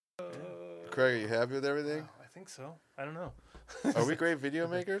Craig, are you happy with everything? I think so. I don't know. Are we great video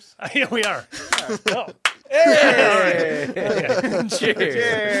makers? Yeah, we are. Oh. Hey!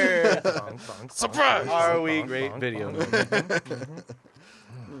 Cheers. Surprise! Are we great video?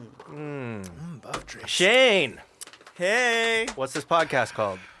 Buff drinks. Shane, Hey, what's this podcast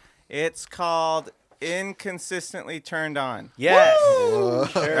called? it's called Inconsistently Turned On. Yes. Whoa.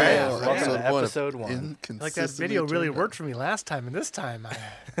 Yeah. Episode Yeah. one. Episode one. Inconsistently Like that video really turned worked for me last time, and this time I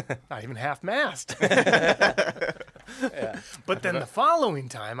not even half-mast. But then the following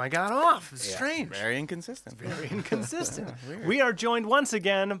time I got off. It's strange. Very inconsistent. Very inconsistent. We are joined once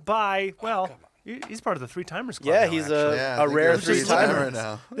again by, he's part of the Three-Timers Club Yeah, now, he's actually. Yeah, a I think rare we're three-timer.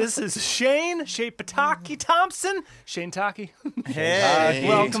 now. This is Shane Pataki Thompson. Shane Taki. Hey,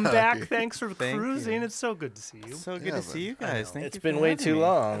 Welcome Taki. back. Thanks for Thank cruising. you. It's so good to see you. so good Yeah, to see you guys. Thank It's you been for way having too me.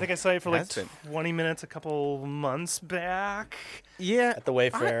 long. I think I saw you for like Has been. 20 minutes a couple months back. Yeah, At the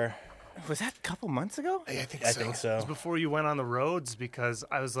Wayfair. was that a couple months ago? I think I think so. It was before you went on the roads because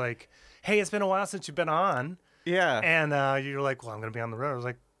I was like, hey, it's been a while since you've been on. Yeah. And you're like, well, I'm going to be on the road. I was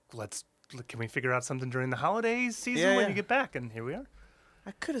like, can we figure out something during the holiday season when Yeah. you get back? And here we are.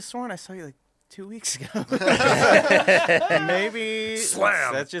 I could have sworn I saw you like 2 weeks ago. Maybe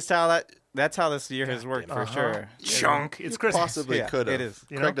Slam. That's just how that's how this year has worked for sure. Chunk. It's Christmas. Possibly Yeah, could have. it is.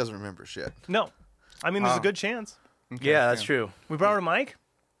 You Craig know? doesn't remember shit. No. I mean, there's a good chance. Yeah, that's true. We brought a mic.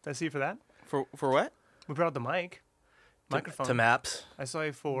 Did I see you for that? For what? We brought the mic. Microphone. To Maps. I saw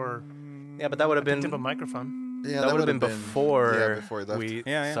you for Yeah, but that would have picked been up a microphone. Yeah, that would have been before, Yeah, before he left. we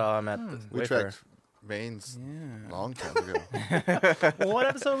Yeah. saw him at the We Wayfair. tracked Maine's long time ago. What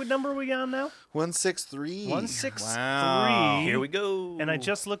episode number are we on now? 163. 163. Wow. Here we go. And I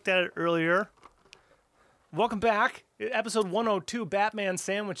just looked at it earlier. Welcome back. Episode 102, Batman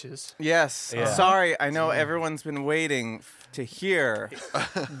Sandwiches. Yes. Yeah. Sorry, I know everyone's been waiting to hear.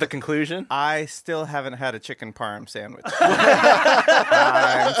 the conclusion. I still haven't had a chicken parm sandwich.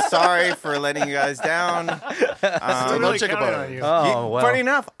 I'm sorry for letting you guys down. I'm no chicken counting bar. on you. Oh, well. Funny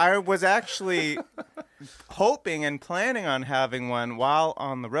enough, I was actually hoping and planning on having one while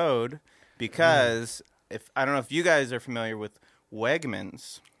on the road because I don't know if you guys are familiar with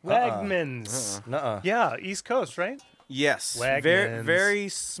Wegmans. Wegmans. Nuh-uh. Yeah, East Coast, right? Yes. Wegmans. Very, very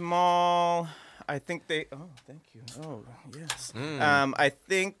small. I think they. Oh, thank you. Oh, yes. I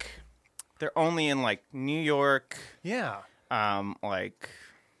think they're only in like New York, Yeah. like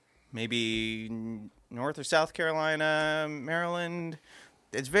maybe North or South Carolina, Maryland.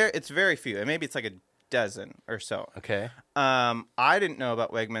 It's very few, and maybe it's like a dozen or so. Okay. I didn't know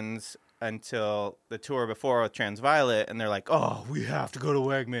about Wegmans until the tour before with Transviolet, and they're like, "Oh, we have to go to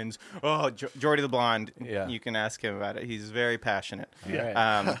Wegmans." Oh, Jordy the Blonde, Yeah. you can ask him about it. He's very passionate.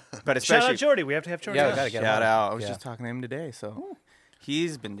 Yeah. But Shout especially out Jordy. We have to have Jordy. Yeah, we on. gotta get him shout on. out. I was Yeah. just talking to him today, so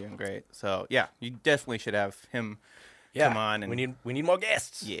he's been doing great. So yeah, you definitely should have him Yeah. come on. And we need more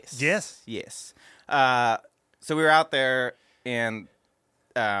guests. yes, Yes. yes. So we were out there, and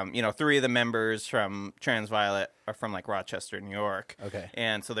 3 of the members from Transviolet are from like Rochester, New York. Okay.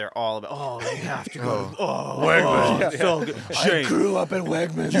 And so they're all about, oh, we have to go. Wegmans. So good. Shane, Grew up at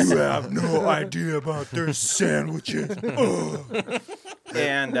Wegmans. you have no idea about their sandwiches.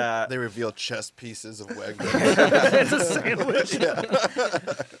 And They reveal chess pieces of Wegmans. It's a sandwich.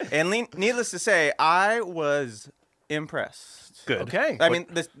 and needless to say, I was impressed. Good. Okay. I mean,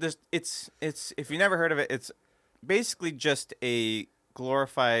 this it's if you never heard of it, it's basically just a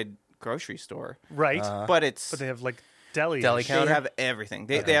glorified grocery store, Right. but But they have like deli. Deli they counter? have everything.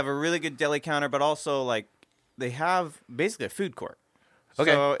 They have a really good deli counter, but also like they have basically a food court.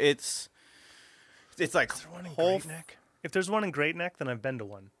 Okay. So it's like Is there one in whole. Great Neck? If there's one in Great Neck, then I've been to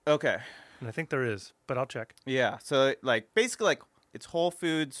one. Okay. And I think there is, but I'll check. Yeah. So like basically like it's Whole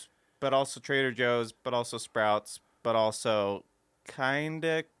Foods, but also Trader Joe's, but also Sprouts, but also kind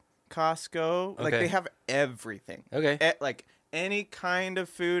of Costco. Like Okay. they have everything. Okay. Like any kind of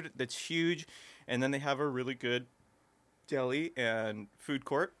food that's huge, and then they have a really good deli and food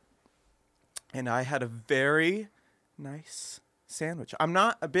court. And I had a very nice sandwich. I'm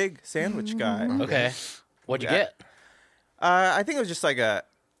not a big sandwich guy. Okay. What'd you Yeah. get? I think it was just like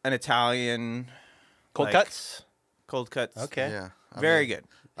an Italian Cold like, cuts. cold cuts. Okay. Yeah. I Very mean, good.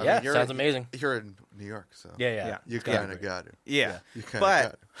 I Yeah, mean, you're- sounds amazing. You're in New York, so Yeah, yeah. Yeah. you It's gotta kind of be. got it. Yeah. You kind of But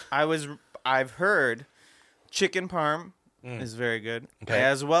got it. I've heard chicken parm is very good, Okay.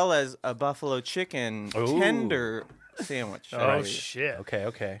 as well as a buffalo chicken Ooh. tender sandwich. Oh, Right. shit.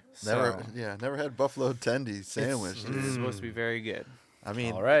 Okay. Never had buffalo tendy sandwich. It's supposed to be very good. I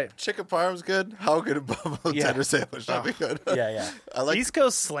mean, All right. chicken parm's good. How good a buffalo Yeah. tender sandwich? That'd be good. Yeah, yeah. I like. East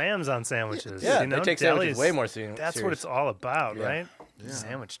Coast slams on sandwiches. Yeah, you know? they take Delis, sandwiches way more serious. That's what it's all about, Yeah. right? Yeah.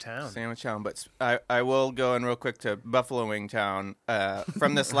 Sandwich Town. Sandwich Town. But I will go in real quick to Buffalo Wing Town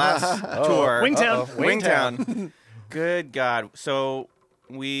from this last tour. Wingtown. Wingtown. Good God. So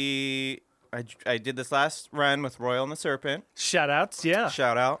I did this last run with Royal and the Serpent. Shout outs, yeah.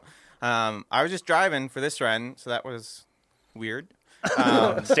 Shout out. I was just driving for this run, so that was weird.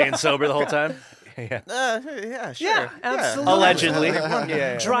 Staying sober the whole time. Yeah. Yeah, sure. Yeah, absolutely. Allegedly.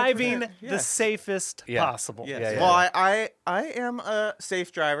 Yeah. Driving the safest Yeah. possible. Yes. Yeah, yeah, Well, I am a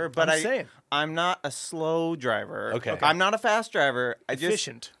safe driver, but I'm saying. I'm not a slow driver. Okay. I'm not a fast driver.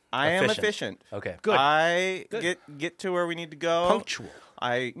 Efficient. I am Efficient. efficient. Okay. Good. I Good. get to where we need to go. Punctual.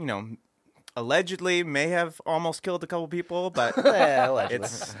 I allegedly may have almost killed a couple people, but Yeah, allegedly.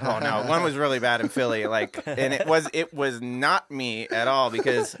 it's one was really bad in Philly, and it was not me at all,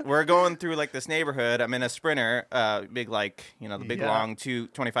 because we're going through like this neighborhood. I'm in a Sprinter, big the big Yeah. long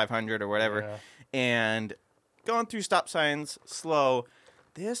 2500 or whatever, Yeah. and going through stop signs slow.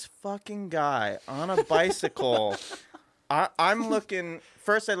 This fucking guy on a bicycle. I'm looking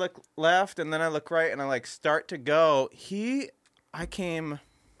first. I look left and then I look right, and I start to go. I came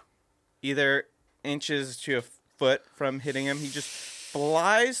either inches to a foot from hitting him. He just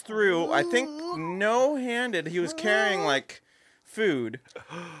flies through. I think no-handed. He was carrying food.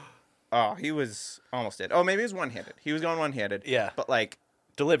 Oh, he was almost dead. Oh, maybe he was one-handed. He was going one-handed. Yeah. But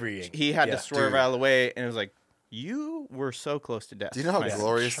Delivery. he had Yeah. to swerve Dude. out of the way, and it was you were so close to death. Do you know how my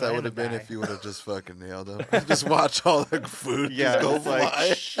glorious that Trying would to have been die. if you would have just fucking nailed him? Just watch all the food Yeah, just go it's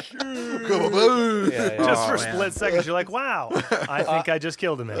like, fly. Go boom. Yeah, yeah. Just for man. split seconds, you're like, wow, I think I just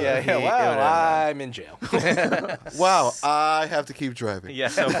killed him. Yeah, He- wow, I'm in jail. Wow, I have to keep driving. Yeah.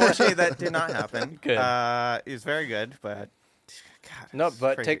 So fortunately, that did not happen. Good. It was very good, but God, No, it's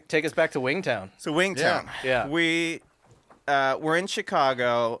but crazy. take us back to Wingtown. So Wingtown. Yeah. We're in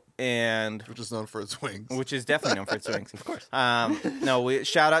Chicago, and Which is known for its wings. which is definitely known for its wings. Of course. We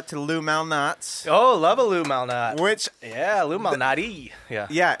shout out to Lou Malnuts, Oh, love a Lou Malnat. which Yeah, Lou Malnati. Yeah.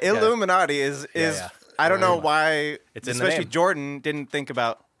 yeah, Illuminati is yeah. I don't know why, It's in the especially name. Jordan didn't think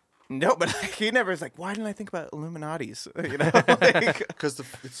about. No, but he never was like, why didn't I think about Illuminatis? Because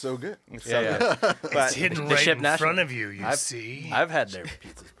it's so good. Yeah. But Hidden The right ship in national. front of you, you I've- see. I've had their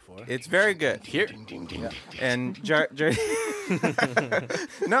pizzas before. it's very good. Here. And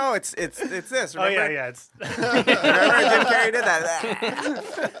no, it's this. Oh, Remember? yeah. It's Remember Jim Carrey did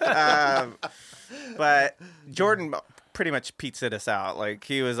that? But Jordan pretty much pizzaed us out.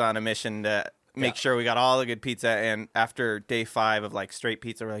 He was on a mission to make sure we got all the good pizza. And after day 5 of straight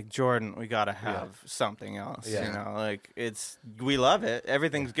pizza, we're like, Jordan, we gotta have something else. Yeah. We love it.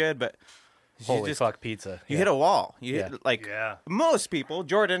 Everything's good, but Holy fuck pizza. you hit a wall. You Yeah. hit, yeah. most people.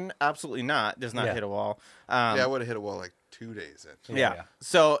 Jordan absolutely does not Yeah. hit a wall. Yeah, I would have hit a wall 2 days in. Yeah.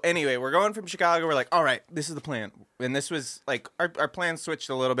 So anyway, we're going from Chicago. We're like, all right, this is the plan. And this was our plan switched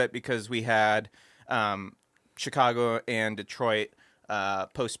a little bit because we had Chicago and Detroit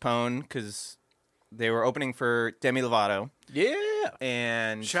postponed because they were opening for Demi Lovato. Yeah.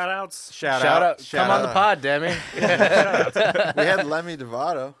 And Shout outs. shout Shout out. shout Come on out. the pod, Demi. We had Lemmy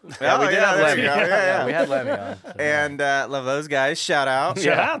Devato. Yeah, we did have there Lemmy. you go. Yeah. We had Lemmy on. So. And love those guys. Shout out.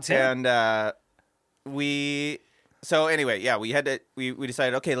 Shout out, Tim. And so anyway, yeah, we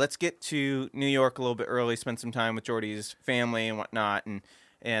decided, okay, let's get to New York a little bit early, spend some time with Jordy's family and whatnot,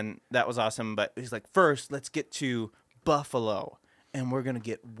 and that was awesome. But he's like, first, let's get to Buffalo, and we're gonna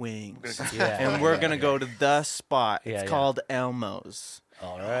get wings, Yeah. and we're gonna go to the spot. Yeah, It's yeah. called Elmo's,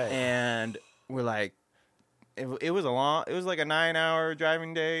 All right. and we're like, it was a 9-hour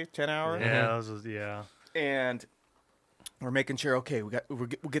driving day, 10-hour, Yeah, this was, yeah. and we're making sure. Okay, we'll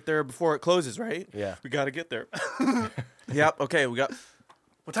get there before it closes, right? Yeah. We got to get there. Yep. Okay, we got.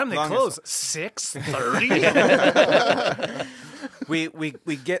 What time they Longest- close? 6:30.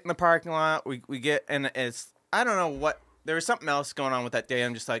 We get in the parking lot. We get, and it's, I don't know what, there was something else going on with that day.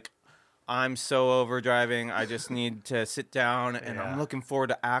 I'm just like, I'm so over driving. I just need to sit down, and Yeah. I'm looking forward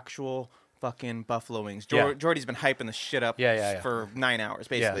to actual fucking buffalo wings. Yeah. Jordy's been hyping the shit up Yeah. for 9 hours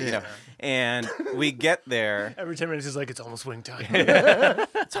basically, Yeah. And we get there. Every 10 minutes, he's like, it's almost wing time.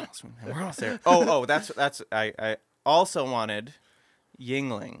 It's almost, we're almost there. Oh, that's I also wanted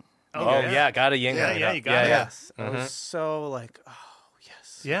Yingling. Oh, yeah. Got a Yingling. Yeah, you got it. Yes. I was so like, oh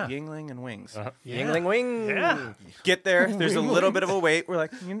yes. Yeah. Yingling and wings. Yingling wing. Yeah. Get there. There's a little bit of a wait. We're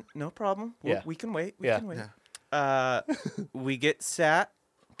like, no problem. Yeah. We can wait. We Yeah. can wait. Yeah. We get sat.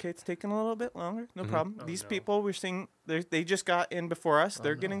 Okay, it's taking a little bit longer. No problem. These people we're seeing, they just got in before us.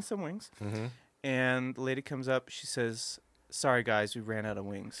 They're getting some wings. And the lady comes up. She says, sorry guys, we ran out of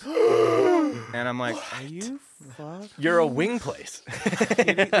wings. And I'm like, are you fucking You're a wing place.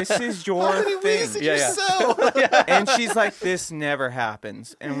 kidding? This is your How many thing. wings did Yeah, you yeah. sell? And she's like, this never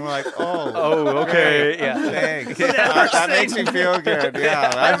happens. And we're like, oh. Oh, okay. Yeah. Thanks. Never That say makes me feel good. Yeah,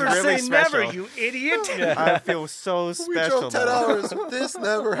 that's Never really say special. never, you idiot. I feel so We special. drove 10 now. hours. This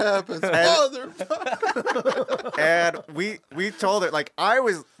never happens. Mother. And we told her, like, I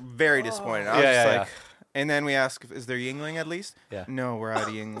was very disappointed. I was Yeah, just yeah, like, and then we asked, is there Yingling at least? Yeah. No, we're out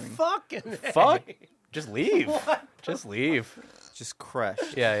of Yingling. Fucking Fuck. Just leave. Just leave. Just crush.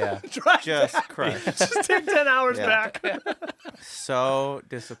 Yeah, yeah. Drive Just back. crush. Just take 10 hours Yeah. back. So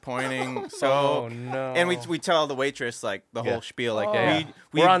disappointing. So Oh no. and we tell the waitress like the Yeah. whole spiel like Yeah, yeah.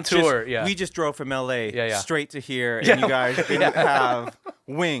 we We're on just- tour, yeah. we just drove from LA Yeah, yeah. straight to here and Yeah. you guys didn't have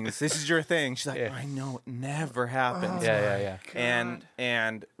wings. This is your thing. She's like, Yeah. I know it never happens. Yeah, yeah, yeah.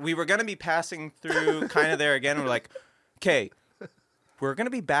 And we were gonna be passing through kind of there again. We're like, okay, we're gonna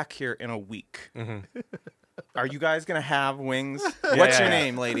be back here in a week. Are you guys gonna have wings? What's yeah, your yeah.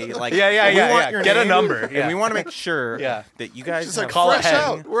 name, lady? Like, Yeah, yeah, we yeah, want yeah. your Get a name, number, and yeah. we want to make sure Yeah. that you guys She's have like, Call fresh ahead.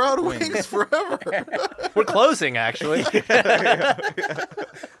 out. We're out of wings forever. We're closing, actually. This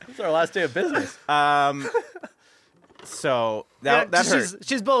is our last day of business. So Yeah, that hurt.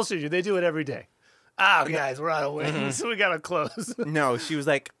 she's bullshitting you. They do it every day. Ah, guys, we're out of wings, so we gotta close. No, she was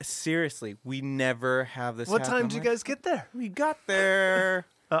like, seriously, we never have this. What happen. time did you guys get there? We got there.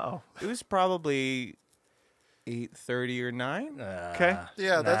 Uh-oh. It was probably 8:30 or 9. Okay.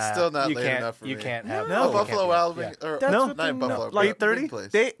 Yeah, that's still not you late can't, enough for you me. can't have No. A Buffalo Wild Yeah. Wing. Or, That's No. what not they in know. Buffalo. Like, but 8:30? Wing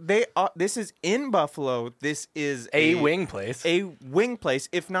place. They this is in Buffalo. This is A wing place. a wing place,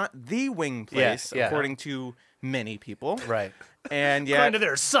 if not the wing place, yeah. according to many people. Right. And According yet, to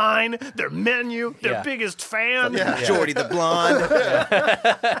their sign, their menu, their Yeah. biggest fan. Yeah. Jordy the blonde,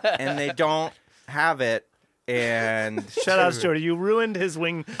 and they don't have it. And Shout out to Jordy. You ruined his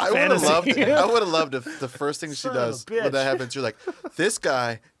wing I would have fantasy. loved. I would have loved if the first thing she Son of a does bitch. when that happens, you're like, "This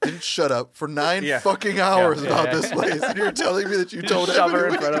guy didn't shut up for 9 Yeah. fucking hours Yeah, about yeah. this place, and you're telling me that you told Shove her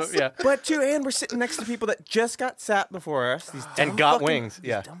in everyone." front of yeah. But too, and we're sitting next to people that just got sat before us. These And dumb got fucking- wings, these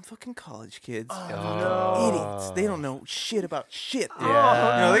yeah. dumb fucking college kids. Oh. Idiots. They don't know shit about shit.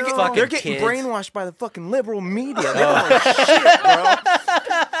 Yeah. You know, Fucking they're getting kids. brainwashed by the fucking liberal media. They don't know shit, bro.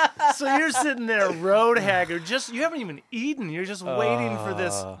 So you're sitting there, road haggard. You haven't even eaten. You're just waiting for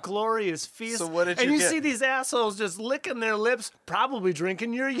this glorious feast. So what did and you you get? see these assholes just licking their lips, probably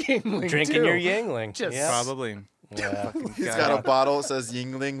drinking your Yingling. Drinking too. your Yingling. Just- yeah. Probably. Yeah. He's got a bottle that says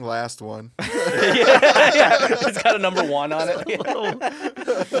Yingling last one. It's got a number 1 on it.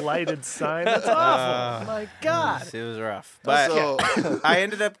 Little lighted sign. That's awful. My God. It was rough. But So I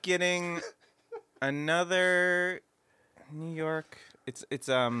ended up getting another New York. It's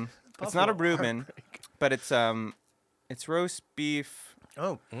not a Reuben, but it's roast beef.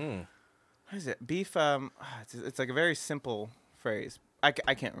 Oh, What is it? Beef. It's like a very simple phrase. I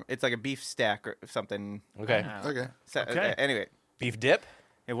can't remember. It's like a beef stack or something. Okay. okay, Okay. Anyway, Beef dip?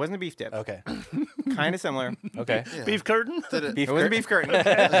 it wasn't a beef dip. Okay. Kind of similar. Okay. yeah. beef curtain. Did it? Beef It wasn't curtain? beef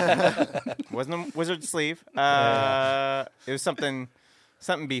curtain. Wasn't a wizard sleeve. It was something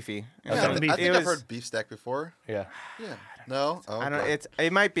beefy. Yeah, Something I beefy. think It I've was- heard beef stack before. Yeah. Yeah. No. Oh, I don't. okay.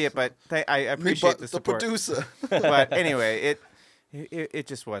 It might be it, but I appreciate the the support. producer. But anyway, it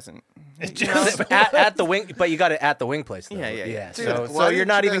just wasn't. at the wing, but you got it at the wing place. Though. Yeah, yeah, yeah. Dude, So, why so you're didn't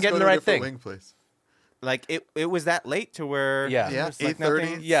not you even guys getting go the to a right different thing. Wing place? Like it was that late to where Yeah. Yeah, there's, like, 8:30.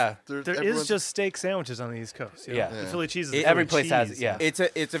 nothing- Yeah. There is just steak sandwiches on the East Coast. You know? Yeah. The Yeah. Philly cheese is It- Philly Every place has cheese. it. Yeah.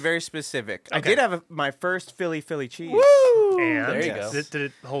 It's a very specific. I Okay. did have my first Philly cheese. And There you go. Did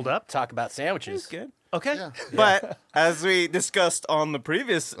it hold up? Talk about It was sandwiches. good. Okay. Yeah. But as we discussed on the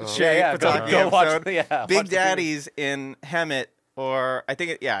previous Yeah, yeah. Go watch. episode, Yeah. Big watch the Daddy's in Hemet, or I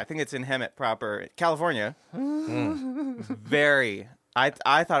think it's in Hemet proper, California. Very. I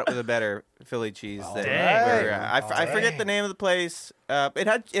thought it was a better Philly cheese than dang. where we're at. I forget the name of the place. It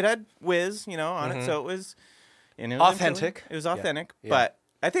had whiz, on it, so it was it was in Authentic. Philly. It was authentic, Yeah. but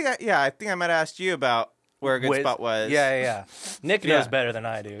I think I might have asked you about where a good Wiz. spot was. Yeah, yeah, yeah. Nick Yeah. knows better than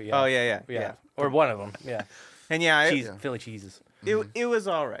I do. Yeah. Oh yeah. Yeah. Or one of them. Yeah. And yeah, Cheese, Philly cheeses. it was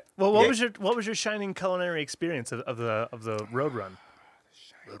all right. Well, what Yeah. was your shining culinary experience of the road run?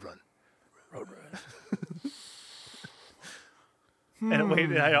 Road run. And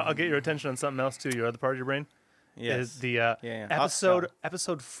wait, I'll get your attention on something else too. Your other part of your brain Yes. is the yeah.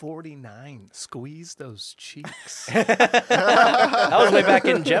 episode 49. Squeeze those cheeks. That was way back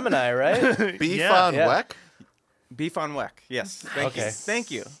in Gemini, right? Beef Yeah. on Yeah. weck. Beef on weck. Yes. Thank you. Okay.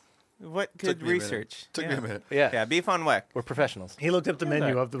 Thank you. What Took good me a minute. research. Took me a minute. Yeah. Yeah, beef on weck. We're professionals. He looked up the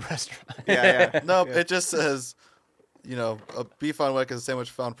menu of the restaurant. Yeah, yeah. Nope, it just says a beef on whack is a sandwich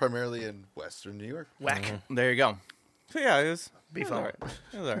found primarily in Western New York. Whack. There you go. So yeah, it was Beef all on right.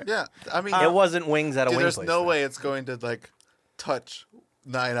 It was all right. Yeah, I mean, It wasn't wings at a dude, wing there's place. no then. way it's going to like touch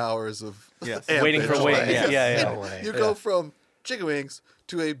 9 hours of Yes. Waiting for ampage. wings. Like, Yeah. No way. You go from chicken wings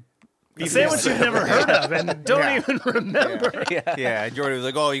to a A sandwich you've never heard of and don't Yeah. even remember. Yeah. Yeah, Jordy was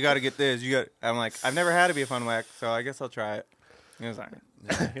like, "Oh, you got to get this. You got." I'm like, "I've never had a beef on whack, so I guess I'll try it." It was all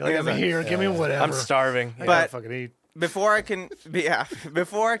right. You're like, I'm here, give me whatever. I'm starving. I But- gotta fucking eat. Before I can,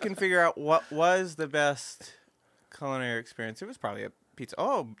 before I can figure out what was the best culinary experience, it was probably a pizza.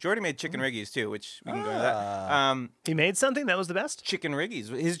 Oh, Jordy made chicken riggies too, which we can go into that. He made something that was the best. Chicken riggies.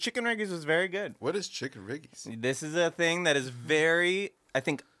 His chicken riggies was very good. what is chicken riggies? This is a thing that is very, I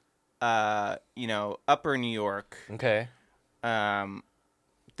think, upper New York Okay.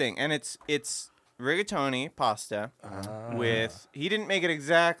 thing, and it's rigatoni pasta with. He didn't make it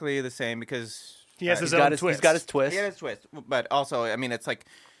exactly the same because He has his He's got own his, twist. he's got his twist. he had his twist, but also, I mean, it's like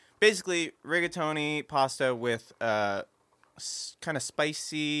basically rigatoni pasta with kind of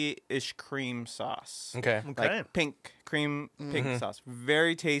spicy-ish cream sauce. Okay. Okay. Like pink sauce.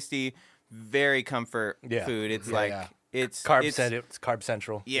 Very tasty, very comfort Yeah. food. It's Yeah, like yeah. it's It's carb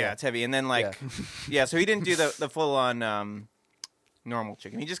central. Yeah, it's heavy. And then like yeah, so he didn't do the full on normal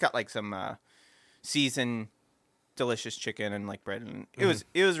chicken. He just got like some seasoned delicious chicken and like bread, and it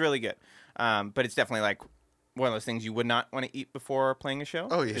was really good. But it's definitely like one of those things you would not want to eat before playing a show.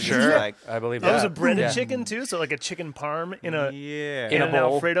 Oh, yeah. It's Sure. just like I believe That was that. a breaded Yeah. chicken too, so like a chicken parm in a yeah. In a an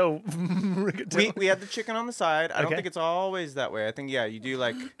bowl. Alfredo rigatoni. we had the chicken on the side. I don't Okay. think it's always that way. I think you do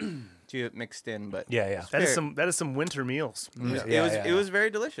like do it mixed in, but Yeah, yeah. That is some winter meals. it was very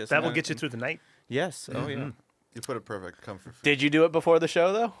delicious. That and will I- get you through the night. Yes. Oh yeah. You put a perfect comfort food. Did you do it before the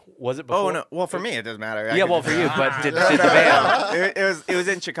show though? Was it before? Oh no. Well, for me it doesn't matter. I Yeah, could well just- for you, but did the band? it was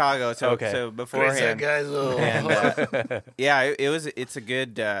in Chicago, so Okay. so beforehand. guys. And, yeah, it's a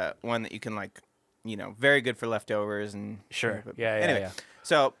good one that you can like, very good for leftovers and Sure. but Yeah, yeah, anyway, yeah.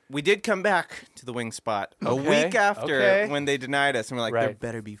 so we did come back to the wing spot a Okay, week after okay. when they denied us, and we're like, there Right.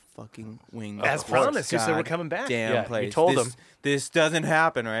 better be fucking wings. As promised, you said we're coming back. Damn Yeah, you place. told this, them. this doesn't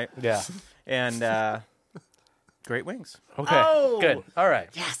happen, right? Yeah. And great wings. Okay. Oh! Good. All right.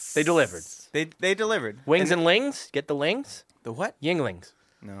 Yes. They delivered. They delivered Wings and and lings? Get the lings? the what? Yinglings.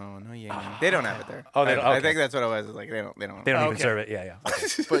 No, Yingling. They don't have it there. Oh, they don't- I okay. think that's what it was. It's like they don't. They don't Okay. even serve it. Yeah, yeah. Okay.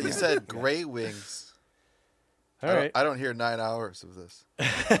 But you said great wings. All right. I don't hear 9 hours of this.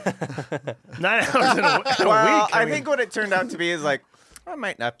 9 hours in a Well, week. I mean, think what it turned out to be is like I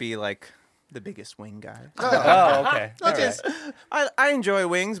might not be like the biggest wing guy. Oh, okay. All right. Just I enjoy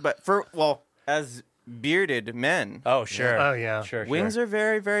wings, but as bearded men, Oh, sure. Oh, yeah. Sure. wings are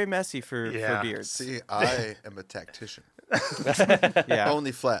very very messy for Yeah. beards. See, I am a tactician. Yeah,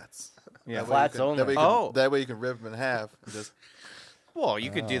 Only flats. yeah. That way Flats you can, only. That way you can, Oh. that way you can rip them in half. And just Well,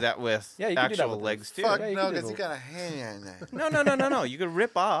 you could do that with Yeah, you could do that actual with legs too. fuck yeah, you no, can do because you the- got a hand on that. No. You could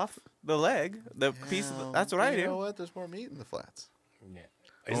rip off the leg, the piece of the, that's what I You know do. what? There's more meat in the flats.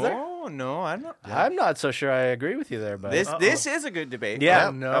 Is there? Oh no, I'm not. I'm not so sure I agree with you there, but This is a good debate. Yeah.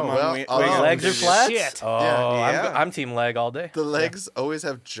 Oh, no. Among Well, wing- I'll- wing- I'll legs or give you- flats? Shit. Oh, Yeah. I'm team leg all day. The legs always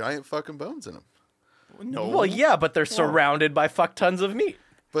have giant fucking bones in them. No. Well, yeah, but they're surrounded by fuck tons of meat.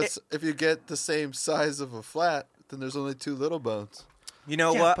 But if you get the same size of a flat, then there's only 2 little bones. You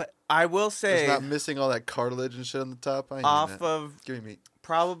know Yeah, what? but- I will It's say not missing all that cartilage and shit on the top. I ain't off eating that. of Give me meat.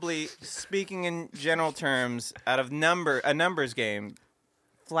 probably speaking in general terms, out of a numbers game,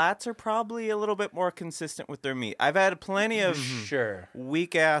 flats are probably a little bit more consistent with their meat. I've had plenty of Sure.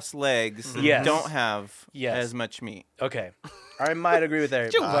 weak ass legs that Yes. don't have Yes. as much meat. Okay. I might agree with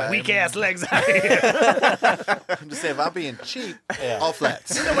that. Weak ass legs. I'm just saying, if I'm being cheap, all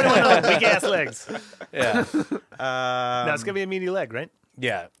flats. Nobody want weak ass legs. Yeah. No, it's gonna be a meaty leg, right?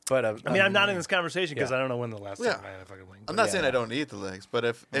 Yeah. But I mean, I'm not in this conversation because Yeah. I don't know when the last Yeah. time I had a fucking wing. I'm not Yeah. saying I don't eat the legs, but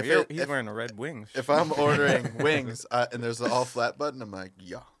if He's wearing a red wing. if I'm ordering wings and there's an all flat button, I'm like,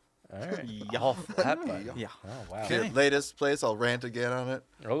 yeah. all right. Yeah. All flat button. Yeah. Oh, wow. Okay, latest place, I'll rant again on it.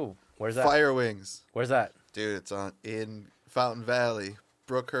 Oh, where's that? Fire Wings, Where's that? dude. It's in Fountain Valley,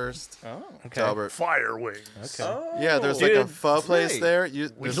 Brookhurst, Oh. Okay. Talbot. Fire wings. Okay. Yeah, there's like a Dude, pho place right. there. We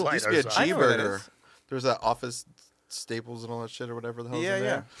There light used to be a ourselves. I know where that G-Burger. is. There's that Office Staples and all that shit or whatever the hell's Yeah, in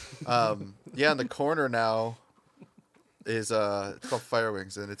there. Yeah, in the corner now is it's called Fire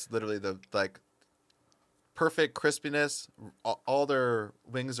Wings, and it's literally the perfect crispiness. All their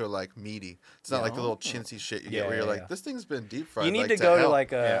wings are like meaty. It's not like the little chintzy shit you get where you're like, this thing's been deep fried. You need like, to go to hell.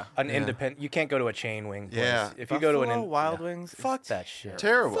 like an independent. You can't go to a chain wing place. Yeah. If you go to an Wild Wings, fuck that shit.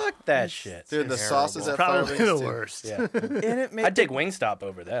 Terrible. Fuck that shit. Dude, the sauces at Probably Fire the Wings, too. worst. Yeah. and it made I'd take Wingstop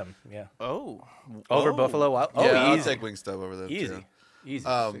over them. Yeah. Oh, Over Buffalo Wild. Oh, Yeah, I'll easy. take Wingstop over there Easy. too. Easy.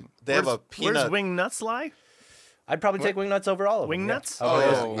 They have a Where's peanut. Wing Nuts lie? I'd probably take Wingnuts over all of them. Wing yeah. Nuts? Over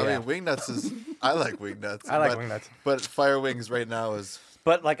Oh, those- yeah. I mean, Wingnuts is. I like Wingnuts. I like but, Wingnuts. But Fire Wings right now is.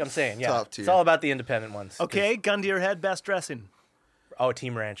 But like I'm saying, yeah, Top it's tier. all about the independent ones. Okay, gun to your head, best dressing. Oh,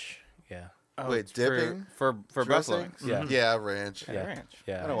 Team Ranch. Yeah. Wait, dipping? for Buffalo Dressing? Wings. Yeah. Yeah, ranch. Yeah. Ranch.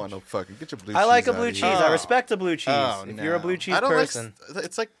 Yeah. I don't want no fucking. Get your blue cheese. I like a out blue of cheese. here. I respect a blue cheese. Oh, if you're a no. blue cheese I don't person, like.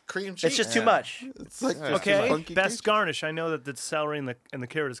 It's like cream cheese. it's just too much. It's like just Okay, funky best cream garnish. I know that the celery and the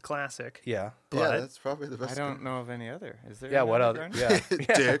carrot is classic. Yeah. cheese. Yeah, but- that's probably the best. I don't know of any other. Is there? Yeah. any What other? garnish? Yeah.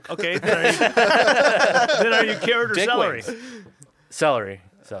 Dick. Okay, then are you carrot or Dick celery? wings. Celery.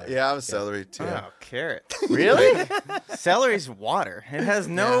 Celery. Yeah, I'm celery too. Oh, carrot. Really? Celery's water. It has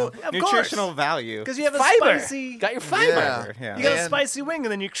no Yeah. Of nutritional value. Because you have a Fiber. spicy. Got your fiber. Yeah. Yeah. You got a And- spicy wing,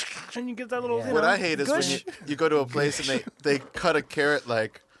 and then you get that little. Yeah. You What know, I hate is when gush. you go to a place and they cut a carrot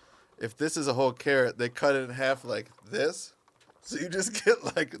like, if this is a whole carrot, they cut it in half like this. So you just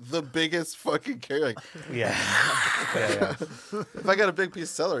get like the biggest fucking carrot. Like, Yeah. Yeah. if I got a big piece of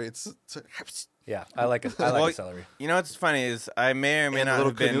celery, it's Yeah. I like it. I like Well, a celery. You know what's funny is I may or may And the not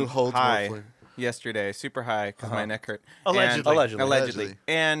little have been canoe holds more high flavor. yesterday, super high because my neck hurt. Allegedly. And, Allegedly.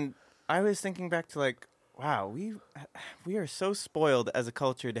 And I was thinking back to like, wow, we are so spoiled as a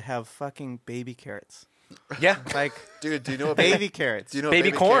culture to have fucking baby carrots. Yeah. Like dude. Do you know what baby carrots. Do you know Baby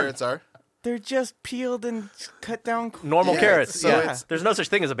what baby corn. carrots are? They're just peeled and cut down. Normal Yeah, carrots. so yeah. it's- There's no such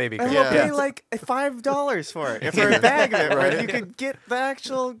thing as a baby And carrot. we'll Yeah. pay like $5 for it, for a bag of it, right? You could get the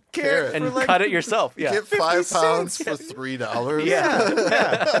actual carrot And for like cut it yourself. Yeah. Get 5 pounds for $3.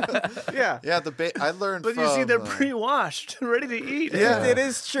 Yeah. Yeah. I learned. But from, you see, they're pre-washed, ready to eat. Yeah. It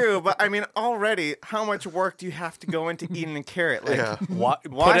is true, but I mean, already, how much work do you have to go into eating a carrot? Like, Yeah.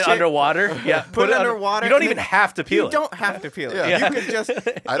 Put Wash it it. underwater. Yeah. Put it under water. You don't and even then have to peel You it. don't have to peel it. Yeah. You could just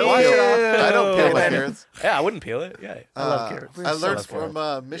I don't. wash it off. I don't peel my And then- carrots. Yeah, I wouldn't peel it. Yeah. I love carrots. I learned spoiled.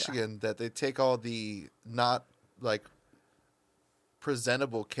 from Michigan that they take all the not like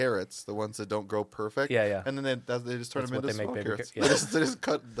presentable carrots, the ones that don't grow perfect. Yeah, yeah. And then they just turn That's them what into they make small baby carrots. car- yeah. They just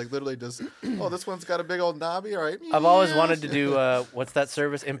cut like literally just. Oh, this one's got a big old knobby. All right. I've always Yeah. wanted to do what's that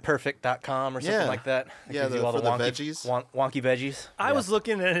service? Imperfect.com or something Yeah. like that. It Yeah, gives you the- all for the wonky, veggies. wonky veggies. I Yeah. was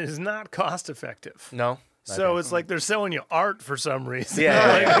looking at it as not cost effective. No. So it's like they're selling you art for some reason. Yeah,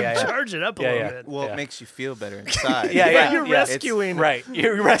 yeah, Like, yeah, yeah. charge it up a Yeah, little yeah. bit. Well, Yeah. it makes you feel better inside. Yeah, yeah. You're yeah. rescuing. Right.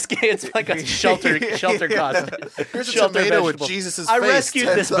 You're rescuing. It's like a shelter cost. Here's a Shelter tomato with vegetable. Jesus' I face. rescued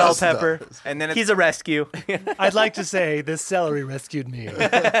this bell $10,000. pepper. And then it's, He's a rescue. I'd like to say this celery rescued me.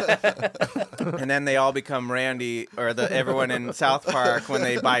 and then they all become Randy or everyone in South Park when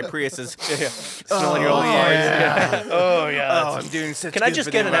they buy Priuses. Smelling your old farts. Yeah. Oh yeah. Oh, that's- I'm doing such. Can I good just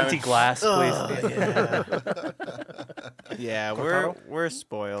for get the an empty environment. glass, please? Yeah, Cortado? we're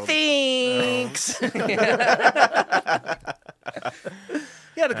spoiled. Thanks.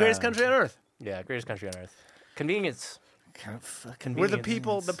 Yeah, the greatest country on earth. Yeah, greatest country on earth. Convenience. Where Convenience. the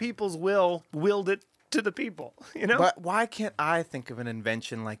people, the people's will willed it to the people. You know. But why can't I think of an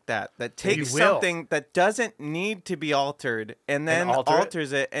invention like that takes will. something that doesn't need to be altered and then alter it?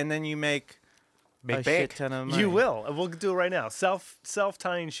 alters it, and then you make a Make shit bank. ton of money? You will. And we'll do it right now. Self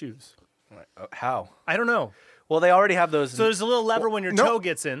tying shoes. How? I don't know. Well, they already have those. So there's a little lever when your no. toe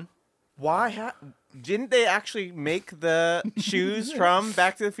gets in. Why? Didn't they actually make the shoes from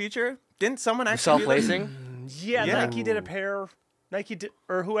Back to the Future? Didn't someone actually do that? self-lacing. Yeah, Yeah. Nike did a pair. Nike did,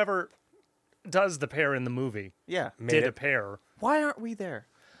 or whoever does the pair in the movie Yeah. did a it. pair. Why aren't we there?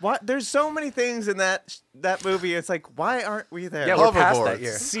 What? There's so many things in that movie. It's like, why aren't we there? Yeah, we're past Hoverboards. that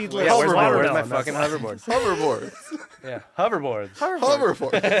year. Seedless Yeah, where's my watermelon. fucking hoverboards? Hoverboards. Yeah, hoverboards.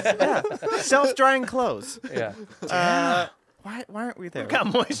 Hoverboards. Self-drying clothes. Yeah. Why aren't we there?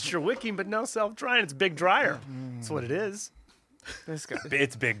 Got moisture wicking, but no self drying. It's big dryer. That's what it is. This guy.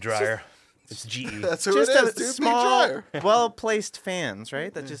 It's big dryer. It's GE. That's who Just it is. a Dude, small, Big dryer. well-placed fans,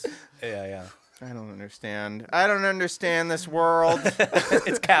 right? That just. Yeah, yeah. I don't understand. I don't understand this world.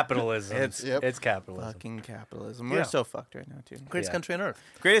 It's capitalism. It's- Yep. It's capitalism. Fucking capitalism. Yeah. We're so fucked right now, too. Greatest Yeah. country on earth.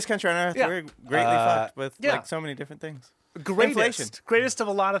 Greatest country on earth. Yeah. We're greatly fucked with yeah. like so many different things. Greatest. Inflation. Greatest of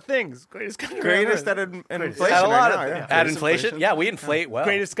a lot of things. Greatest country Greatest on at earth. inflation At a lot right of now. yeah. Yeah. At Greatest inflation. inflation. Yeah, we inflate well.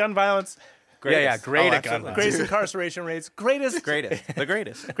 Greatest gun violence. Yeah, yeah. Greatest. Great Oh, at gun absolutely. violence. Greatest incarceration rates. Greatest. Greatest. The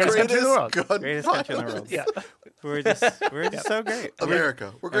greatest. Greatest country in the world. gun Greatest country in the world. Yeah. We're just so great.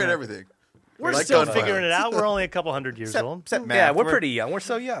 America. We're great at everything. We're like still gun figuring it violence. out. We're only a couple hundred years Except, old. except math. Yeah, we're pretty young. We're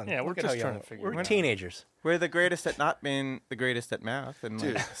so young. Yeah, we're Look at just how trying young to figure we're it out. teenagers. We're the greatest at not being the greatest at math and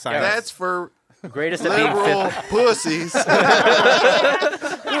Dude, like, science. that's for Greatest at being liberal fifth. pussies. You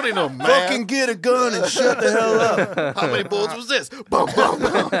don't need no math. Fucking get a gun and shut the hell up. How many bullets was this? Boom, boom,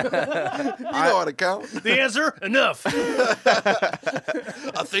 boom. You know how to count. The answer? Enough.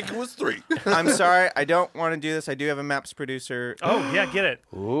 I think it was 3. I'm sorry, I don't want to do this. I do have a maps producer. Oh, yeah, get it.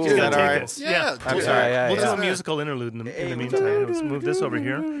 Ooh. He's going that to all take right? us. Yeah, I'm dude. sorry, yeah, We'll yeah. do a musical interlude in the meantime. Let's move this over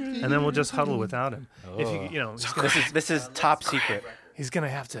here, and then we'll just huddle without him. If you know, This is top secret. he's gonna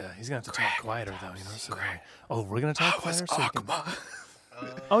have to talk quieter though. You know. So, oh, we're gonna talk quieter. So you can,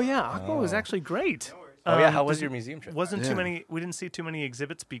 oh yeah, Aqua was actually great. Oh yeah, how was does- your museum trip? Wasn't too Yeah. many. We didn't see too many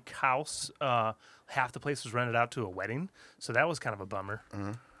exhibits because half the place was rented out to a wedding, so that was kind of a bummer.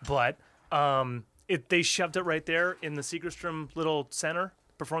 But they shoved it right there in the Segerstrom little center,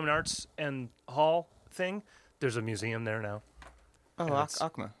 performing arts and hall thing. There's a museum there now. Oh,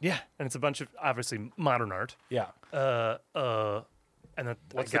 Akma. Yeah, and it's a bunch of obviously modern art. Yeah. And then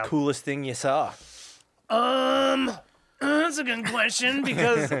What's the coolest thing you saw? That's a good question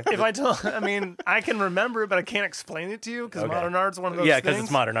because I mean, I can remember it, but I can't explain it to you because Okay. modern art's one of those Yeah, things. because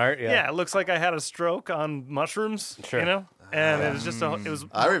it's modern art. Yeah, it looks like I had a stroke on mushrooms. Sure. You know, and it was just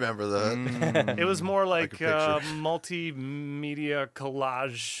I remember that. it was more like picture. multimedia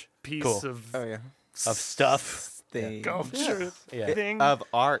collage piece Cool. of Oh yeah. Of stuff. Thing sculpture Yeah. thing. of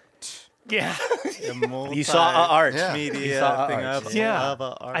art. Yeah. You saw art. Yeah. Media You saw thing art. of, Yeah. of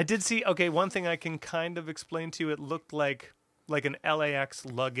art. I did see. Okay, one thing I can kind of explain to you. It looked like an LAX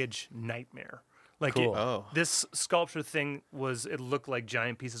luggage nightmare. Like Cool. Oh. this sculpture thing was. It looked like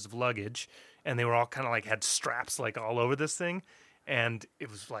giant pieces of luggage, and they were all kind of like had straps like all over this thing, and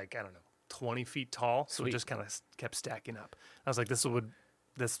it was like I don't know, 20 feet tall. So it Sweet. just kind of kept stacking up. I was like, this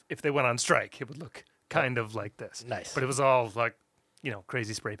if they went on strike, it would look kind of like this. Nice. But it was all like,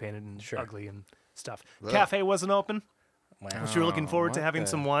 crazy spray painted and Sure. ugly and stuff. Wow. Cafe wasn't open. Wow. So you're looking forward to what having the-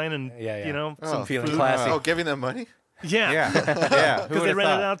 some wine and Yeah, yeah. some feeling food. classy. Oh, giving them money? Yeah, Yeah. Yeah. Who because would they have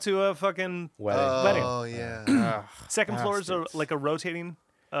rented thought? out to a fucking Wedding. wedding. Oh, yeah. Second floor is bastards. like a rotating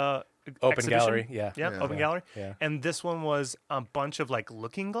Open exhibition. gallery. Yeah. Yeah, Yeah. open gallery. Yeah. And this one was a bunch of like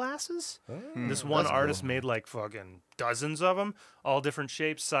looking glasses. This one that's artist made like fucking dozens of them, all different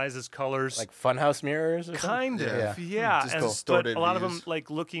shapes, sizes, colors. Like funhouse mirrors or something? Kind of, yeah. Just And, but distorted a lot of them views. like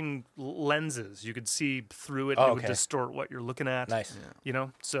looking lenses. You could see through it. Oh, It would okay. distort what you're looking at. Nice.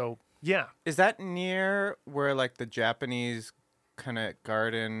 So yeah, Is that near where like the Japanese kind of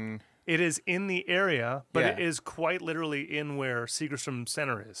garden? it is in the area, but it Yeah. is quite literally in where Segerstrom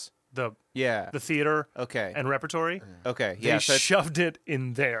Center is. Yeah. The theater Okay. and repertory. Okay. They Yeah. So it's, shoved it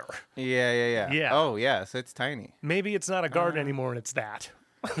in there. yeah. Yeah. Oh yeah. So it's tiny. Maybe it's not a garden anymore, and it's that.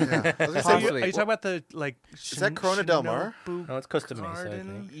 Yeah. I was gonna So say, you, Possibly. are you talking about the like? Is that Corona Del Mar? Shinobu No, it's Costa Mesa, I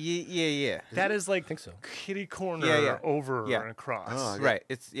Garden? think. Yeah. That is like think so. kitty corner Yeah. over Yeah. and across. Oh, okay. Right.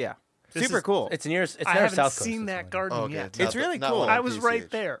 It's This super is- cool. It's near. It's I near haven't South Coast. seen that's that why. garden Oh, okay. yet. It's really Not cool. one I on was PCH. right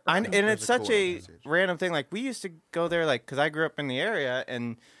there. and There's it's a such cool a message. random thing. Like we used to go there, like because I grew up in the area,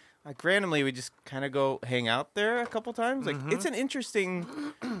 and like randomly we just kind of go hang out there a couple times. Like it's an interesting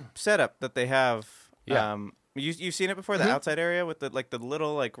setup that they have. Yeah. You've seen it before, the outside area with the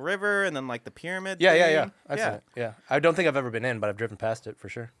little like river and then like the pyramid. Yeah. thing? I've seen it. Yeah. I don't think I've ever been in, but I've driven past it for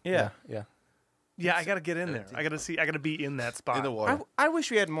sure. Yeah. Yeah. Yeah, I gotta get in there. I gotta be in that spot. In the water. I wish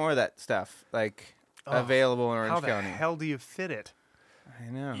we had more of that stuff like available in Orange How the County. hell do you fit it? I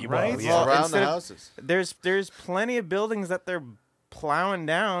know. Right? Well, yeah. Well, around instead the of- houses. There's plenty of buildings that they're plowing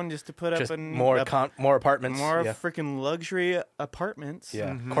down just to put Just up in more apartments. more Yeah. freaking luxury apartments. Yeah.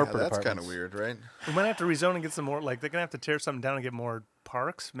 Mhm. Yeah, Corporate that's apartments. kind of weird, right? We might have to rezone and get some more. Like they're gonna have to tear something down and get more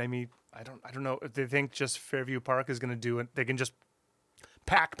parks. Maybe I don't know if they think just Fairview Park is gonna do it. They can just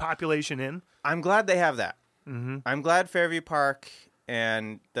pack population in. I'm glad they have that. I'm glad Fairview Park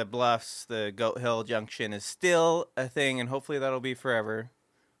and the Bluffs, the Goat Hill Junction is still a thing, and hopefully that'll be forever.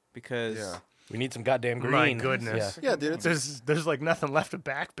 Because Yeah. We need some goddamn green. My goodness. Yeah. Yeah, dude. There's like nothing left of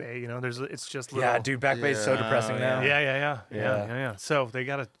Back Bay. It's just little, Yeah, dude, Back Bay's so Yeah. depressing now. Yeah. So you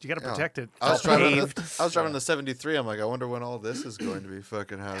gotta Yeah. protect it. I was It's all driving. paved. I was driving the 73. I'm like, I wonder when all this is going to be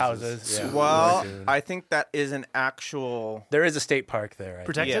fucking houses. Houses. Yeah. well, Dude. I think that is an actual There is a state park there. I think.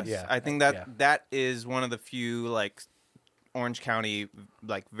 Protected? yes. Yeah. I think that Yeah. that is one of the few like Orange County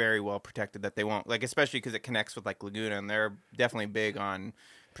like very well protected that they won't like, especially because it connects with like Laguna, and they're definitely big on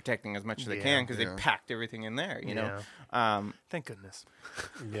protecting as much as they Yeah. can because Yeah. they packed everything in there. You know. Thank goodness.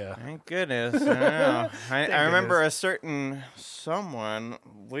 Yeah. Thank goodness. I know. I remember goodness. a certain someone,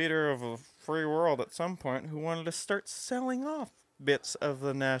 leader of a free world at some point, who wanted to start selling off bits of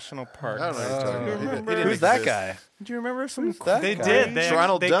the national park. I don't know what you're talking about. remember? He didn't Who's that exist. guy? Do you remember some? that They guy? did. They,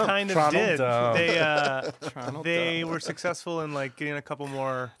 Toronto they Dump. kind of Toronto did. Dump. They were successful in like getting a couple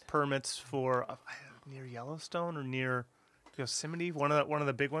more permits for near Yellowstone or near Yosemite. One of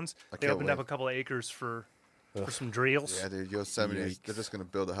the big ones. They can't opened up wait. a couple of acres for some drills. Yeah, dude, Yosemite. They're just gonna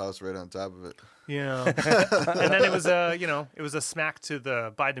build a house right on top of it. Yeah. And then it was it was a smack to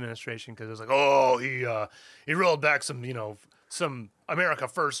the Biden administration because it was like, oh, he rolled back some America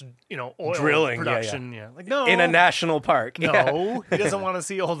First, oil Drilling, yeah, production. Yeah, like no, In a national park. Yeah. no, he doesn't want to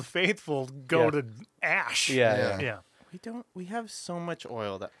see Old Faithful go Yeah. to ash. Yeah. yeah. We have so much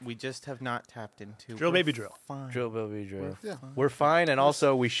oil that we just have not tapped into. Drill, We're baby, drill. Fine. Drill, baby, drill. Yeah. We're fine, and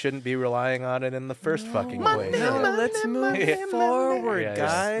also we shouldn't be relying on it in the first fucking place. No, let's move forward, Yeah, yeah.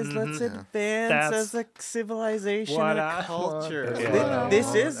 guys. Mhm. Let's advance That's as a civilization what and I a culture. want. Yeah.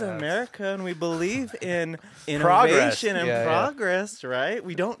 This is America, and we believe in Progress. innovation and Yeah, yeah. progress, right?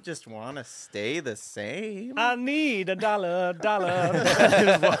 We don't just want to stay the same. I need $1. That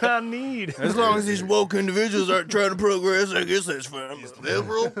is what I need. As long as these woke individuals aren't trying to progress, I guess that's fine.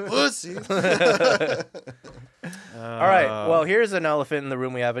 Liberal pussy. All right. Well, here's an elephant in the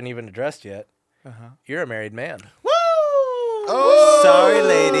room we haven't even addressed yet. You're a married man. Oh, Sorry,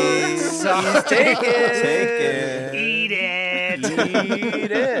 ladies. Take it. Take it. Eat it.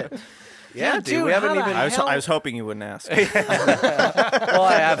 Eat it. Yeah, dude. We dude, haven't how the even. hell- I was hoping you wouldn't ask. Well,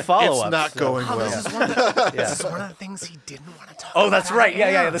 I have follow-ups. it's not so- going well. This is one of the things he didn't want to talk about. Oh, that's right.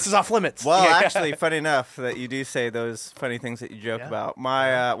 Yeah. This is off limits. Well, Yeah. actually, funny enough that you do say those funny things that you joke Yeah. about.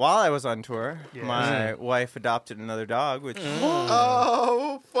 My while I was on tour, Yeah. my wife adopted another dog, which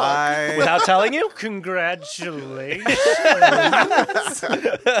Oh, fuck. I Without telling you? Congratulations.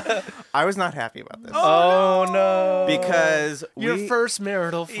 I was not happy about this Oh no. because Your we, first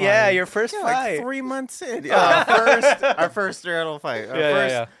marital fight. Yeah, your first yeah, fight. like 3 months in, our first marital fight. Our Yeah,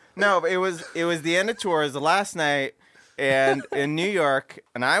 first, yeah. No, it was the end of tour. It was the last night, and in New York,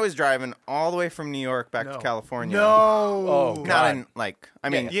 and I was driving all the way from New York back to California. No. Oh, Not God. in like I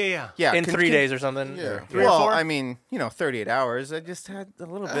mean Yeah. In 3 days or something? Yeah. Or- Three or Well, four? I mean, 38 hours. I just had a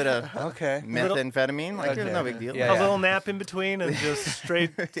little bit of Okay. methamphetamine. Like, there's Okay. no big deal. Yeah, A little nap in between and just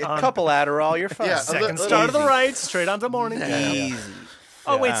straight on. Couple Adderall, you're fine. Yeah. Second Little star to the easy. right, straight on to morning. Easy.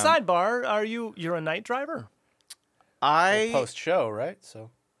 Oh wait, Yeah. sidebar. You're a night driver? I Post show, right? So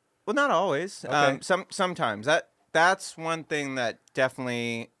well, not always. Okay. Sometimes that's one thing that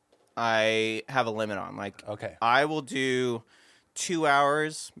definitely I have a limit on. Like, okay. I will do 2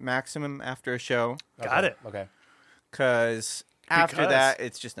 hours maximum after a show Got it. Okay. because after Because- that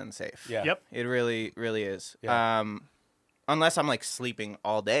it's just unsafe. Yeah. Yep. It really, really is. Yeah. Unless I'm like sleeping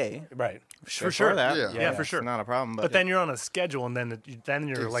all day. Right. For Before sure. that, Yeah. For sure. it's not a problem. But then you're on a schedule, and then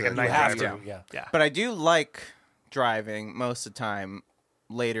you're like a Exactly. night You have driver. to. Yeah. Yeah. But I do like driving most of the time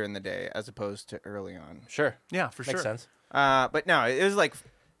later in the day as opposed to early on. Sure. Yeah, for Makes sure. sense. But no, it was like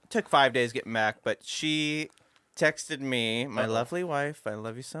took 5 days getting back. But she texted me, my lovely wife, I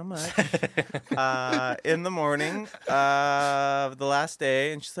love you so much, in the morning of the last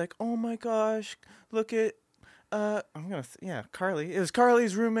day, and she's like, "Oh my gosh, look at." Carly. It was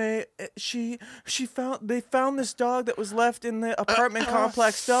Carly's roommate. They found this dog that was left in the apartment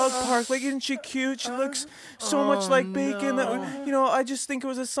complex dog park. Like, isn't she cute? She looks so much like Bacon. That I just think it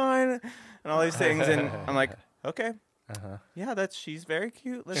was a sign, and all these things. And I'm like, okay, yeah, she's very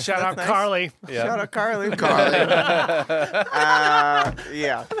cute. Shout That's out nice. Carly. Yeah. Shout out Carly.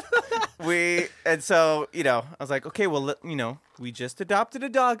 Yeah. And so, I was like, okay, well, we just adopted a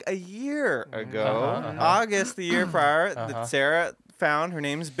dog a year ago. August, the year prior, that Sarah found. Her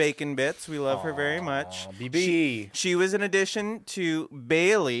name's Bacon Bits. We love her very much. BB. She was an addition to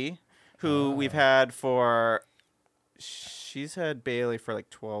Bailey, who we've had she's had Bailey for like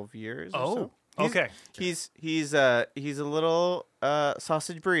 12 years or so. Okay. He's a little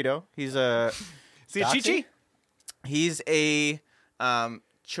sausage burrito. He's a See a Chi-Chi? He's a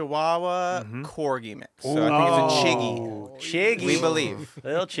Chihuahua Corgi mix. So I think he's a Chiggy. Chiggy. We believe.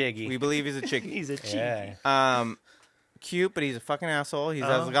 Little Chiggy. We believe he's a Chiggy. He's a Chi. Yeah. Cute, but he's a fucking asshole. He's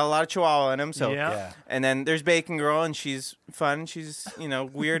got a lot of Chihuahua in him. So Yeah. Yeah. And then there's Bacon Girl, and she's fun. She's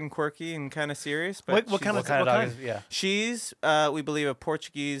weird and quirky and kind of serious. But What kind What kind of dog is? Yeah. she's we believe a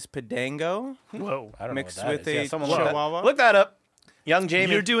Portuguese Pedango. Whoa. I don't Mixed know what that with is. Yeah, a someone look that- Chihuahua? Look that up. Young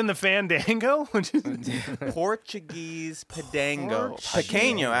Jamie. You're doing the Fandango? Portuguese Pedango.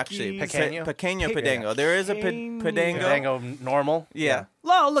 Pequeño, actually. Pequeño? Pequeño Pedango. There is a Pedango. Dango normal. Yeah.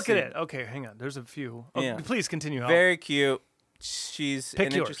 Oh, look at it. Okay, hang on. There's a few. Oh, Yeah. Please continue. Hal. Very cute. She's Pick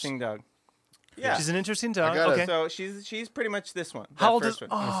an yours. interesting dog. Yeah. She's an interesting dog. got it. Okay. So she's pretty much this one. How that old is?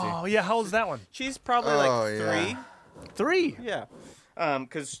 first one. Oh, yeah. How old is that one? She's probably Oh, like yeah. 3. 3. Yeah.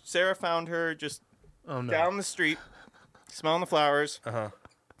 Because Sarah found her just Oh no. down the street, smelling the flowers.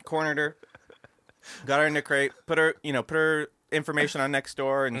 Cornered her, got her in a crate, put her information on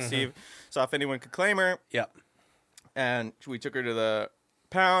Nextdoor and saw if anyone could claim her. Yep. And we took her to the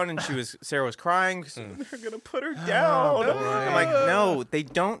pound, and Sarah was crying. They're gonna put her down. I'm like, no, they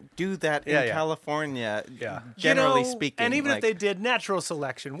don't do that in California. Yeah. Generally speaking, and even like, if they did natural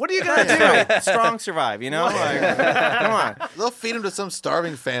selection, what are you gonna do? strong survive. You know, like, come on. They'll feed him to some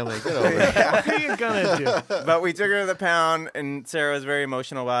starving family. Get over it. What are you gonna do? But we took her to the pound, and Sarah was very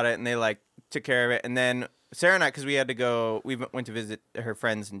emotional about it, and they like took care of it. And then Sarah and I, because we went to visit her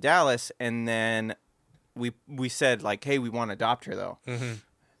friends in Dallas, and then we said like, hey, we want to adopt her though.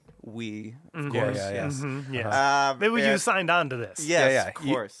 We of course, yes. Yes. Maybe you signed on to this. Yes, of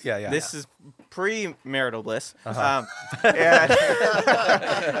course. This is pre-marital bliss.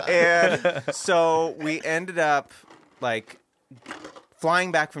 And so we ended up like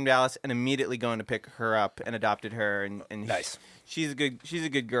flying back from Dallas and immediately going to pick her up and adopted her. And Nice. She's a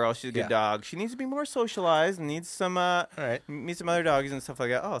good girl. She's a good dog. She needs to be more socialized and needs some meet some other dogs and stuff like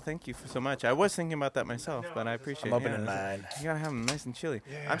that. Oh, thank you so much. I was thinking about that myself, but I appreciate it. I'm opening mine. You gotta have them nice and chilly.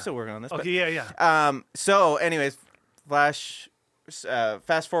 I'm still working on this. Okay, But, so, anyways,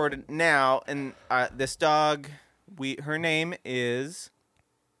 fast forward now, and this dog, her name is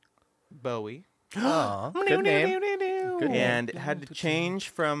Bowie. Aw, good name. Good name. And it had to change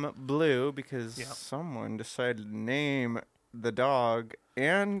from Blue because someone decided to name the dog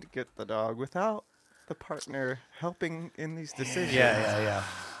and get the dog without the partner helping in these decisions. Yeah.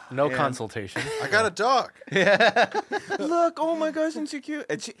 No consultation. I got a dog. Look, oh my gosh, isn't she cute?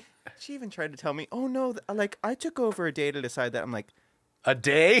 And she even tried to tell me, oh no, like I took over a day to decide that. I'm like, A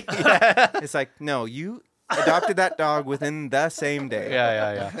day? it's like, no, you adopted that dog within the same day.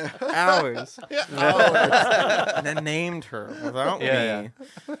 Yeah. Hours. And then named her without me.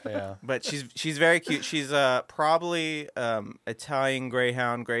 Yeah. But she's very cute. She's probably Italian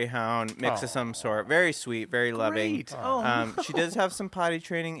greyhound, mix of some sort. Very sweet, very loving. Great. Oh. She does have some potty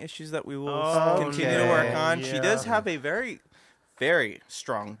training issues that we will Oh, continue to work on. She does have a very, very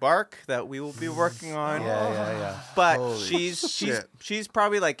strong bark that we will be working on. Yeah. But Holy shit. she's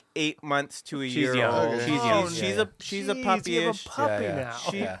probably like 8 months to a year young. old. Okay. She's Oh, young. no. She's a Jeez, puppy-ish. you have a puppy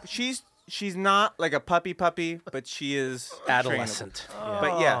Yeah. now. She's not like a puppy, but she is Adolescent. trainable.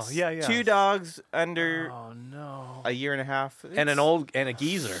 But yes, yeah. 2 dogs under Oh no. a year and a half, And a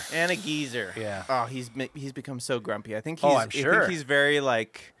geezer. and a geezer. Yeah. Oh, he's become so grumpy. I think Oh, he's. I'm sure. I think he's very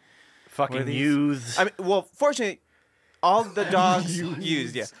like. What are Fucking these? youths. I mean, well, fortunately, all the dogs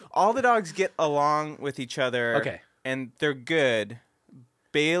used. Yeah, all the dogs get along with each other. Okay. And they're good.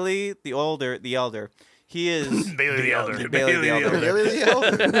 Bailey, the elder. He is Bailey the Elder. Bailey the Elder. Really,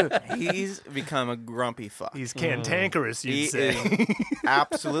 Leo? He's become a grumpy fuck. He's cantankerous, He you'd say. is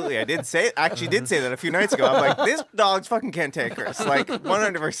absolutely. I actually did say that a few nights ago. I'm like, this dog's fucking cantankerous, like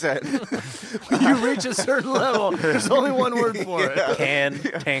 100%. You reach a certain level, there's only one word for it.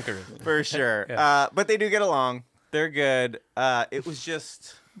 Cantankerous. For sure. But they do get along. They're good. It was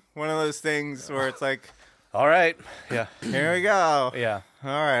just one of those things where it's like, All right. Yeah. here we go. Yeah. All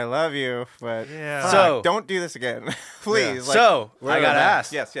right, love you, but Yeah. fuck, So- don't do this again, please. Like, So, where I are gotta they?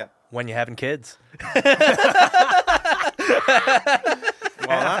 ask. yes, yeah. When you having kids?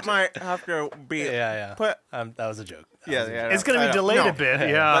 Well, that might have to be Yeah. put. That was a joke. Yeah. It's going I to be know. delayed No, a bit,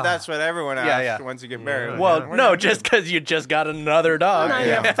 yeah. But that's what everyone asks Yeah. once you get married. Well, We're no, not- just because you just got another dog. now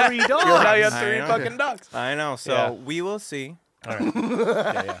you have 3 dogs. Now you have I 3 know. fucking dogs. I know. So Yeah. we will see. All right.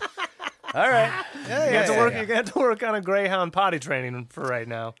 Yeah. All right. You have to work on a greyhound potty training for right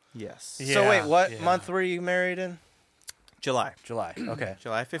now. Yes. So wait, what Yeah. month were you married in? July. July. Okay.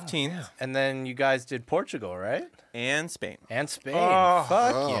 July 15th And then you guys did Portugal, right? and Spain. And Spain. Oh.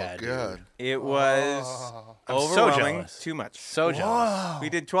 Fuck Oh, yeah, dude. God. It was I'm so overwhelming. jealous. Too much. So jealous. We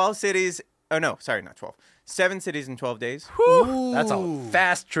did 12 cities. Oh, no. Sorry, not 12. 7 cities in 12 days. That's a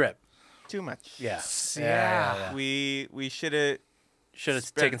fast trip. Too much. Yeah. Yeah. We should have Should have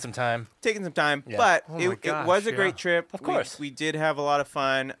Spent- taken some time. taken some time, Yeah. but Oh my it gosh, was a yeah. great trip. Of course. We did have a lot of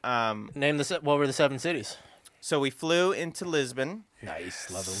fun. Name what were the 7 cities? So we flew into Lisbon, Nice.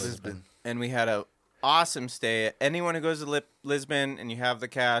 Love the Lisbon. and we had a awesome stay. Anyone who goes to Lisbon and you have the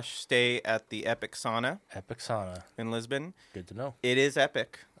cash, stay at the Epic Sauna Epic sauna. in Lisbon. Good to know. It is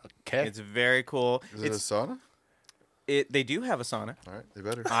epic. Okay. It's very cool. Is it a sauna? They do have a sauna. All right, they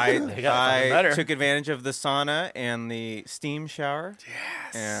better. They got something I better. took advantage of the sauna and the steam shower.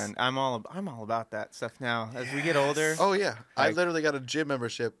 Yes. And I'm all about that stuff now. As we get older, Oh yeah, I Like- literally got a gym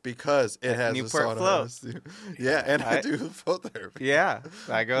membership because it has Newport a sauna. Float. Yeah, and I I- do float therapy. yeah,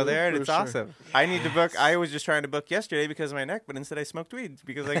 I go there and For it's sure. awesome. I need to book. I was just trying to book yesterday because of my neck, but instead I smoked weed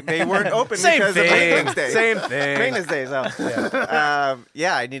because they weren't open Same because of thing. maintenance day. Same thing. Maintenance days. So,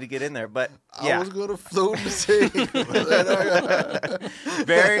 yeah, I need to get in there, but I yeah, was gonna float and sing.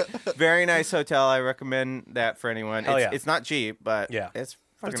 very, very nice hotel. I recommend that for anyone. Hell It's, yeah. it's not cheap, but Yeah. it's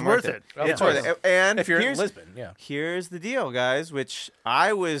But fucking it's worth it. Of It's course. worth it. And If you're in here's- Lisbon, yeah. Here's the deal, guys, which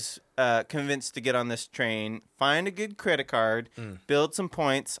I was convinced to get on this train, find a good credit card, build some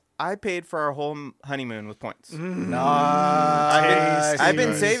points. I paid for our whole honeymoon with points. I've been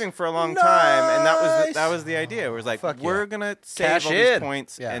Nice. saving for a long time, and that was the idea. It was like, Fuck yeah. we're going to save Cash all these in.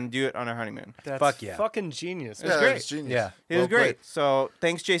 points Yeah. and do it on our honeymoon. That's Fuck yeah. fucking genius. Yeah, great. it's genius. Yeah. It was Well great. played. So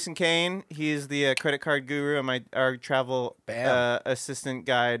thanks, Jason Kane. He's the credit card guru and our travel Bam. assistant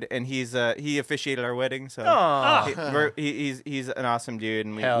guide, and he officiated our wedding. So Aw. he's an awesome dude,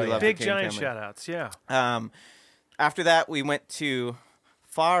 and we Hell love yeah. the Big Kane giant family. shout outs. Yeah. After that, we went to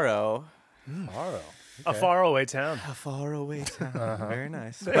Faro. Tomorrow. A faraway town. A faraway town. Very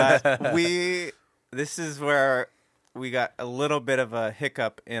nice. But this is where we got a little bit of a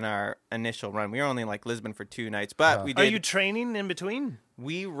hiccup in our initial run. We were only like Lisbon for 2 nights, but we Are did. you training in between?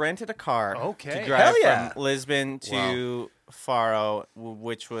 We rented a car Okay. to drive Hell yeah. from Lisbon to Faro,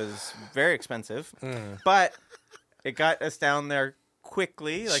 which was very expensive, but it got us down there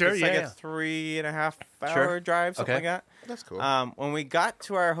quickly. Like Sure, it's like yeah. a 3.5 hour Sure. drive, something Okay. like that. That's cool. When we got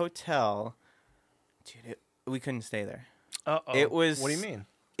to our hotel, dude, we couldn't stay there. Uh-oh. It was. What do you mean?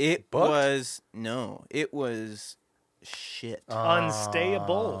 It Booked? was no. It was shit.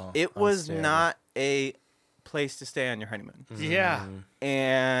 Unstayable. It was unstable. not a place to stay on your honeymoon, Yeah.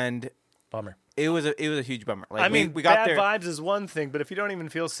 and Bummer. it was a huge bummer. Like I mean, we got bad there. vibes is one thing, but if you don't even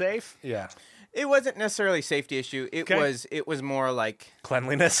feel safe, Yeah. It wasn't necessarily a safety issue. It Okay. was more like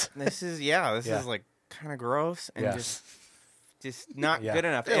Cleanliness. this is Yeah. is like kind of gross and Yeah. just not Yeah. good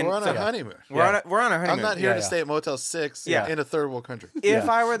enough. yeah, And we're on so a honeymoon. we're on our honeymoon. I'm not here Yeah, to yeah. stay at Motel 6 Yeah. in a third world country. If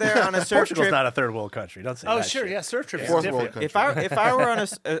Yeah. I were there on a surf Portugal's trip, not a third world country. Don't say oh that sure, shit. yeah, surf trip is Fourth world different. country. if I were on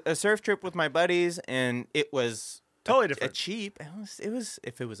a surf trip with my buddies and it was Totally a different. cheap, it was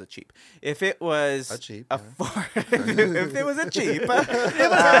if it was a cheap, if it was A cheap, a yeah. if it was a cheap,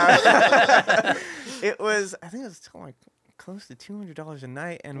 it was I think it was still like close to $200 a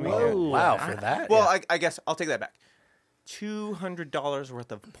night, and we Whoa. Wow, for that? Well, Yeah. I guess I'll take that back. $200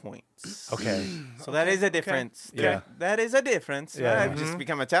 worth of points. Okay. So that is a difference. Okay. Yeah. That is a difference. Yeah. I've just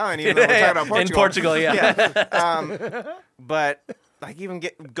become Italian, even though we're talking about Portugal. In Portugal, yeah. But like even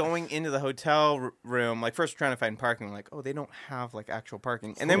going into the hotel room, like first we're trying to find parking, like, oh, they don't have like actual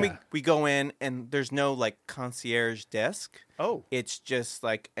parking. And then Yeah. we go in and there's no like concierge desk. Oh, It's just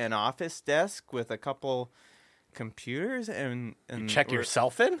like an office desk with a couple computers and Check we're-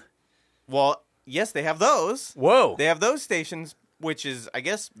 yourself in? Well, yes, they have those. Whoa. They have those stations, which is, I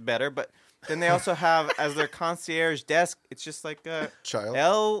guess, better. But then they also have as their concierge desk. It's just like a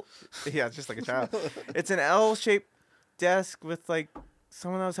Child. Yeah, it's just like a child. It's an L-shaped desk with like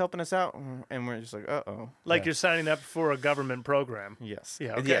someone that was helping us out, and we're just like, like Yeah. you're signing up for a government program. yes,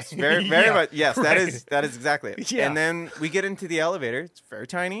 Yeah, okay. yes, very, very Yeah, much. Yes, right. that is exactly it. Yeah. And then we get into the elevator. It's very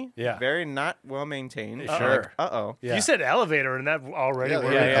tiny. Yeah. very not well maintained. Sure. You said elevator, and that already Yeah,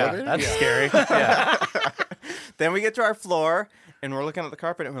 worked. yeah, Yeah, Elevator? that's scary. Yeah. Then we get to our floor, and we're looking at the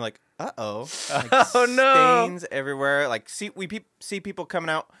carpet, and we're like, like, Oh, no. stains everywhere. Like, see people coming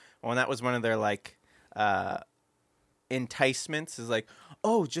out. Well, and that was one of their like enticements. Is like,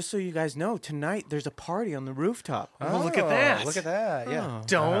 oh, just so you guys know, tonight there's a party on the rooftop. Oh, look at that. Look at that. Yeah. Oh.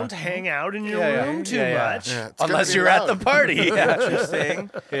 Don't hang out in your Yeah, yeah. room too Yeah, yeah. much. Yeah, it's gonna Unless be you're at the loud. party. Yeah. Interesting.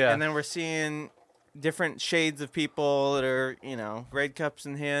 Yeah. And then we're seeing different shades of people that are, red cups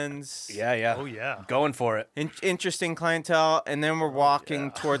and hens. Yeah, yeah. Oh yeah. Going for it. Interesting clientele. And then we're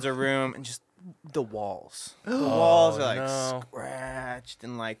walking towards a room and just the walls. The walls are like no. scratched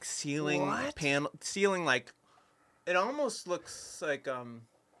and like ceiling What? ceiling like it almost looks like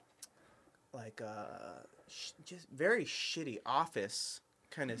just very shitty office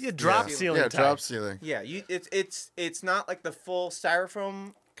kind of Yeah, drop ceiling Yeah, type. drop ceiling. Yeah, it's not like the full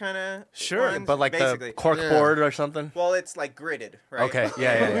styrofoam kind of Sure, But like basically. the cork Yeah. board or something? Well, it's like gridded, right? Okay.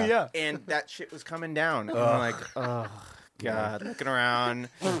 Yeah, yeah, yeah. And that shit was coming down. And I'm like, oh god, looking around.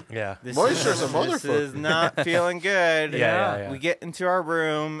 Yeah. This Moisture's a this motherfucker. is not feeling good. Yeah. We get into our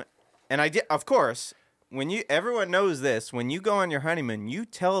room, and I did, of course. Everyone knows this. When you go on your honeymoon, you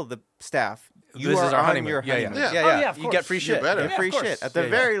tell the staff you This are is our on honeymoon. your Yeah, yeah. honeymoon. Yeah, Oh, yeah. yeah, of You course. get free You shit. better. Get Yeah, free of course. shit. At the Yeah,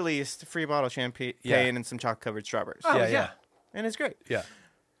 yeah. very least, free bottle of champagne Yeah. and some chocolate covered strawberries. Oh, Yeah, yeah. yeah. And it's great. Yeah.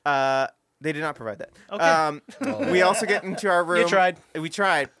 They did not provide that. Okay. We also get into our room. You tried. We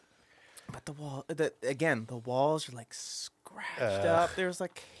tried. But the walls are like scratched up. There's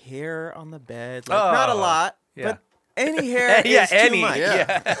like hair on the bed. Like, not a lot, yeah. but any hair Yeah, is too any. much.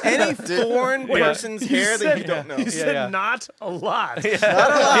 Yeah. Any foreign person's hair that you don't know. You said yeah. not a lot. If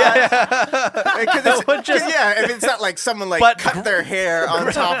it's not like someone like But cut their hair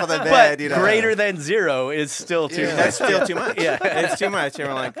on top of the But bed, you know. greater than 0 is still too Yeah. That's still too much. Yeah. It's too much. And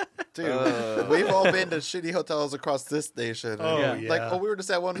we're like, Dude, we've all been to shitty hotels across this station. Oh, Yeah. yeah. Like, we were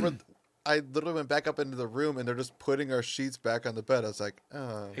just at one where I literally went back up into the room and they're just putting our sheets back on the bed. I was like,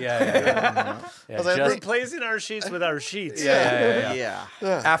 oh. Yeah. I was like, just- Replacing our sheets with our sheets. yeah. yeah.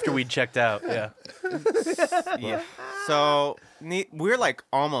 After we checked out. Yeah. Yeah. So we're like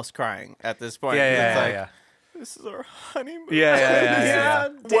almost crying at this point. Yeah. It's Yeah. like, Yeah. this is our honeymoon. Yeah.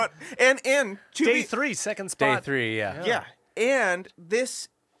 What? And to Day be, 3, second Day spot. 3. Yeah. yeah. And this,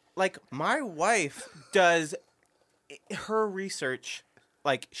 like, my wife does her research.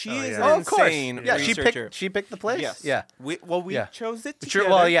 Like, she is yeah. an insane Yeah. researcher. She picked the place. Yes. Yeah. We Yeah. chose it Sure. together.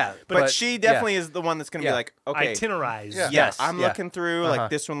 Well, yeah. But she definitely is the one that's going to Yeah. be like, okay. Itinerize. Yeah. Yeah, Yes, I'm yeah. looking through Uh-huh. like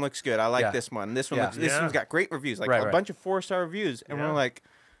this one looks good. I like Yeah. this one. This one Yeah. looks. This Yeah. one's got great reviews. Like Right, a right. bunch of 4-star reviews, and Yeah. we're like,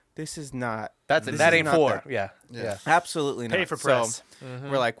 this is not. That this that is ain't not for. that. Yeah. Yeah. Yeah. Absolutely not. Pay for So press.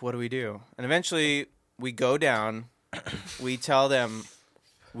 we're like, what do we do? And eventually we go down. We tell them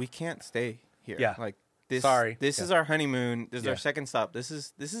we can't stay here. Yeah. Like this. Sorry. This Yeah. is our honeymoon. This is Yeah. our second stop. This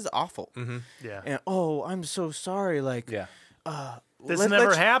is awful. Yeah. And I'm so sorry. Like Yeah. This let- never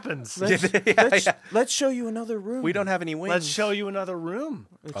let's- happens. let's show you another room. We don't have any wings. Let's show you another room.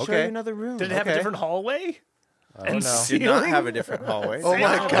 Let's show Okay. you another room. Did it have a Okay. different hallway? And no. Did not ceiling? have a different hallway. Oh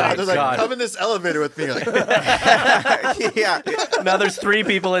my god! They're like, God. come in this elevator with me. Like, yeah. Now there's 3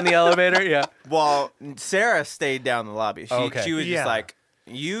 people in the elevator. Yeah. Well, Sarah stayed down the lobby. She, Okay. she was Yeah. just like,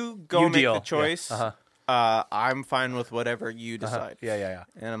 you go You make deal. the choice. Yeah. Uh-huh. I'm fine with whatever you decide. Yeah.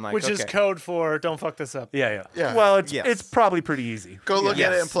 And I'm like, Which is okay. code for don't fuck this up. Yeah. Yeah. Well, it's Yes. it's probably pretty easy. go look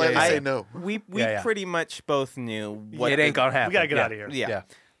at it and Yes. play Yeah, and say yeah. no. We Yeah. pretty much both knew what It ain't gonna happen. We gotta get Yeah. out of here. Yeah.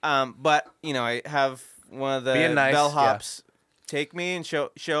 Yeah. But I have one of the Being nice, bellhops take me and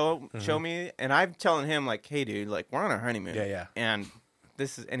show me, and I'm telling him like, hey, dude, like we're on our honeymoon. Yeah. And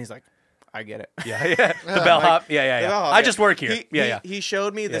he's like, I get it. Yeah. The bellhop. Yeah. The bellhop, I yeah. just work here. He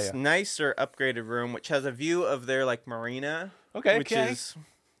showed me this yeah. nicer upgraded room, which has a view of their like marina. Okay, Which okay. is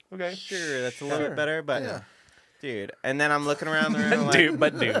Okay. sure that's a little bit better, but Yeah. dude. And then I'm looking around the room,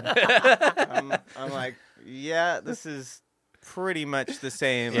 like, Dude. I'm like, yeah, this is pretty much the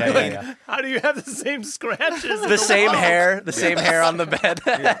same. Yeah, I mean, yeah. How do you have the same scratches? The same hair. The same hair on the bed.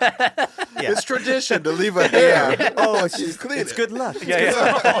 It's tradition to leave a hair. Oh, she's clean. it's good luck.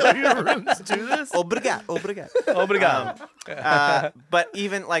 Yeah. All of your rooms do this? Obrigado. Obrigado. But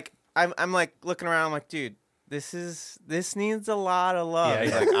even like I'm like looking around, I'm like, dude, this needs a lot of love. Yeah,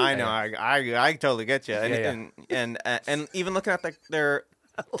 He's yeah. like, I Yeah, know, I totally get you. And and even looking at their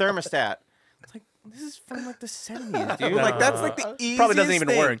thermostat, it's like this is from like the 70s, dude. Like that's like the easiest Probably doesn't even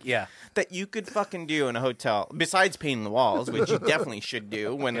thing work. Yeah. that you could fucking do in a hotel. Besides painting the walls, which you definitely should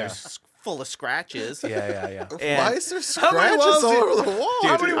do when there's full of scratches. Yeah. And- Why is there many walls scratches all do- over the wall? Dude,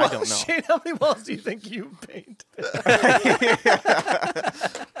 How many I walls, don't know. Shane, how many walls do you think you paint?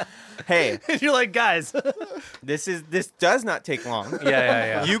 Hey, And you're like, guys, this does not take long.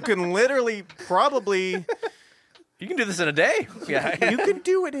 Yeah. You can literally probably You can do this in a day. Yeah. you can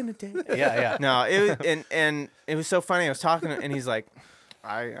do it in a day. Yeah. No, it was, and it was so funny. I was talking to, and he's like,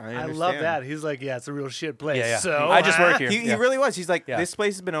 I I love understand. that. He's like, yeah, it's a real shit place. Yeah. So I just work here. He Yeah. really was. He's like, Yeah. this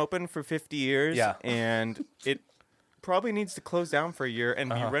place has been open for 50 years, Yeah. and it probably needs to close down for a year and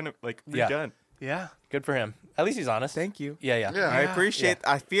be Yeah. redone. Yeah. Good for him. At least he's honest. Thank you. Yeah. Yeah. I appreciate.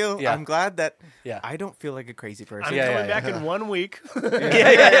 I feel. Yeah. I'm glad that. Yeah. I don't feel like a crazy person. I'm Yeah, coming yeah, back in 1 week.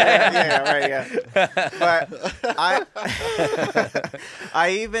 yeah, right, yeah. But I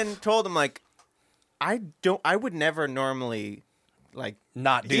even told him like, I would never normally like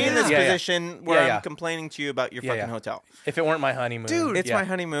Not do be in this. this Yeah, yeah. position where Yeah. I'm complaining to you about your Yeah, fucking yeah. hotel. If it weren't my honeymoon. Dude, It's yeah. my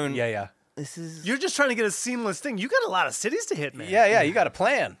honeymoon. Yeah. This is You're just trying to get a seamless thing. You got a lot of cities to hit, man. Yeah. You got a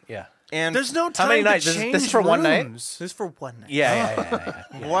plan. Yeah. and There's no time many to nights? This is change for one night? rooms. this is for one night. Yeah.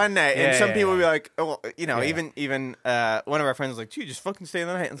 One night, and Yeah, some yeah, people yeah. will be like, oh, Yeah. even one of our friends was like, dude, just fucking stay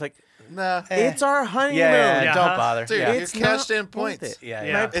the night. And it's like, Nah. it's our honeymoon. Yeah. Yeah. Don't bother. Dude, yeah. you It's cashed not in points. worth it. Yeah.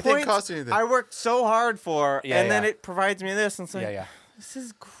 Yeah. My It didn't points cost you anything. I worked so hard for, Yeah, and then yeah. it provides me this, and it's like, Yeah. this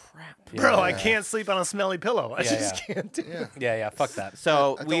is crap. Bro, I Yeah. can't sleep on a smelly pillow. I Yeah, just yeah. can't do it. Yeah. Yeah. Fuck that.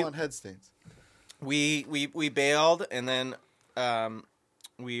 So I don't we want head stains. we bailed, and then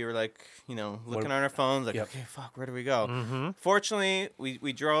we were like, looking on our phones, like, okay, fuck, where do we go? Mm-hmm. Fortunately,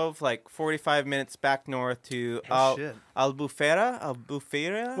 we drove like 45 minutes back north to shit.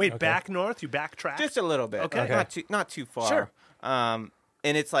 Albufeira. Wait, back north? You backtrack? Just a little bit. Okay. Not too far. Sure. And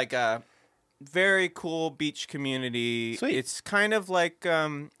it's like a very cool beach community. Sweet. It's kind of like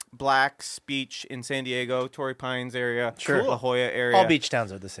Black's Beach in San Diego, Torrey Pines area, Sure. La Jolla area. All beach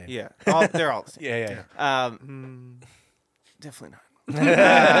towns are the same. Yeah, they're all the same. Yeah. Definitely not.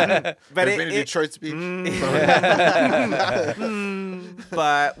 But Have you been to it, Detroit's beach?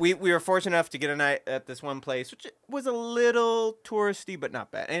 but we were fortunate enough to get a night at this one place, which was a little touristy, but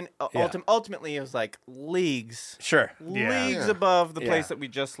not bad. And ultimately, it was like leagues Sure. leagues Yeah. above the Yeah. place that we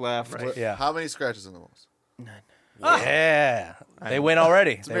just left. Right. Yeah. How many scratches on the walls? None. Yeah. They win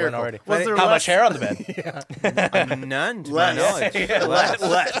already. They win miracle. already. Was there How less- much hair on the bed? None, to my Less. knowledge. Less.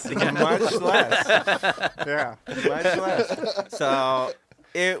 Much less. Yeah, much less. So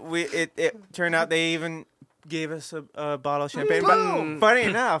it turned out they even gave us a bottle of champagne. But funny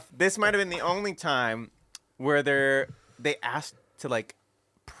enough, this might have been the only time where they asked to like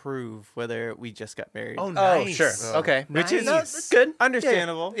prove whether we just got married. Oh, Oh, nice. sure. Okay. Which is That's good.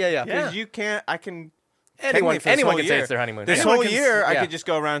 understandable. Yeah. Because Yeah. I can. Anyone technically for this can whole say year- it's their honeymoon. This Anyone whole can- year, I yeah. could just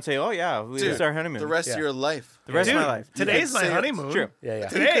go around and say, "Oh yeah, this is our honeymoon." The rest Yeah. of your life. The rest Dude, of my life. today's You my could say honeymoon. It's true. Yeah.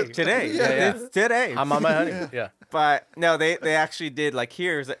 Today. Today. Yeah. It's today. I'm on my honeymoon. Yeah. But no, they actually did like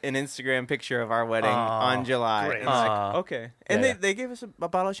here's an Instagram picture of our wedding on July. great. And it's like, Aw. okay, and Yeah, they gave us a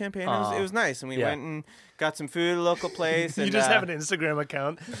bottle of champagne. Aw. It was nice, and we Yeah. went and got some food at a local place. You and, just have an Instagram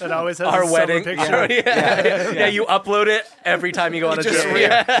account that always has Our a summer wedding. picture. Yeah. You upload it every time you go on a Just,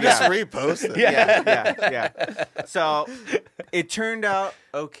 trip. just repost it. yeah. So it turned out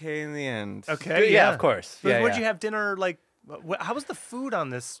okay in the end. Okay, Yeah, of course. But Yeah, where'd yeah. you have dinner? Like, how was the food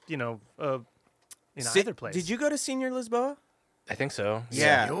on this? Either place. Did you go to Senior Lisboa? I think so.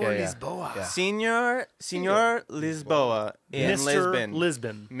 Yeah. Senor Yeah. Lisboa. Yeah. Senor Lisboa in Mr. Lisbon.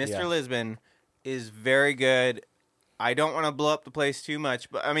 Lisbon. Mr. Yeah. Lisbon is very good. I don't want to blow up the place too much,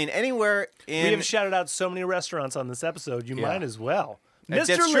 but I mean anywhere in We have shouted out so many restaurants on this episode. You Yeah. might as well. That's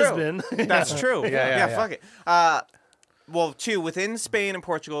Mr. true. Lisbon. That's true. Yeah. Fuck it. Well, within Spain and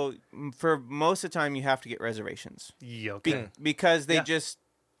Portugal, for most of the time you have to get reservations Yeah, okay. because they Yeah. just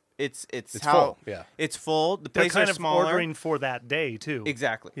it's It's how full. Yeah. it's full. The They're places kind are of smaller. ordering for that day too.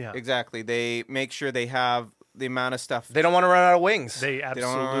 Exactly. Yeah. Exactly. They make sure they have the amount of stuff. They don't want to run out of wings. They don't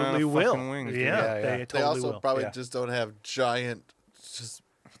absolutely want will. fucking wings, dude. yeah, Yeah, yeah. they They totally They also will. probably Yeah. just don't have giant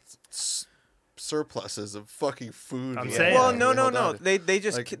surpluses of fucking food. I'm and saying. Well, they no. hold on to. They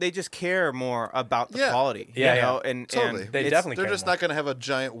just Like- they just care more about the Yeah. quality. Yeah, you yeah. know? And Totally. They it's- definitely They're care just more. not going to have a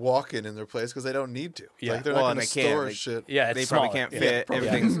giant walk-in in their place because they don't need to. Yeah. Like they're Well, not and going to they can't. store They- shit. Yeah, it's they smaller. probably can't Yeah. fit probably.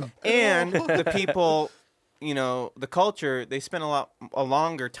 everything. And the people, the culture, they spend a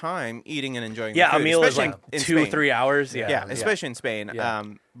longer time eating and enjoying. Yeah, the a food, meal is especially like in 2 Spain. 3 hours. Yeah. Yeah, especially in Spain. Yeah.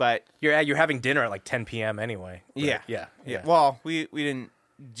 But You're having dinner at like 10 p.m. anyway. Yeah. Yeah. well, we didn't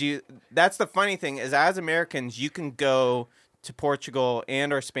do. That's the funny thing is, as Americans, you can go to Portugal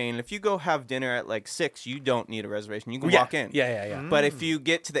and or Spain. If you go have dinner at like 6, you don't need a reservation. You can walk in. Yeah. But if you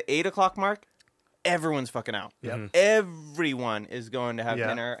get to the 8 o'clock mark, everyone's fucking out. Yep. Everyone is going to have Yeah.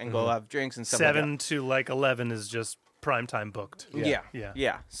 dinner and go have drinks and stuff. 7 to like 11 is just prime time booked. Like that. Yeah.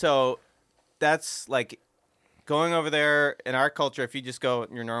 Yeah. So that's like going over there in our culture. If you just go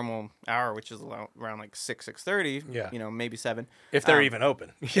your normal hour, which is around like 6:30, Yeah. maybe 7. If they're even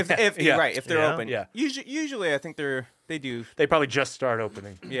open. If Yeah. right, if they're Yeah. open. Yeah. Usually I think they do. They probably just start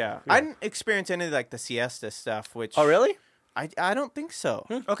opening. Yeah. I didn't experience any of like the siesta stuff, which Oh, really? I don't think so.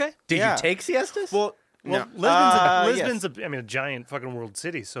 Okay. Did Yeah. you take siestas? Well, Well, no. Lisbon's Yes. a giant fucking world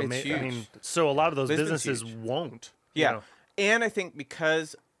city, so It's huge. so a lot of those Lisbon's businesses huge. won't. Yeah. And I think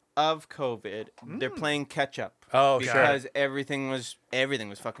because of COVID, they're playing catch up. Oh, sure. because everything was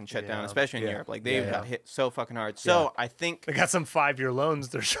fucking shut down, Yeah. especially in Yeah. Europe. Like they Yeah, got yeah. hit so fucking hard. So I think They got some 5-year loans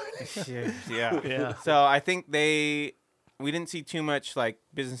they're trying to Yeah. So I think we didn't see too much like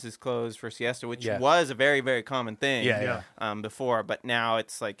businesses closed for siesta, which Yeah. was a very, very common thing Yeah. before, but now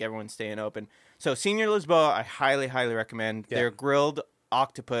it's like everyone's staying open. So Senior Lisboa, I highly, highly recommend. Yeah. Their grilled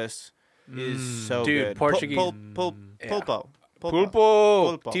octopus is so Dude, good. Portuguese- Pulpo. Pulpo.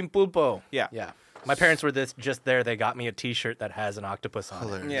 Pulpo. Team Pulpo. Yeah. Yeah. My parents were just there. They got me a T-shirt that has an octopus on it.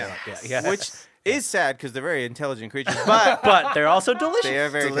 Hilarious. Yeah. Yeah. Which is sad because they're very intelligent creatures, but But they're also delicious. they are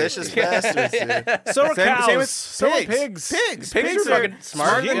very Delicious tasty. bastards, dude. So are Same cows. with so are pigs. Pigs. Pigs are fucking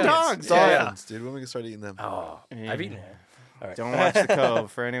smart. than Yeah. dogs. Yeah. Dolphins, dude. When we can start eating them. Oh, I've eaten All right. Don't watch The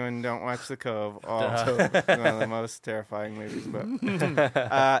Cove. For anyone who don't watch The Cove, it's one of the most terrifying movies.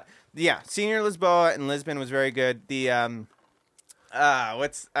 But Senior Lisboa in Lisbon was very good. The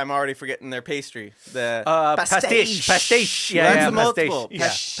I'm already forgetting their pastry. The pastiche. Well, that's Yeah, the multiple.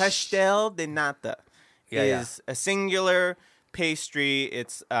 pastiche. Yeah. Pastel de nata Yeah, is a singular pastry.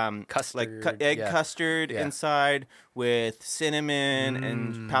 It's Custard, like egg yeah. custard Yeah. inside with cinnamon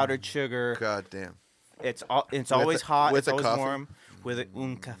and powdered sugar. God damn. It's always hot. with It's a always coffee? warm. With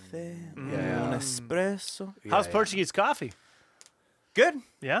un café, Yeah. un espresso. How's yeah. Portuguese coffee? Good.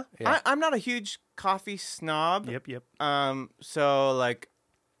 Yeah. Yeah. I'm not a huge coffee snob. Yep. So like,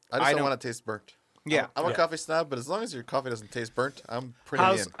 I just I don't don't- want to taste burnt. yeah. I'm a Yeah. coffee snob, but as long as your coffee doesn't taste burnt, I'm pretty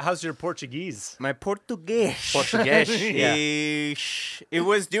in. How's your Portuguese? My Português. Portuguese. Yeah. It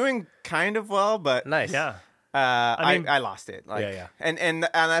was doing kind of well, but Nice. Yeah. I mean- I lost it. Like, Yeah. And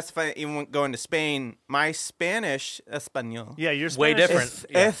that's funny. Even going to Spain, my Spanish, Espanol, Yeah, you're Way Spanish. different.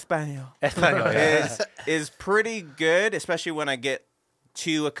 Yeah. Espanol, Espanol, yeah. is pretty good, especially when I get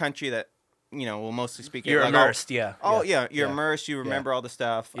to a country that will mostly speak. You're like, immersed, yeah. Oh yeah, you're Yeah. immersed. You remember all the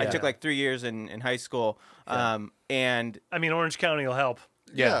stuff. I Yeah. took like 3 years in high school, and I mean, Orange County will help.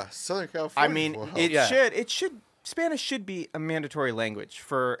 Yeah, Southern I California. mean, will help. it should Spanish should be a mandatory language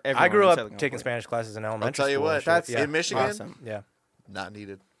for everyone. I grew in up Southern taking California. Spanish classes in elementary tell you school. what, and shit. That's yeah. in Michigan, Awesome. Yeah. not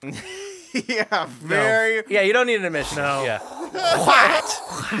needed. Yeah, very. Yeah, you don't need an admission. No. Yeah. What?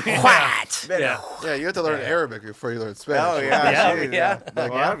 Yeah. Yeah, you have to learn Yeah. Arabic before you learn Spanish. Oh yeah, Yeah, geez, yeah. Well,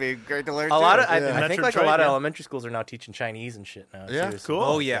 that'd be great to learn. A lot too. of I Yeah. think Metro like a trade, lot of yeah. elementary schools are now teaching Chinese and shit now. Yeah. too, so- Cool.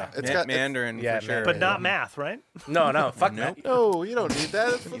 Oh yeah, It's got- Mandarin Yeah, for sure. Mandarin. But not math, right? No, fuck Nope. that. No, you don't need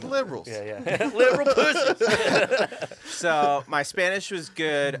that. It's for the liberals. Yeah. Liberal pussies. So my Spanish was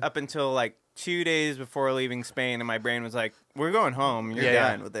good up until like 2 days before leaving Spain, and my brain was like, "We're going home. You're Yeah,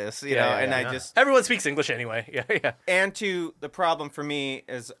 done yeah. with this," Yeah, and yeah, I yeah. just. Everyone speaks English anyway. Yeah. And the problem for me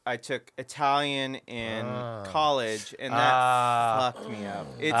is I took Italian in college, and that fucked me up.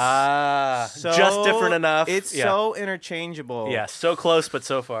 It's so just different enough. It's yeah. so interchangeable. Yeah, so close but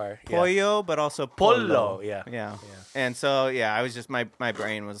so far. Yeah. Pollo, but also Polo, polo. yeah. And so I was just my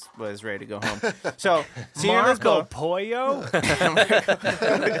brain was ready to go home. So Senior Marco Lisboa, Pollo.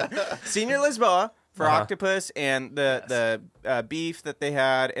 Senior Lisboa for Uh-huh. octopus and the beef that they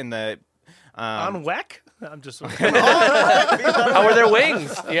had and the On Weck? I'm just. How were their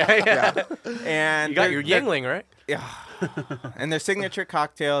wings? Yeah. and You got their- your their- Yingling, right? Yeah. And their signature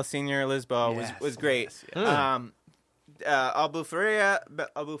cocktail, Senior Lisboa, Yes, was great.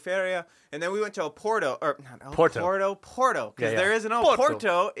 Albuferia, and then we went to Porto, or not El Porto. Porto, because Yeah. there is an Porto.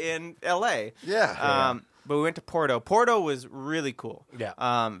 Porto in L.A. Yeah. But we went to Porto. Porto was really cool.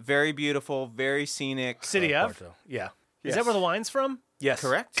 Yeah. Very beautiful, very scenic. City of? Porto. Yeah. Is that where the wine's from? Yes.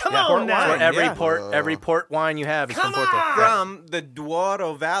 Correct? Come Yeah. on Port now. wine. Yeah. Every port wine you have is Come from Porto. on! From the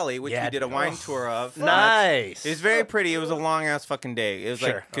Douro Valley, which Yeah, we did a wine tour of. Nice. It was very pretty. It was a long ass fucking day. It was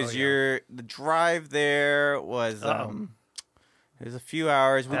Sure. like because Oh, yeah. the drive there was it was a few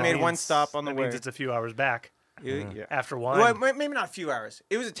hours. We That made one means- stop on the that way. means it's a few hours back Yeah. after wine. Well, maybe not a few hours.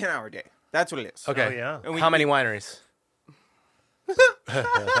 It was a 10-hour day. That's what it is. Okay. Oh, yeah. And we- How many wineries?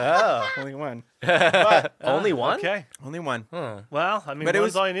 Only one. Only one? Okay. Only one. Well, I mean, But it one's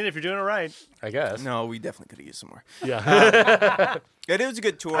was- all you need if you're doing it right. I guess. No, we definitely could have used some more. Yeah. It was a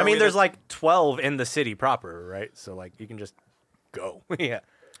good tour. I mean, We there's did- like 12 in the city proper, right? So like you can just go. Yeah.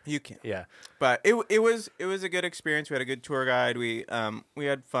 you can, Yeah. but it was a good experience. We had a good tour guide. We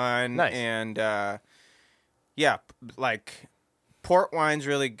had fun. Nice. And like port wine's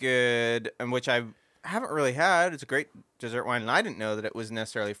really good, and which I haven't really had. It's a great dessert wine, and I didn't know that it was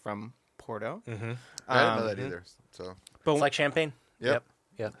necessarily from Porto. Mm-hmm. I didn't know that either. So But It's like champagne. Yep.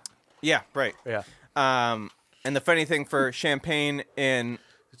 Yep. yeah, right. Yeah. And the funny thing for champagne in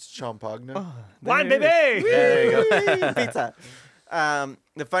it's champagne. Wine, baby! There you go. pizza.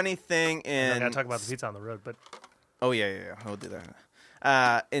 The funny thing I in gotta talk about the pizza on the road, but oh yeah, I'll do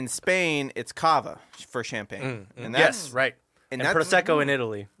that. In Spain, it's cava for champagne, and that's Yes, right. and And that's prosecco in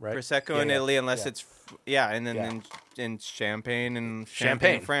Italy, right? prosecco Yeah, in yeah. Italy, unless Yeah. it's and then in champagne and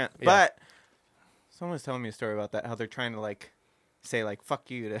Champagne. in France. Yeah. But someone was telling me a story about that, how they're trying to like say like fuck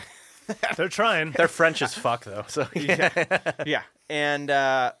you to they're trying. They're French as fuck though. So yeah. And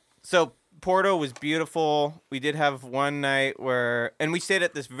so Porto was beautiful. We did have one night and we stayed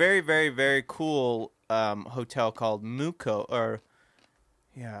at this very, very, very cool hotel called Muco, or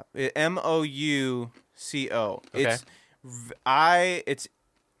Mouco. Okay. It's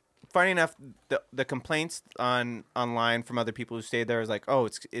funny enough. The complaints online from other people who stayed there is like, oh,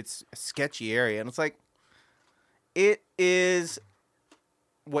 it's a sketchy area, and it's like, it is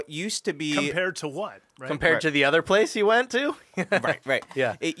what used to be Compared to what? Right? Compared Right. to the other place you went to? right.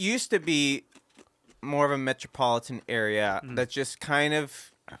 Yeah. It used to be more of a metropolitan area that's just kind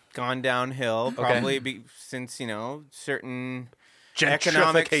of gone downhill, probably since certain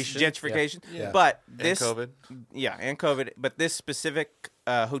economic gentrification. Yeah. But And this, COVID. and COVID. But this specific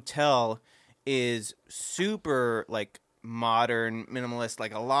hotel is super like modern, minimalist,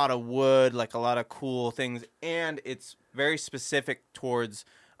 like a lot of wood, like a lot of cool things, and it's very specific towards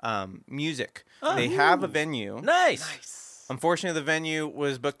music. They have a venue. Nice. Unfortunately, the venue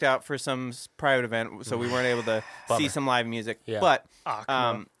was booked out for some private event, so we weren't able to see some live music. Yeah. But come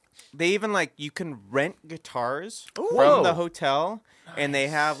on. they even you can rent guitars Whoa. from the hotel, and they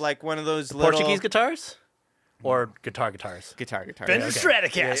have like one of those little Portuguese guitars? Or guitars? guitar. Fender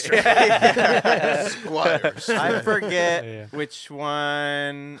Stratocaster. Squires. I forget which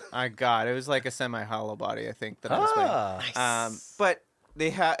one I got. It was like a semi-hollow body, I think. That I was playing. But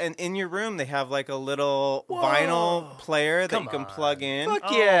they have, and in your room, they have like a little vinyl player that you can plug in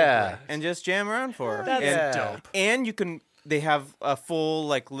Fuck yeah. and just jam around for. That's and, dope. And you can. They have a full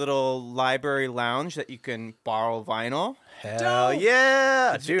like little library lounge that you can borrow vinyl. Hell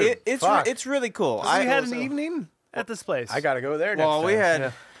yeah. Dude, It's really cool. So you had an evening at this place. I got to go there next Well, we time. had.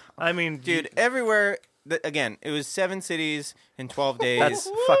 Yeah. I mean, Dude, everywhere. Again, it was 7 cities in 12 days. That's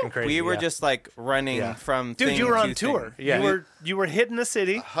fucking crazy. We were yeah. just like running from. dude, thing you were to on thing. tour. Yeah. You were hitting the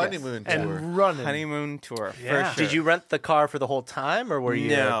city Honeymoon tour. and running. Honeymoon tour. Yeah. For sure. Did you rent the car for the whole time, or were you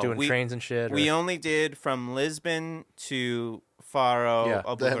No, doing we- trains and shit? We or- only did from Lisbon to Faro,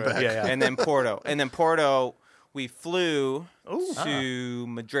 Yeah. Then back. Yeah, yeah. and then Porto. And then Porto, we flew Ooh. to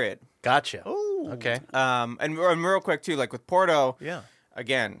Madrid. Gotcha. Ooh. Okay. And real quick too, like with Porto, Yeah.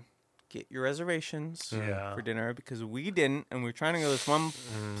 again, get your reservations Yeah. for dinner because we didn't, and we were trying to go to this one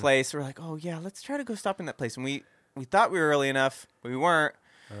place. We're like, oh yeah, let's try to go stop in that place, and we thought we were early enough, but we weren't.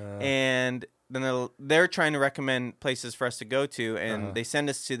 And then they're trying to recommend places for us to go to, and they send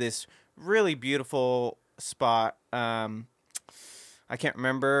us to this really beautiful spot. I can't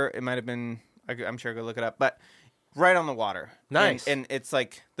remember. It might have been. I'm sure I could look it up, but right on the water. Nice. And it's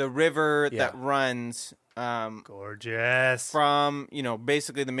like the river Yeah. that runs. Gorgeous. From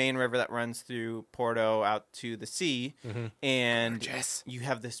basically the main river that runs through Porto out to the sea, and you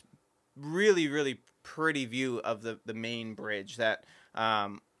have this really really pretty view of the main bridge that I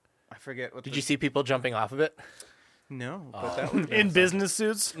forget what. Did you see people jumping off of it? No, but that was In business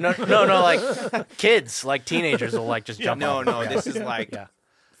suits. No, like kids, like teenagers will like just jump no. off. Yeah. This is like Yeah.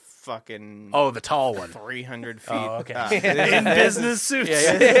 fucking Oh, the tall one. 300 feet. Oh, okay. In business suits.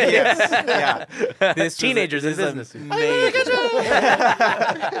 Yes, yeah. This Teenagers in was business. amazing.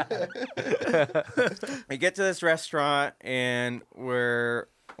 We get to this restaurant and we're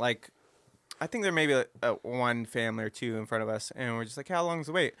like, I think there may be one family or two in front of us, and we're just like, how long's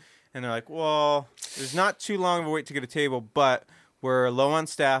the wait? And they're like, well, there's not too long of a wait to get a table, but we're low on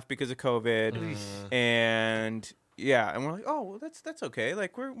staff because of COVID, and yeah, and we're like, oh, well, that's okay.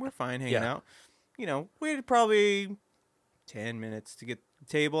 Like we're fine hanging Yeah. out. Waited probably 10 minutes to get the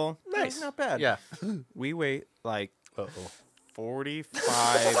table. Nice. Not bad. Yeah. We wait like Uh-oh.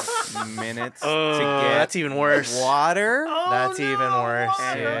 45 minutes Oh, to get that's even worse. water That's even worse.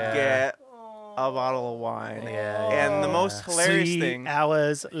 and Yeah. get a bottle of wine. Yeah. And the most hilarious 3 thing,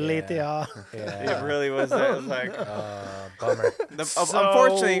 hours later. Yeah. it really was that. It was like, Bummer.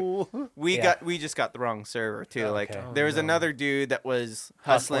 unfortunately, we just got the wrong server too. Like Okay. there was another dude that was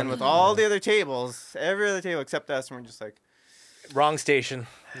hustling with all the other tables, every other table except us, and we're just like, Wrong station.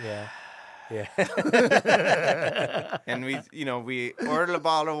 Yeah. Yeah. and we ordered a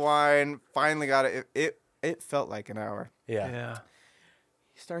bottle of wine, finally got it. It felt like an hour. Yeah. Yeah.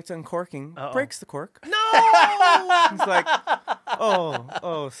 He starts uncorking, Uh-oh. breaks the cork. No. He's like,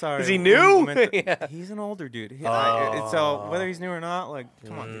 oh, sorry. Is he new? Yeah. He's an older dude. So whether he's new or not, like,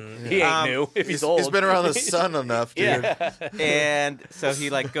 come on, dude. He ain't new if he's old. He's been around the sun enough, dude. Yeah. And so he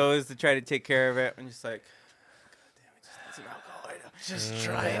like goes to try to take care of it, and just like, Just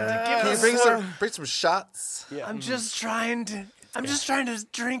trying to Can give you bring some shots? I'm just trying to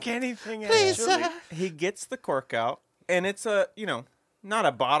drink anything. Please, actually. sir. he gets the cork out, and it's not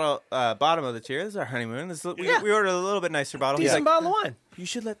a bottle, bottom of the tier. This is our honeymoon. We ordered a little bit nicer bottle. He's Decent like, bottle of wine. you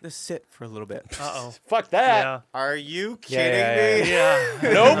should let this sit for a little bit. Uh-oh. Fuck that. Yeah. Are you Yeah, kidding me?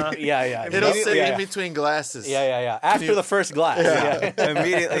 Yeah. Nope. Yeah. It'll sit yeah. in between glasses. Yeah. After the first glass. Yeah.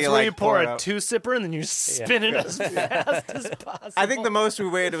 Immediately, That's like, where you pour it a out. 2-sipper and then you spin it as fast as possible. I think the most we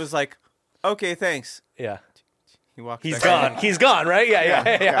waited was like, okay, thanks. Yeah. He walked. He's back gone. in. He's gone, right?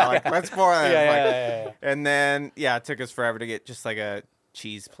 Yeah. Yeah, like let's pour that. Yeah, Like, yeah. And then it took us forever to get just like a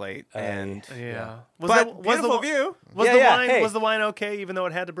cheese plate, and Yeah. but beautiful view. Was Yeah, the yeah, wine hey. was the wine okay even though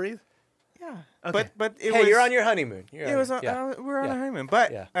it had to breathe? Yeah, Okay. but it Hey, was, you're on your honeymoon. It was on, yeah. we were on Yeah. a honeymoon,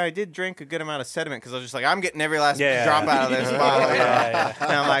 but Yeah. I did drink a good amount of sediment because I was just like, I'm getting every last Yeah, yeah, drop yeah. out of this bottle. you know? yeah.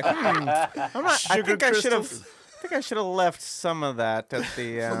 And I'm like, I'm not. I Sugar think I should have. crystals. I think I should have left some of that at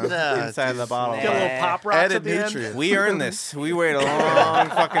the Nah, inside of the dude. bottle. Get a little pop rocks Added at the end. nutrients. We earned this. We waited a long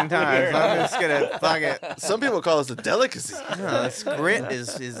fucking time. So I'm just gonna fuck it. Some people call this a delicacy. No, this grit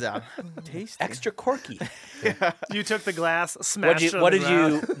is tasty. Extra corky. You took the glass, smashed it on What the did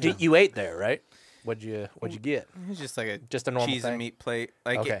ground. you ate there, right? What'd you get? It was just like Just a normal cheese thing? and meat plate.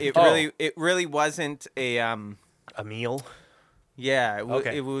 Like Okay. it really wasn't a A meal? Yeah.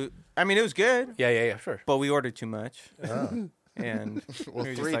 Okay. It was. I mean, it was good, Yeah, sure. but we ordered too much. And Well, we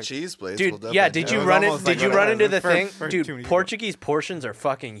were just 3 like- cheese plates. Dude, will definitely yeah. Did do you it. was run it? almost Did like you what run I into was the for- thing, for dude? too many people. Portuguese portions are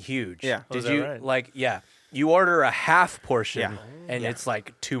fucking huge. Yeah. Did is that you right? like? Yeah. You order a half portion, Yeah. and Yeah. it's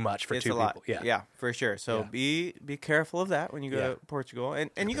like too much for It's two a lot. people. Yeah, for sure. So Yeah. be careful of that when you go Yeah. to Portugal, and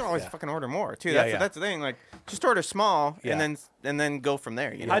you can always Yeah. fucking order more too. Yeah, That's yeah. that's the thing. Like, just order small, Yeah. and then go from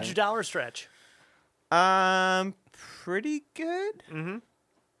there. You know? How'd your dollar stretch? Pretty good. Mm-hmm.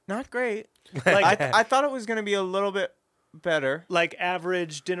 Not great. Like I thought it was gonna be a little bit better. like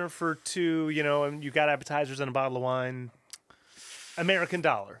average dinner for two, and you got appetizers and a bottle of wine. American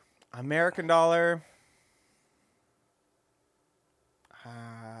dollar. American dollar.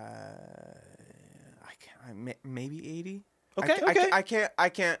 Maybe 80. Okay. I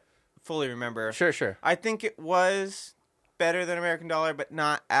can't fully remember. Sure. I think it was better than American dollar, but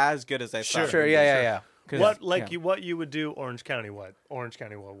not as good as I thought. Sure. it would be. Yeah. 'Cause- What yeah. what you would do Orange County what? Orange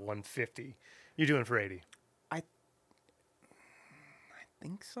County what? 150. You're doing for 80.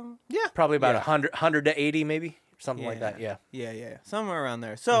 think so. Yeah. Probably about Yeah. 100 to 80, maybe something like that. Yeah. Yeah. Somewhere around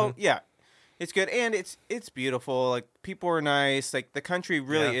there. So yeah, it's good and it's beautiful. Like people are nice. Like the country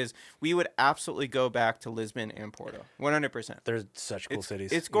really Yeah. is. We would absolutely go back to Lisbon and Porto. 100%. There's such cool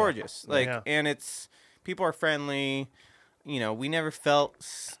cities. It's Yeah. gorgeous. Like Yeah. and it's people are friendly. We never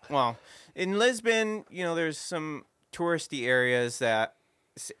felt well in Lisbon. There's some touristy areas that.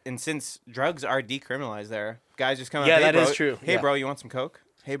 And since drugs are decriminalized there, guys just come up. Yeah, Hey, that bro, is true. Hey, Yeah. bro, you want some coke?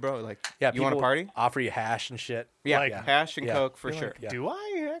 Hey, bro, like, Yeah. you want to people party? Offer you hash and shit. Yeah, Like- hash and Yeah. coke for You're sure. like, Yeah. Do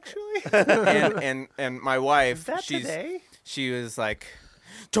I actually? and my wife, Is that she's today? she was like,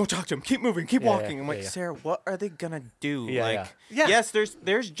 "Don't talk to him. Keep moving. Keep Yeah, walking." yeah, I'm like, yeah. Sarah, what are they gonna do? Yeah, like, yeah. Yeah. yes, there's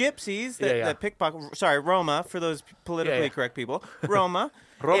gypsies that, Yeah. that pickpocket. Sorry, Roma for those politically Yeah. correct people. Roma.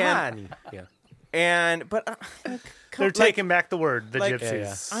 Romani. Yeah. But They're taking back the word, the like-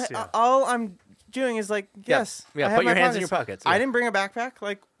 gypsies. I, all I'm doing is like, yes, Yeah, I have put your my hands in your pockets, I yeah. didn't bring a backpack.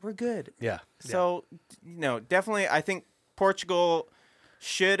 Like, we're good. Yeah. So, definitely, I think Portugal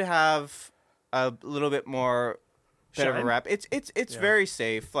should have a little bit more better of a Shine? rap. It's very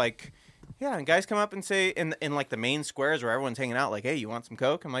safe. Like, yeah, and guys come up and say in like the main squares where everyone's hanging out, like, "Hey, you want some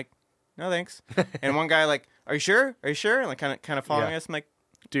coke?" I'm like, "No, thanks." And one guy like, "Are you sure? Are you sure?" And like kind of following Yeah. us. I'm like,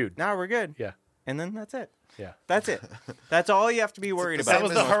 Dude. "No, we're good." Yeah. And then that's it. Yeah. That's it. That's all you have to be worried the about. that same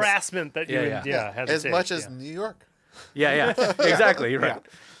was as the much- harassment that you had to as take. much as Yeah. New York. Yeah. Exactly. You're right.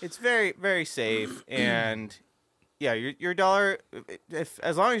 Yeah. It's very, very safe, and yeah, your dollar. If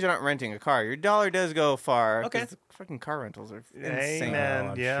as long as you're not renting a car, your dollar does go far. Okay. 'cause the fucking car rentals are Hey, insane. man,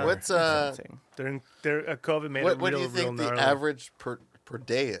 I'm yeah. sure. What's Insane. They're COVID made what it do real, you think real the gnarly. average per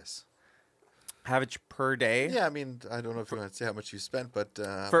day is? Average per day? Yeah, I mean, I don't know if you want to say how much you spent, but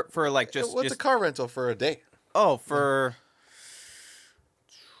For like just what's a car rental for a day? for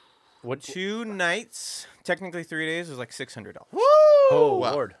What? 2 nights, technically 3 days, was like $600. Oh,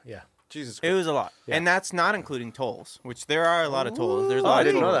 Wow. Lord. Yeah. Jesus It Christ. was a lot, Yeah. and that's not including tolls, which there are a lot of tolls. There's a Oh, lot I of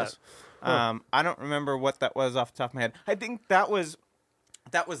didn't know tolls. that. I don't remember what that was off the top of my head. I think that was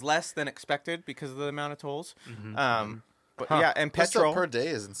less than expected because of the amount of tolls. But yeah, and Plus, petrol. per day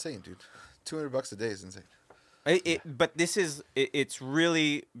is insane, dude. $200 a day is insane. But this is it's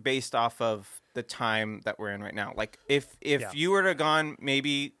really based off of the time that we're in right now. Like if Yeah. you were to gone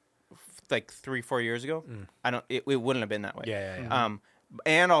maybe like 3-4 years ago, it wouldn't have been that way. Yeah.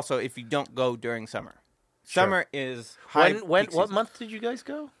 And also if you don't go during summer. Summer is high When? peak What season. month did you guys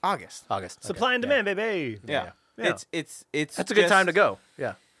go? August. August. Supply and demand, baby. Yeah. Yeah. It's That's a good time to just- go.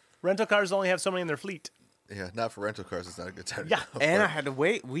 Yeah. Rental cars only have so many in their fleet. Yeah, not for rental cars. It's not a good time. Yeah. To go, And but- I had to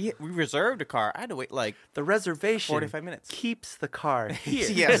wait. We reserved a car. I had to wait like The reservation 45 minutes. keeps the car here.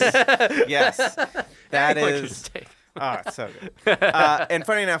 yes, yes. That What is. mistake. Oh, it's so good. And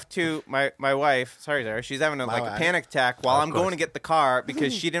funny enough, too, my wife, sorry, Sarah, she's having a wife. panic attack while I'm course. going to get the car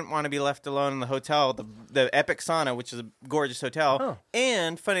because she didn't want to be left alone in the hotel, the Epic Sauna, which is a gorgeous hotel. Oh.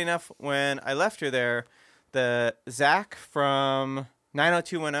 And funny enough, when I left her there, the Zach from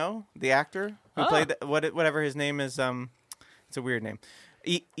 90210, the actor who played whatever his name is. It's a weird name.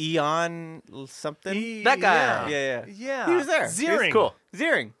 Eon something. That guy. Yeah. Yeah. He was there. Ziering. Cool.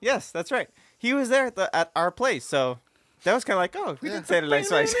 Ziering. Yes, that's right. He was there at our place. So that was kind of like, oh, we didn't say it like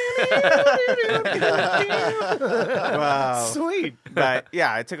twice. Wow. Sweet. But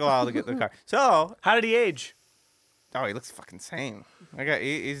yeah, it took a while to get the car. So, How did he age? oh, he looks fucking sane.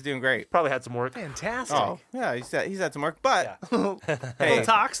 He's doing great. Probably had some work. Fantastic. Oh, yeah, he's had some work, but Little hey,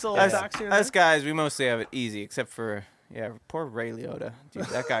 talks, little talks here and us there. guys, we mostly have it easy, except for poor Ray Liotta. Dude,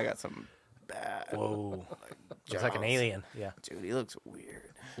 that guy got some bad. Whoa. Just like an alien. Yeah. Dude, he looks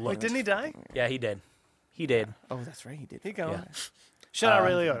weird. Wait, didn't he die? Yeah, he did. He did. Oh, that's right, he did. He gone. Yeah. Shout out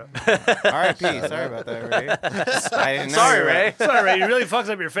Ray Liotta. R.I.P. Sorry about that, Ray. I didn't know Sorry, you were- Ray. Sorry, Ray. You really fucked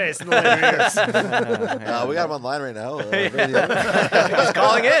up your face in the later years. We got him online right now. Radio. He's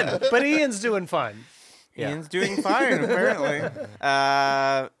calling in. But Ian's doing fine. Yeah. Ian's doing fine, apparently.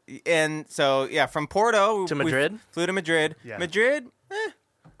 And so, yeah, from Porto To we Madrid? flew to Madrid. Yeah. Madrid,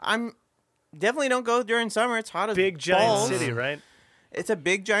 I'm definitely don't go during summer. It's hot as Big giant balls. city, right? It's a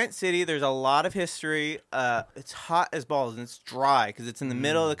big giant city. There's a lot of history. It's hot as balls and it's dry because it's in the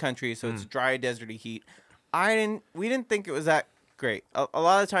middle of the country, so it's dry, deserty heat. We didn't think it was that great. A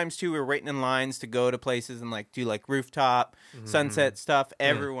lot of times too, we were waiting in lines to go to places and do rooftop sunset stuff.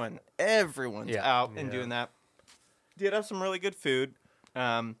 Everyone's Yeah. out and doing that. Did have some really good food.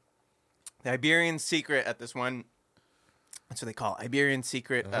 The Iberian Secret at this one. That's what they call it, Iberian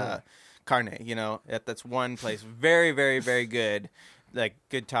Secret carne. That's one place. Very, very, very good. Like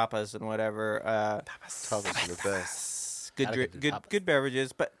good tapas and whatever. Tapas are the best. Good, Gotta get the good, tapas. good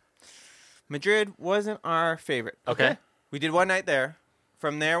beverages. But Madrid wasn't our favorite. Okay. We did one night there.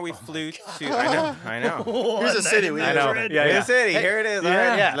 From there, we flew to. I know. Here's a city. We I know. Madrid. Yeah, Here's yeah. the city. Here it is. All Yeah.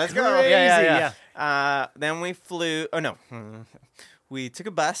 right, Yeah. let's go. Crazy, Yeah. Then we flew. Oh no, we took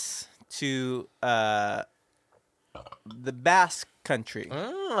a bus to the Basque country.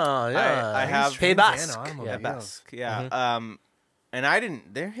 Oh, yeah. I have Pays Basque. and Yeah. Basque. Yeah. And I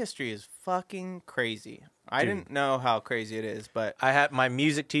didn't. Their history is fucking crazy. I didn't know how crazy it is, but I had my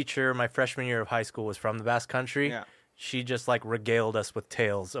music teacher, my freshman year of high school, was from the Basque Country. Yeah. She just regaled us with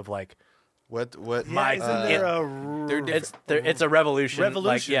tales of What? Yeah, isn't there it's a revolution.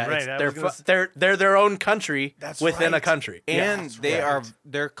 Revolution, yeah, right, I was gonna they're their own country That's within a right. country. and Yeah. they are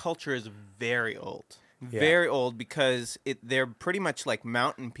their culture is very old, very old because they're pretty much like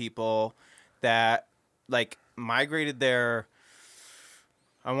mountain people that migrated there.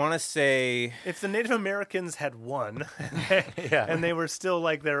 I want to say If the Native Americans had won, Yeah. and they were still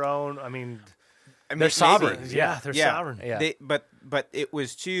their own, I mean, They're sovereign. maybe. yeah, they're sovereign. Yeah. But it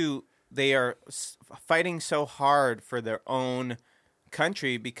was too. They are fighting so hard for their own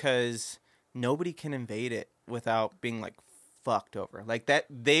country because nobody can invade it without being fucked over. That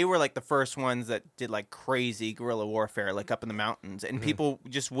they were the first ones that did crazy guerrilla warfare up in the mountains, and people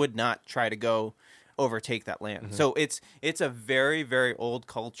just would not try to go overtake that land. So it's a very, very old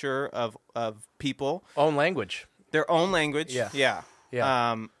culture of people, Own language. their own language. Yeah. Yeah.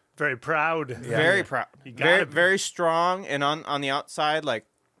 Yeah. Very proud. Very proud. You gotta Very be. very strong, and on the outside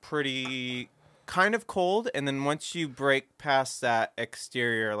pretty kind of cold, and then once you break past that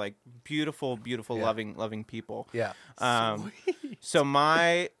exterior, beautiful Yeah. loving people. Yeah. So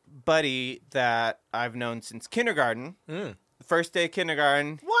my buddy that I've known since kindergarten, the first day of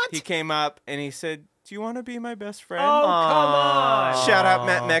kindergarten, What? he came up and he said, "Do you want to be my best friend?" Oh, come on. Shout out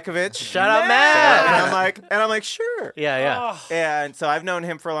Matt Mekovich. Shout out And Matt. I'm like, sure. Yeah, yeah. Oh, And so I've known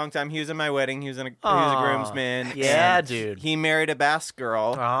him for a long time. He was in my wedding. He was a groomsman. Yeah, And dude. He married a Basque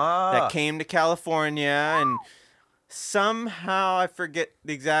girl that came to California, and somehow I forget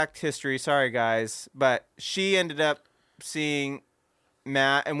the exact history. Sorry, guys, but she ended up seeing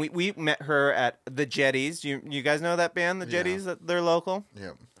Matt, and we met her at the Jetties. You guys know that band, the Jetties? That they're local.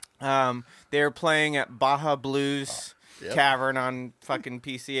 Yeah. They were playing at Baja Blues Cavern on fucking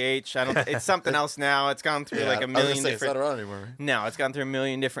PCH. It's something else now. It's gone through a million It's different. not around anymore. Right? No, it's gone through a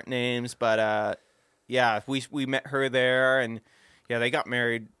million different names, but we met her there, and they got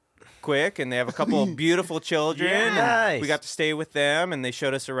married quick, and they have a couple of beautiful children. Yeah. And Nice. we got to stay with them, and they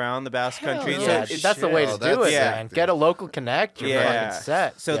showed us around the Basque country. no So Yeah, it's- that's the way to Oh, do that's it, sick, man. dude. Get a local connect. You're fucking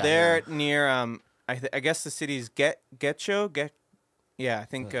set. So Yeah, they're near I guess the city's Getcho. I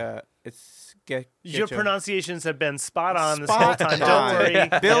think it's your Getcho. pronunciations have been spot on this whole Spot time. on. Don't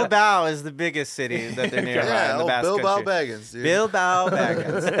worry. Bilbao is the biggest city that they're near in the Basque Bilbao country. Baggins, dude. Bilbao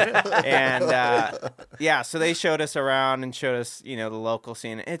Baggins. And so they showed us around and showed us, the local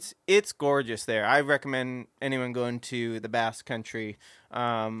scene. It's gorgeous there. I recommend anyone going to the Basque Country.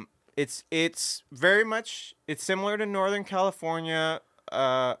 It's very much similar to Northern California,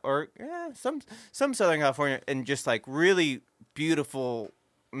 or some Southern California, and just like really beautiful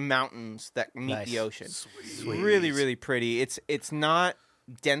mountains that meet Nice. the ocean. Sweet. Really, really pretty. It's not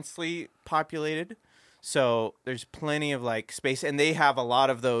densely populated, so there's plenty of like space, and they have a lot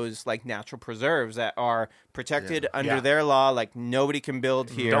of those like natural preserves that are protected under Yeah. their law. Like nobody can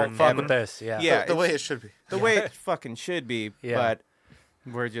build here. Don't fuck And- with this. Yeah. Yeah, The way it's it should be. the way it fucking should be. Yeah. But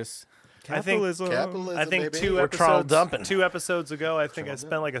we're just I think- Capitalism, I think baby. two We're trawl episodes. dumping. 2 episodes ago, I think I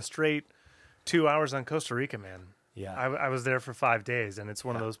spent like a straight 2 hours on Costa Rica, man. Yeah. I was there for 5 days, and it's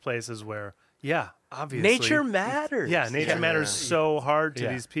one of those places where, obviously, Nature matters. Yeah, nature matters so hard to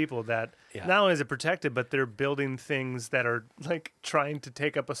Yeah. these people that Yeah. not only is it protected, but they're building things that are like trying to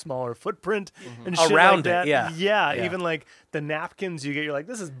take up a smaller footprint and shit Around like it, that. yeah. Yeah. Even like the napkins you get, you're like,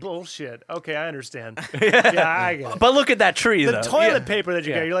 this is bullshit. Okay, I understand. Yeah, I get it. But look at that tree, The though. toilet paper that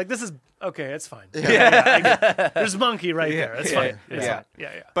you Yeah. get, you're like, this is okay. It's fine. Yeah, I get it. There's monkey right there. It's fine. It's Yeah. fine.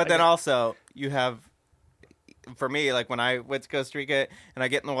 Yeah. But I then get it. also you have, for me, like when I went to Costa Rica and I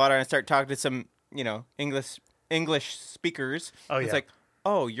get in the water and I start talking to some, English speakers. Oh, It's yeah. like,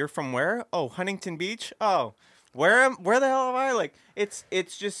 oh, you're from where? Oh, Huntington Beach. Oh, where the hell am I? Like, it's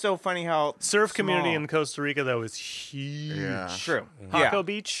just so funny how surf community small. in Costa Rica though is huge. Yeah. True. Jaco Yeah.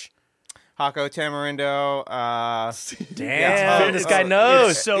 Beach. Jaco, Tamarindo. Damn, this guy oh,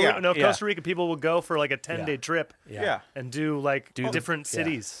 knows. It's so Yeah. no, Yeah. Costa Rica people will go for like a 10-day trip Yeah. and do like different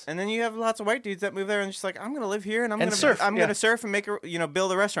cities. And then you have lots of white dudes that move there and just like, I'm gonna live here and I'm And gonna surf, I'm yeah. gonna surf and make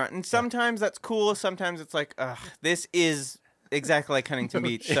build a restaurant. And sometimes that's cool. Sometimes it's like, ugh, this is exactly like Huntington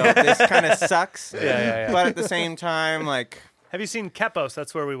Beach. So this kind of sucks. Yeah. But at the same time, like, Have you seen Quepos?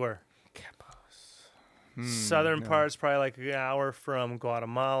 That's where we were. Southern part's probably like an hour from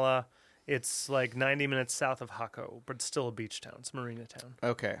Guatemala. It's like 90 minutes south of Jaco, but it's still a beach town. It's a marina town.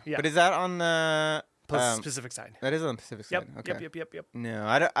 okay. Yeah. But is that on the Pacific side. that is on the Pacific Yep, side? Okay. yep. No,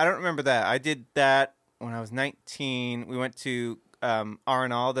 I don't remember that. I did that when I was 19. We went to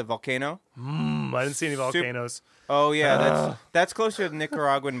Arenal, the volcano. I didn't see any volcanoes. Oh yeah, that's closer to the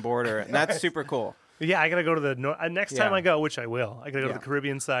Nicaraguan border, and that's super cool. Yeah, I gotta go to the next time Yeah. I go, which I will. I gotta go Yeah. to the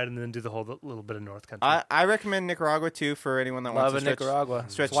Caribbean side and then do the whole little bit of North Country. I recommend Nicaragua too for anyone that Love wants in to stretch. Nicaragua.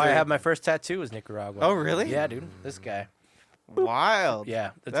 stretch That's why I their- have my first tattoo was Nicaragua. Oh, really? Yeah, dude. This guy. Wild.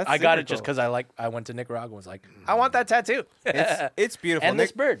 Yeah. That's I got super it just cool. because I went to Nicaragua and was like, I want that tattoo. It's beautiful. and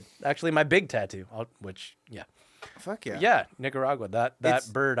this bird. Actually, my big tattoo. Fuck yeah. Yeah, Nicaragua. That It's-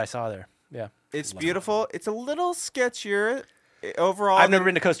 bird I saw there. Yeah. It's beautiful. It's a little sketchier overall. I've never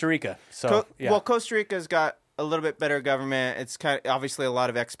than- been to Costa Rica. So, yeah. Well, Costa Rica's got a little bit better government. It's kind of obviously a lot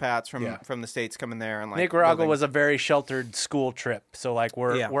of expats Yeah. from the states coming there and like Nicaragua building- was a very sheltered school trip. So like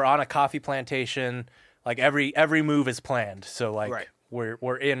Yeah. we're on a coffee plantation. Like every move is planned. So like Right.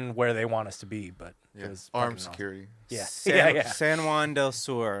 we're in where they want us to be, but it was Armed fucking awesome. security. Yeah. San Juan del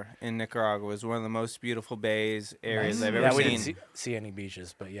Sur in Nicaragua was one of the most beautiful bays areas I've ever Yeah, we seen. didn't see any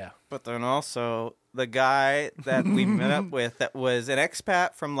beaches, but yeah. But then also the guy that we met up with that was an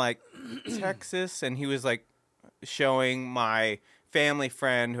expat from like Texas, and he was like showing my family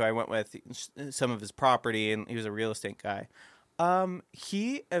friend who I went with some of his property, and he was a real estate guy.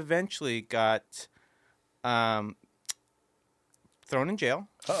 He eventually got thrown in jail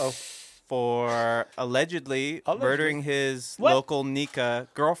Uh-oh. for allegedly murdering his What? local Nika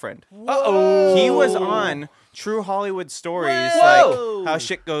girlfriend. Uh-oh. He was on True Hollywood Stories, Whoa. like how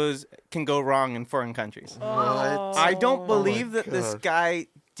shit can go wrong in foreign countries. What? I don't believe my that this God. guy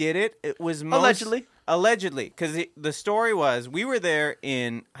did it. It was allegedly, because the story was we were there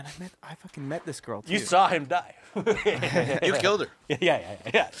and I fucking met this girl too. You saw him die. You killed her.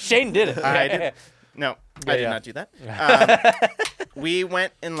 Yeah. Shane did it. I did. No, I did yeah. not do that. We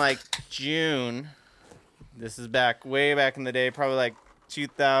went in like June. This is way back in the day, probably like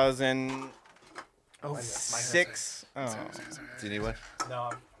 2006. Oh. Do you need one? No,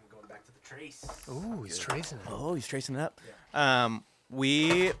 I'm going back to the trace. Ooh, he's tracing it. Oh, he's tracing it up.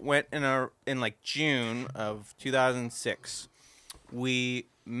 We went in like June of 2006. We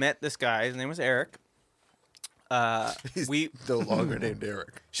met this guy. His name was Eric. He's We no longer named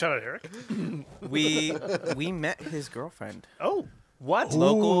Eric. Shout out, Eric. we met his girlfriend, Oh, what?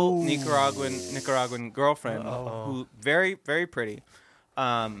 local Nicaraguan girlfriend, who very very pretty.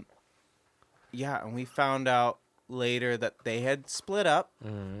 Yeah, and we found out later that they had split up,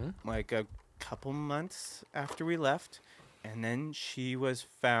 like a couple months after we left, and then she was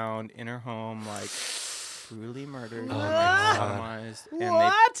found in her home, like brutally murdered, and, like, sodomized, and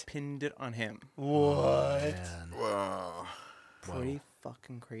they pinned it on him. What? Wow. Pretty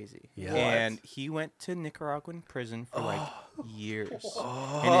fucking crazy. Yeah. And he went to Nicaraguan prison for like years.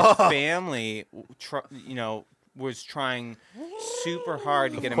 And his family, was trying super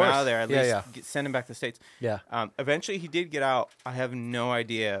hard to get him course. out of there. At Yeah, least yeah. send him back to the States. Yeah. Eventually, he did get out. I have no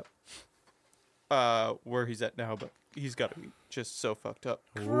idea where he's at now, but he's got to be just so fucked up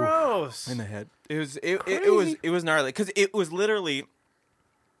Gross. in the head. It was gnarly because it was literally,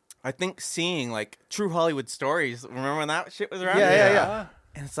 I think, seeing like True Hollywood Stories. Remember when that shit was around? Yeah.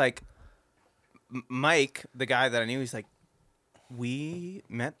 And it's like Mike, the guy that I knew, he's like, we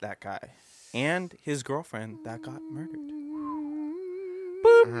met that guy and his girlfriend that got murdered.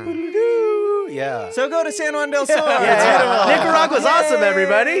 Yeah. So go to San Juan del Sur. Yeah. Nicaragua's awesome,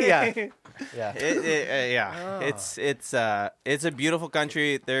 everybody. Yeah. Yeah. It's a beautiful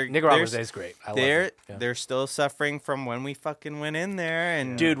country. Nicaragua is great. I love They're it. Yeah. they're still suffering from when we fucking went in there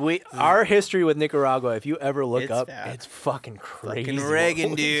and Dude, our history with Nicaragua, if you ever look It's up, bad. it's fucking crazy. Fucking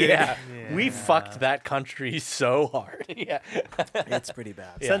Reagan, dude. Yeah. We fucked that country so hard. Yeah. it's pretty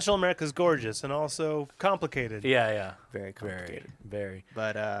bad. Central America's gorgeous and also complicated. Yeah. Very complicated. Very.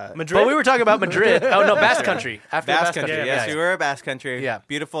 But Madrid. But we were talking about Madrid. Oh no, Basque Country. After Basque Country. Yeah, Yes, yeah. we were at Basque Country. Yeah.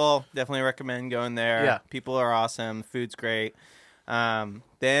 Beautiful. Definitely recommend going there. Yeah. People are awesome. Food's great.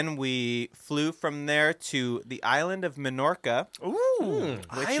 Then we flew from there to the island of Menorca, Ooh,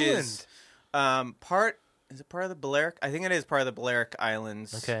 which island. is part of the Balearic? I think it is part of the Balearic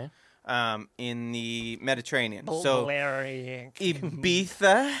Islands. Okay. In the Mediterranean. So Balearic.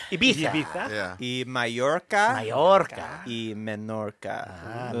 Ibiza, Ibiza. Yeah. y Mallorca, Mallorca. y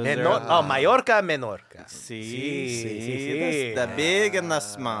Menorca. Those Menor- are- Mallorca, Menorca. See, the big and the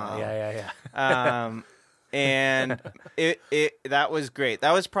small. Yeah. And it that was great.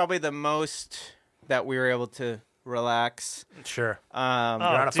 That was probably the most that we were able to relax. Sure. We're We're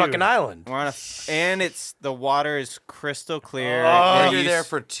on a dude. fucking island. on and the water is crystal clear. Oh, And you're you there s-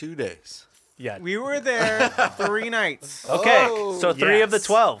 for 2 days. Yeah. We were there 3 nights. Okay. Oh, So 3 of the yes.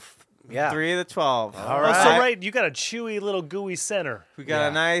 12. Yeah. 3 of the 12. All Oh, right. so right, you got a chewy little gooey center. We got Yeah.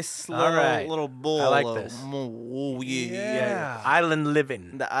 a nice All little right. little bowl. I like of- this. Oh, yeah. Yeah. Island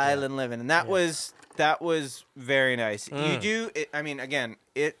living. The island living, and that was very nice. You do, I mean, again,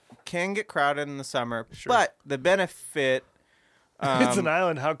 it can get crowded in the summer, but the benefit. It's an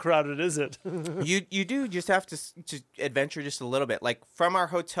island. How crowded is it? You do just have to adventure just a little bit. Like from our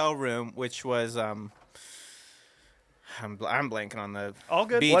hotel room, which was I'm blanking on the All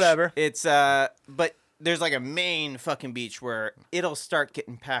good. beach. Whatever. It's but there's like a main fucking beach where it'll start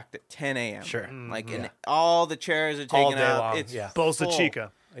getting packed at 10 a.m. Sure. Like and all the chairs are All taken day out. long, It's yeah. Bolsa full.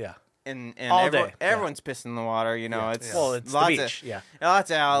 Chica. Yeah. And All day, yeah. everyone's pissing in the water. You know, it's Well, it's the lots beach. Of, Yeah.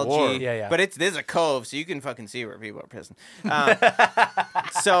 lots of algae. Warm. Yeah. But there's a cove, so you can fucking see where people are pissing.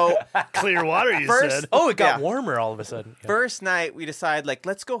 So Clear water, you First- said. Oh, it got Yeah. warmer all of a sudden. Yeah. first night we decide like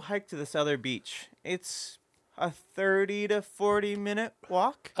let's go hike to this other beach. It's a 30 to 40 minute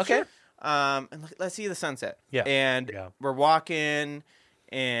walk. Okay. And let's see the sunset. Yeah. And Yeah. we're walking,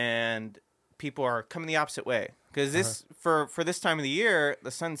 and people are coming the opposite way because this for this time of the year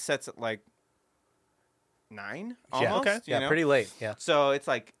the sun sets at like 9 Yeah. almost. Okay. you Yeah. know? Pretty late. Yeah. So it's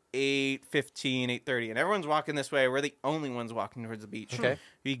like 8:15, 8:30, and everyone's walking this way. We're the only ones walking towards the beach. Okay.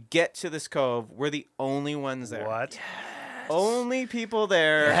 We get to this cove. We're the only ones there. What? Only people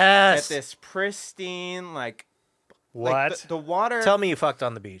there Yes. at this pristine, like What? the water. Tell me you fucked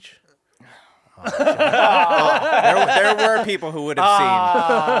on the beach. there were people who would have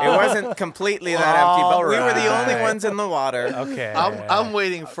seen. It wasn't completely that empty, but we were the only Alright. ones in the water. Okay. I'm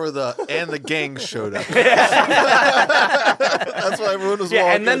waiting for the gang showed up. That's why everyone was yeah,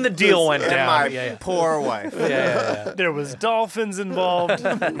 walking. and then the deal went And down. my Yeah. poor wife. Yeah. There was dolphins involved.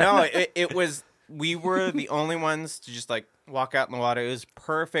 No, it was. We were the only ones to just like walk out in the water. It was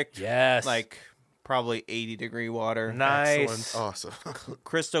perfect. Yes. Like probably 80-degree water. Nice. Awesome.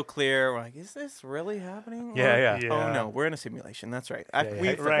 Crystal clear. We're like, is this really happening? Yeah. Yeah. Oh no, we're in a simulation. That's right. We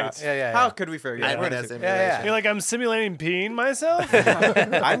yeah. forgot. Right. Yeah. How could we forget? I We're mean, in a that's sim- Yeah. You're like, I'm simulating peeing myself?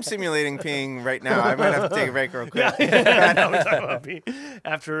 I'm simulating peeing right now. I might have to take a break real quick. I know we're talking about pee.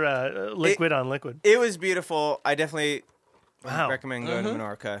 After liquid on liquid. It was beautiful. I definitely Wow. recommend going to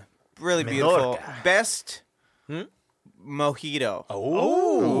Menorca. Really beautiful. Menorca. Best mojito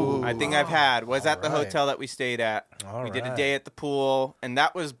Oh. I think I've had was at the right. hotel that we stayed at. All we did a right. day at the pool, and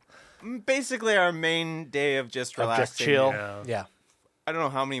that was basically our main day of just relaxing. Just chill. Yeah. Yeah. I don't know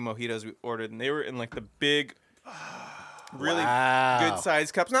how many mojitos we ordered, and they were in like the big, really Wow. good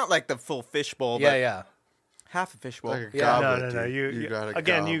sized cups. Not like the full fishbowl, Yeah. but Yeah. half a fishbowl. Like a Yeah. goblet, No. dude. You got a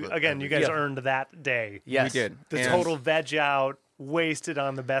again. goblet, You guys Yeah. earned that day. Yes. We did. The And- total veg out, wasted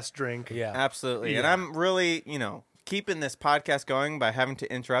on the best drink. Yeah. Absolutely. And Yeah. I'm really, keeping this podcast going by having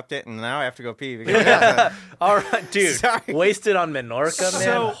to interrupt it, and now I have to go pee. Because All right, dude. Sorry. Wasted on Menorca, man.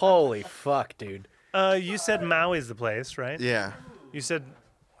 So- Holy fuck, dude. You said Maui's the place, right? Yeah. You said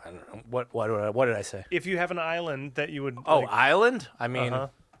I don't know. What did I say? if you have an island that you would Oh, like, island? I mean, Uh-huh.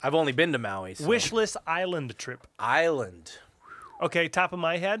 I've only been to Maui. So. wish list island trip. Island. Okay, top of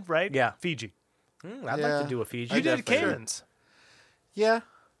my head, right? Yeah. Fiji. I'd like Yeah. to do a Fiji. You did definitely- Caymans. Yeah.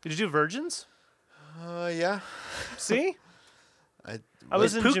 Did you do Virgins? Yeah. See, I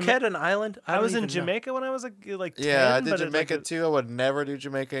was Is in Phuket an island? I was in don't even know. Jamaica when I was like 10, Yeah, I did but it's Jamaica like too. I would never do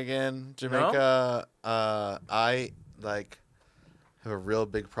Jamaica again. Jamaica, I like have a real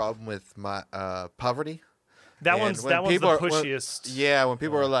big problem with my poverty. that And one's when the people are- when- pushiest. Yeah, when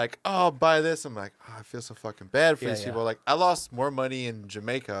people are like, "Oh, buy this," I'm like, "Oh, I feel so fucking bad for Yeah, these yeah. people." Like, I lost more money in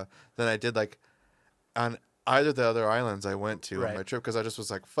Jamaica than I did like on either of the other islands I went to on Right. my trip because I just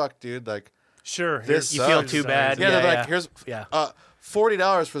was like, "Fuck, dude!" Like, Sure, This You feel sucks. too bad. yeah, Yeah, they're yeah. like, "Here's Yeah.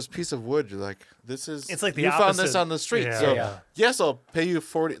 $40 for this piece of wood." You're like, "This is It's like the you found this opposite. on the street." Yeah. So Yeah. yes, I'll pay you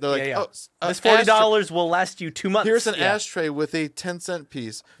 40. They're like, Yeah, yeah. "Oh, This ashtray- $40 will last you 2 months. Here's an Yeah. ashtray with a 10-cent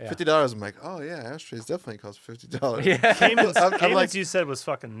piece, Yeah. $50. I'm like, "Oh yeah, ashtrays definitely cost $50." Yeah. Caymans, I'm Caymans like- you said was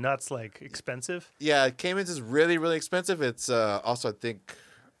fucking nuts, like expensive. Yeah, Caymans is really, really expensive. It's also, I think,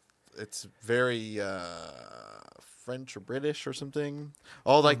 it's very French or British or something.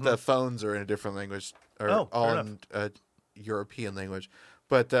 All like the phones are in a different language, or Oh, fair all enough. in European language.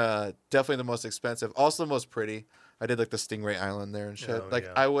 But definitely the most expensive. Also the most pretty. I did like the Stingray Island there and shit. Oh, like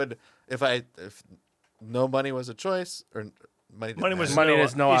yeah. I would if no money was a choice or money. didn't Money was matter. Money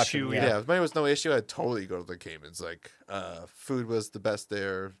is no issue. option, Yeah, if money was no issue, I'd totally go to the Caymans. Like, food was the best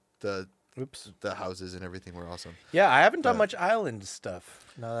there. Oops. The houses and everything were awesome. Yeah, I haven't done much island stuff.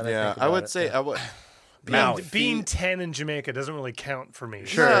 Now that I Yeah, think I about would it. say Yeah. I would. Maui. Being 10 in Jamaica doesn't really count for me.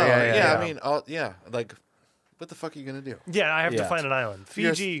 Sure, No, yeah, yeah. I mean, like, what the fuck are you gonna do? Yeah, I have to Yeah. find an island.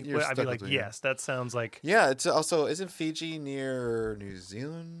 You're- Fiji, you're I'd be stuck like, with me, yeah. yes, that sounds like. Yeah, it's also isn't Fiji near New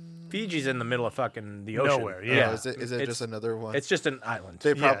Zealand? Fiji's in the middle of fucking the ocean. Nowhere, Oh, yeah. is it It's- just another one? It's just an island.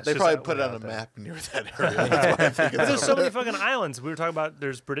 they yeah, it's just probably that put it way on a out there. map near that area. That's why I think But there's it's so many fucking islands. We were talking about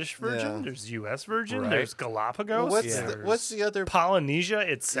there's British Virgin, Yeah. there's U.S. Virgin, Right. there's Galapagos. what's Yeah. what's the other? Polynesia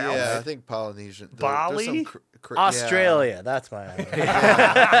itself? Yeah, I think Polynesian. Bali? There's some Australia, that's my island.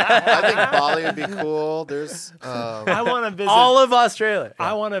 I think Bali would be cool. There's I want to visit. All of Australia.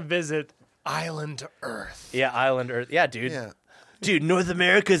 I want to visit Island Earth. Yeah, island Earth. Yeah, dude. yeah. Dude, North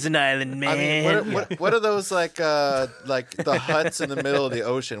America's an island, man. I mean, what are those like the huts in the middle of the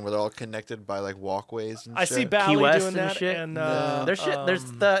ocean where they're all connected by like walkways and I shit? see Bali West doing and that, shit? and No. There's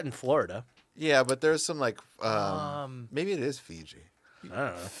that in Florida. Yeah, but there's some like maybe it is Fiji. I don't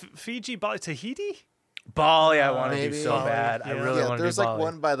know. Fiji, Bali, Tahiti. Bali, I want to do Maybe. so Bali, bad. I yeah. really Yeah, want to do there's like Bali.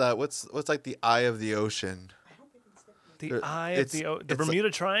 one by the what's like the eye of the ocean. The There- eye of it's- the it's like- Bermuda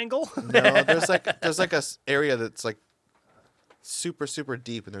Triangle. No, there's like a area that's like super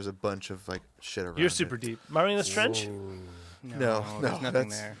deep, and there's a bunch of like shit around. You're it. super deep. Marianas Trench. No, there's nothing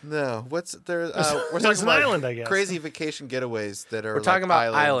that's- there. No, what's there? We're There's talking an about island, I guess. Crazy vacation getaways that are. We're talking like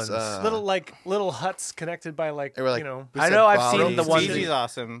about islands. Little huts connected by like, They were like, you know. we I said know, I've Bali, seen the ones Fiji's that-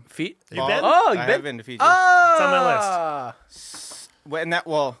 awesome. Feet. You been? Oh, I you have been? been to Fiji. Oh, It's on my list.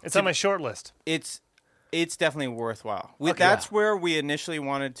 It's on my short list. It's definitely worthwhile. Okay. That's where we initially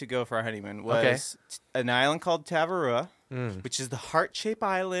wanted to go for our honeymoon. Was an island called Tavarua, which is the heart-shaped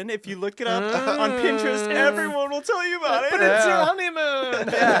island. If you look it up on Pinterest, everyone will tell you about it. But it's your honeymoon.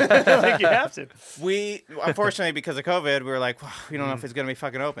 I think you have to. We unfortunately, because of COVID, we were like, "Wow, we don't know if it's going to be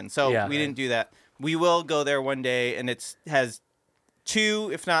fucking open, so Yeah. we didn't do that. We will go there one day, and has 2,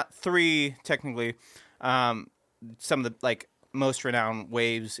 if not 3, technically, some of the like most renowned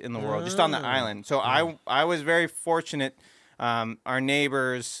waves in the world, just on the island. So I was very fortunate. Our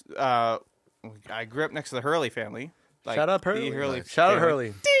neighbors, I grew up next to the Hurley family. Like, Shout out the Hurley. Shout out family. Hurley.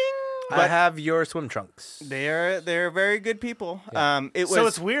 Ding. I have your swim trunks. They're very good people. It was So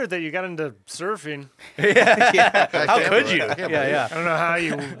it's weird that you got into surfing. How could you? I can't Yeah, believe yeah. I don't know how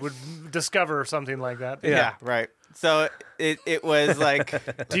you would discover something like that. yeah, right. So it was like,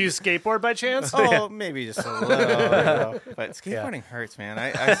 Do you skateboard by chance? oh, maybe just a little. But skateboarding hurts, man.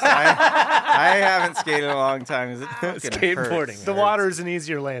 I haven't skated in a long time. It fucking Skateboarding. hurts. The water is an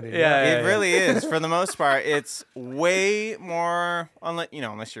easier landing. Yeah. It really is. For the most part, it's way more.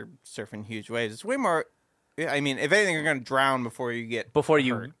 Unless you're surfing huge waves, it's way more. I mean, if anything, you're going to drown before you get Before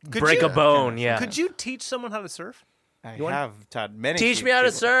you hurt. break you- a bone, yeah. Could you teach someone how to surf? I want- have taught many. Teach me how to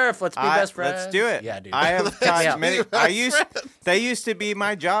people. surf. Let's be best friends. Let's do it. Yeah, dude. I have taught Yeah. many. That used to be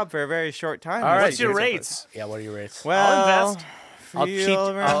my job for a very short time. All right, What's your dude. rates? Yeah, what are your rates? Well, I'll invest. I'll teach.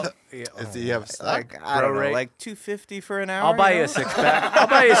 over- Do you have stock? Like I don't know, Prorate. like $250 for an hour. I'll buy you a know? 6-pack. I'll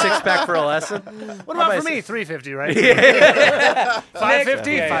buy you a 6-pack for a lesson. What I'll buy about for a me? $350, right? Yeah.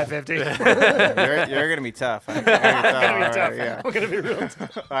 $550, Yeah. $550. You're gonna be tough. You're Gonna be All tough. right, yeah. I'm gonna be real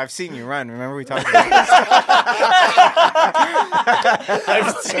tough. I've seen you run. Remember we talked about this?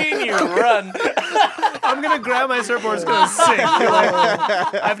 I've seen you run. I'm gonna grab my surfboard. It's gonna sink. You're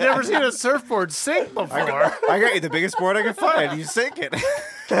like, I've never seen a surfboard sink before. I got you the biggest board I could find. You sink it.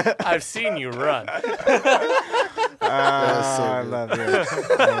 I've seen you run. I love you.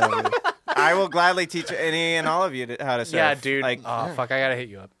 I love you. I will gladly teach any and all of you how to surf. Yeah, dude. Like Oh, fuck. I gotta hit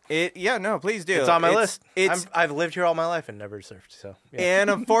you up. Yeah, no, please do. It's on my list. It's I've lived here all my life and never surfed. So yeah. and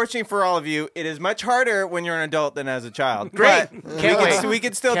unfortunately for all of you, it is much harder when you're an adult than as a child. Great. But Can't wait. we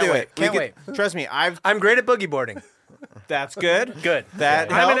can still Can't do wait. it. We Can't can- Trust me, I'm great at boogie boarding. that's good. Good. That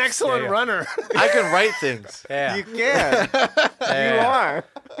Yeah, I'm an helps. excellent Yeah, yeah. runner. I can write things. Yeah. You can. You are.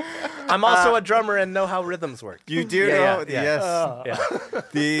 I'm also a drummer and know how rhythms work. You do Yeah, know. yeah, Yes. Yeah.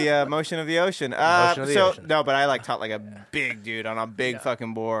 The motion of the ocean. Motion of the ocean. No, but I like taught like a big dude on a big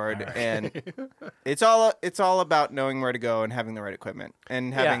fucking board, and it's all about knowing where to go and having the right equipment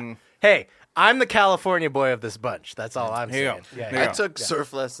and having. Hey, I'm the California boy of this bunch. That's all I'm Here you saying. go. Yeah, There I yeah. took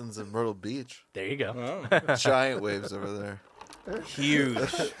surf lessons in Myrtle Beach. There you go. Giant waves over there. Huge.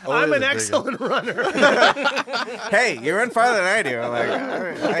 I'm the an big excellent runner. Hey, you run farther than I do. Like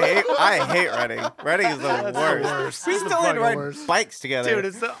I hate running. Running is the worst. We It's the still need to fucking ride worst. bikes together. Dude,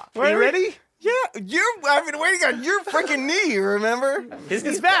 it's the. Where Are you are we- ready? Yeah, I've been waiting on your freaking knee. You remember? His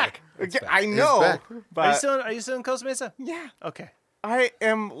knee's back. I know, back. but Are you still in Costa Mesa? yeah, Okay. I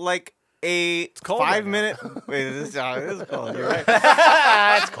am like a cold right 5-minute. Wait, this is cold. You're right.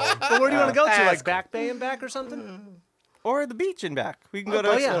 That's cold. But where do you want to go to? that's Like Back Bay and back or something? Or the beach and back. We can go to.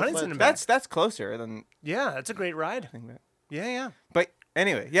 oh, yeah, Huntington and back. That's closer than. Yeah, that's a great ride. Yeah, yeah. But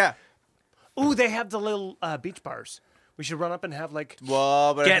anyway, yeah. Ooh, they have the little beach bars. We should run up and have like.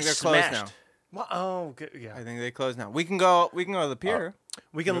 Well, but I Get think they're closed smashed. now. Well, oh, good, yeah. I think they closed now. We can go to the pier.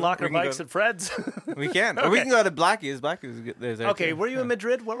 We can lock we our can go- bikes at Fred's. We can. Or we can go to Blackie's. Blackie's is there's there Okay, too. were you in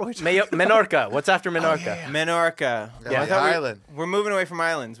Madrid? What were we talking Menorca. What's after Menorca? Menorca. Yeah, I the thought island. We're moving away from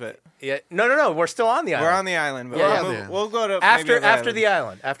islands, but Yeah. No. We're still on the island. we're on the island. But Yeah, we'll, yeah. we'll go to after maybe after the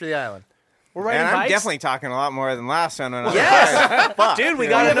island. After the island. We're riding And I'm bikes? definitely talking a lot more than last time. When I was Yes. tired. Fuck. Dude, we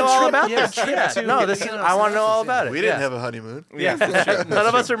Yeah. gotta have a know all trip- about yeah, this. trip Yeah. to- No, this is. yeah, I want to know all about it. We didn't Yeah. have a honeymoon. Yeah, that's true. None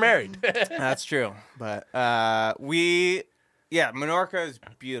of us are married. That's true. But Menorca is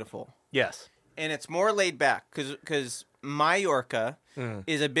beautiful. Yes. And it's more laid back because Mallorca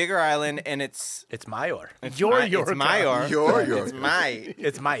is a bigger island, and it's It's Mayor. Your It's Yorka. Mayor. Your It's Yorka. my.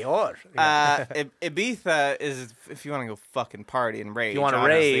 It's Mayor. Ibiza is if you want to go fucking party and rave. You wanna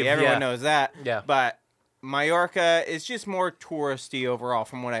honestly. rave, everyone yeah. knows that. Yeah. But Mallorca is just more touristy overall,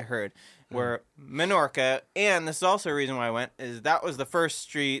 from what I heard. Where Menorca, and this is also a reason why I went, is that was the first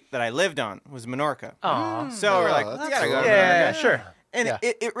street that I lived on was Menorca. Aw. So we're like, that's we gotta cool. go. to Yeah, Menorca. sure. And Yeah.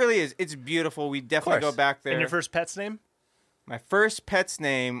 it really is. It's beautiful. We definitely go course. back there. And your first pet's name? My first pet's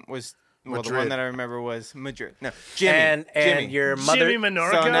name was the one Madrid. that I remember was Madrid. No, Jimmy. And Jimmy. your mother. Jimmy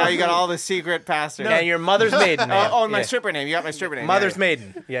Menorca. So now you got all the secret passwords. And your mother's maiden name. Oh, and my Yeah. stripper name. You got my stripper name. Mother's yeah,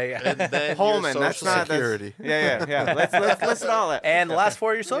 maiden. Yeah, yeah. And then Holman. your That's social not security. Yeah. Let's listen to all that. And the last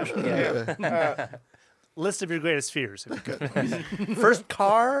 4 of your social. Yeah. List of your greatest fears, if you could. First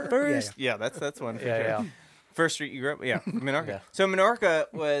car. First, yeah, that's one. For Yeah, sure. yeah. First street you grew up. Yeah, Menorca. Yeah. So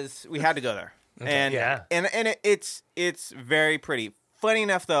Menorca was we had to go there, and Yeah. and it's very pretty. Funny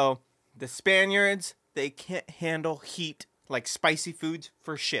enough, though, the Spaniards they can't handle heat like spicy foods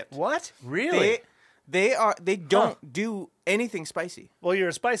for shit. What? Really? They don't do anything spicy. Well, you're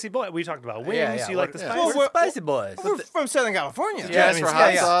a spicy boy. We talked about wings. Yeah, yeah. You like the Yeah. spice? Well, Well, we're spicy boys. We're from Southern California. Did you ask I mean, for yeah,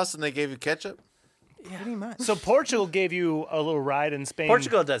 hot yeah. sauce and they gave you ketchup? Pretty much. So Portugal gave you a little ride in Spain.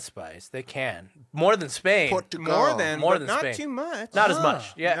 Portugal does spice. They can. More than Spain. Portugal. More than Not Spain. too much. Not as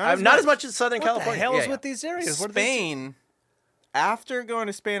much. Yeah. Not as Not as much. much as Southern What the California. hell Yeah, is yeah. with these areas? What are they- Spain. After going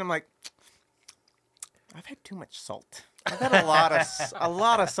to Spain, I'm like, I've had too much salt. I've had a lot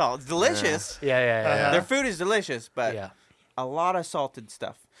of salt. It's delicious. Yeah, yeah, yeah. Their food is delicious, but Yeah. a lot of salted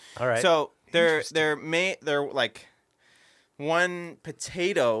stuff. All right. So they're like one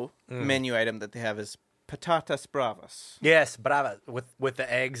potato menu item that they have is patatas bravas. Yes, brava with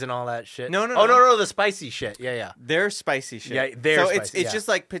the eggs and all that shit. No, no, Oh no. no, the spicy shit. Yeah, yeah. They're spicy shit. Yeah, they're so spicy, it's yeah. just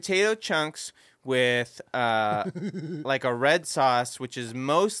like potato chunks with like a red sauce, which is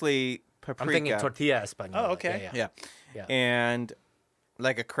mostly paprika. I'm thinking tortilla española. Oh, okay. Yeah. Yeah. Yeah. And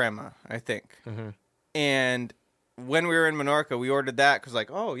like a crema, I think. Mm-hmm. And when we were in Menorca, we ordered that because, like,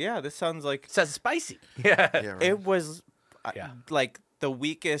 oh yeah, this sounds like It says spicy. Yeah. Yeah, right. it was Yeah. like the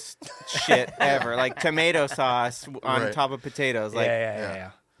weakest shit ever, like tomato sauce on Right. top of potatoes. Like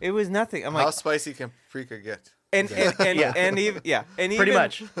yeah. it was nothing. I'm How like, spicy can paprika get? and Yeah. and even and Pretty even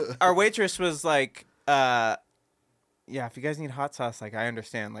much. our waitress was like, yeah, if you guys need hot sauce, like I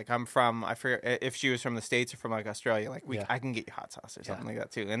understand. Like I forget if she was from the States or from like Australia. Like Yeah. I can get you hot sauce or something like that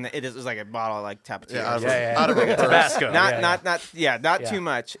too. And it was like a bottle of like Tapatio. Yeah, or something. out of a purse. Tabasco. Not Yeah. too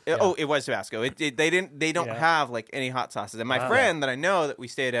much. Yeah. Oh, it was Tabasco. They don't Yeah. have like any hot sauces. And my friend that I know that we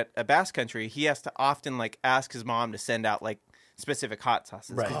stayed at a Basque Country, he has to often like ask his mom to send out like specific hot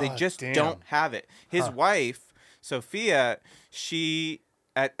sauces because Right. they God just damn. don't have it. His wife, Sophia, she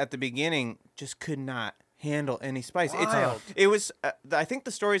at the beginning just could not handle any spice. Wild. It was I think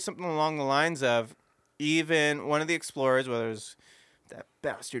the story is something along the lines of even one of the explorers, whether it was that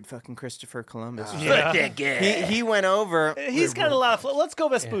bastard fucking Christopher Columbus. He went over. He's got a lot of. Let's go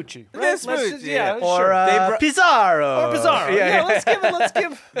Vespucci. Right? Vespucci, Let's yeah. sure. Or Pizarro. Or Pizarro. Yeah, let's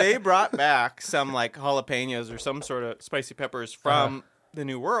give. They brought back some like jalapenos or some sort of spicy peppers from the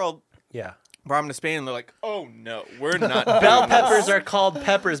New World. Yeah. Brought them to Spain, and they're like, "Oh no, we're not." Bell doing this." peppers are called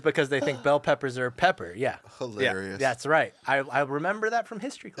peppers because they think bell peppers are pepper. Yeah. Hilarious. That's right. I remember that from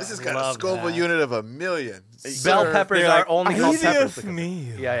history class. This has got a Love Scoville that. unit of 1,000,000. Bell Sir. peppers They're are like, only called "Ay, peppers. Dios because-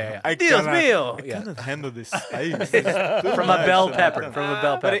 mío. Yeah. I Dios cannot- mío. I Yeah. cannot handle this spice. From a bell pepper. From a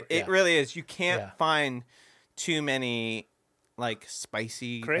bell pepper. But it yeah. really is. You can't Yeah. find too many like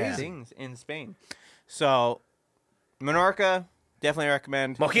spicy Crazy. things in Spain. So Menorca, definitely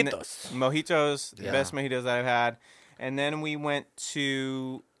recommend. Mojitos. Mojitos, the Yeah. best mojitos that I've had. And then we went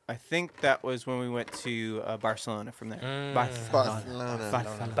to, I think that was when we went to Barcelona from there.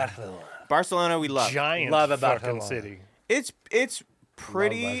 Barcelona. Barcelona, we love. Giant Love about fucking Barcelona. city. It's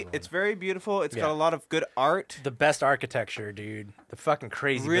pretty. Barcelona. It's very beautiful. It's Yeah. got a lot of good art. The best architecture, dude. The fucking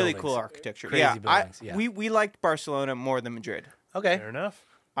crazy Really buildings. cool architecture. Crazy yeah, buildings, yeah. We liked Barcelona more than Madrid. Okay. Fair enough.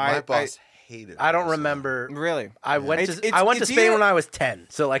 My boss hated I don't Barcelona. remember. Really. I went to It's- I went to it's Spain either- when I was 10,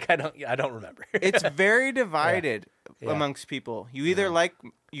 so like I don't remember. It's very divided Yeah. amongst people. You either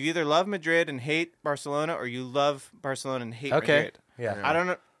love Madrid and hate Barcelona, or you love Barcelona and hate Okay. Madrid.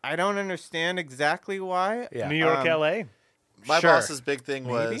 Yeah. I don't understand exactly why. Yeah. New York, LA. My Sure. boss's big thing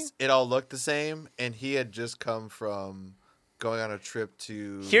was Maybe? it all looked the same, and he had just come from going on a trip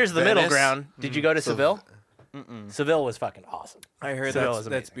to. Here's the middle Venice. ground. Did you go to So- Seville? Seville was fucking awesome. I heard Seville is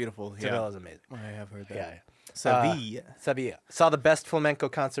that's amazing. beautiful. Seville is amazing. I have heard that. Yeah. Sevilla. Sevilla. Saw the best flamenco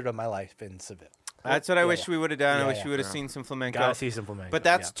concert of my life in Seville. That's what I Yeah, wish yeah. we would have done. Yeah, I wish yeah. we would have seen some flamenco. Gotta see some flamenco. But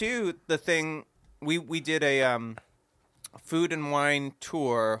that's too the thing. We did a food and wine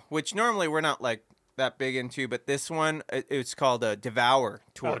tour, which normally we're not like that big into, but this one it's called a Devour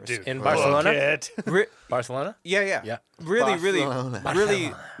Tours. Oh, dude. In Book Barcelona? it. Barcelona. Yeah. Yeah. Really, Barcelona.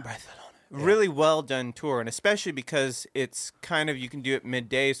 really, really well done tour, and especially because it's kind of you can do it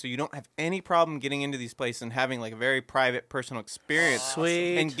midday, so you don't have any problem getting into these places and having like a very private, personal experience,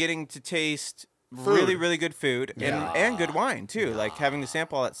 Sweet. and getting to taste really, really good food and good wine too. Like having to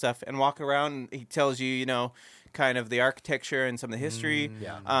sample all that stuff and walk around. And he tells you, you know, kind of the architecture and some of the history.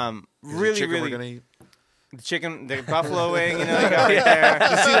 yeah. Is the Really, chicken really we're gonna eat? the chicken, the buffalo wing. You know, you got right there.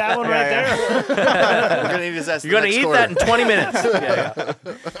 You see that one right there? We're gonna eat his ass. You're gonna eat that in 20 minutes.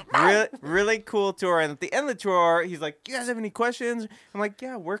 Really cool tour. And at the end of the tour, he's like, "You guys have any questions?" I'm like,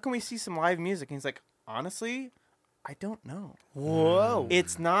 "Yeah, where can we see some live music?" And he's like, "Honestly, I don't know. Whoa.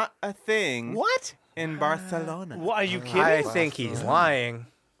 It's not a thing What? in Barcelona." What, are you kidding? I think he's lying.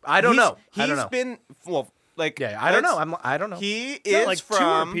 I don't know. I don't know. He's been like Yeah, I don't know. I don't know. He Not is like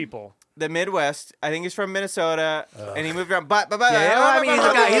from tour people. the Midwest. I think he's from Minnesota, and he moved around. But Yeah, I mean, he's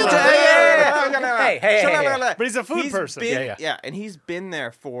a guy. He's hey. But he's a food person. Been, Yeah. and he's been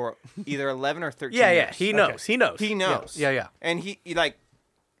there for either 11 or 13 Yeah. years. He knows. He knows. He knows. Yeah. And he like,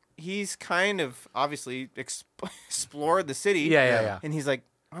 he's kind of obviously explored the city. Yeah. And he's like,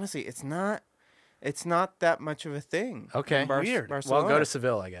 honestly, it's not that much of a thing. Okay. in Weird. Barcelona. Well, go to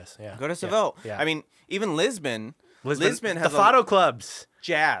Seville, I guess. Yeah. Go to Seville. Yeah. I mean, even Lisbon Lisbon has the Fado clubs.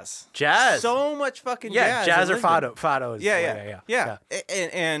 jazz. Jazz. So much fucking Yeah, jazz. jazz in or Lisbon. Fado. Fado is Yeah.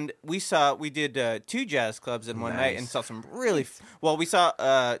 And we did 2 jazz clubs in one night and saw some really we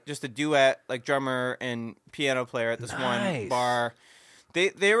saw just a duet, like drummer and piano player at this one Nice. bar.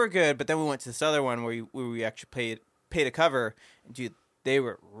 They were good, but then we went to this other one where we actually paid a cover. Dude, they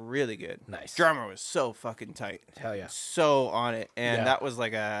were really good. Nice. Drummer was so fucking tight. Hell yeah. So on it. And Yeah. that was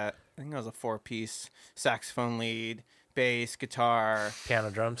like I think that was a 4-piece saxophone lead, bass, guitar,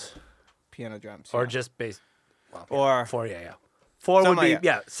 Piano drums. piano drums. Or yeah. just bass. Well, Or- 4, yeah. 4 would Something be, like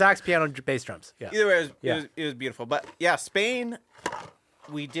that. sax, piano, bass drums. Yeah. Either way, Yeah. it was beautiful. But yeah, Spain,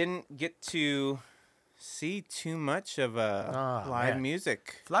 we didn't get to see too much of Oh, live man.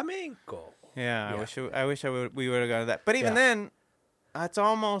 music. Flamenco. Yeah, Yeah. I wish we would have gone to that. But even Yeah. then, it's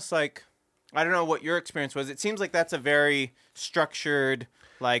almost like I don't know what your experience was. It seems like that's a very structured,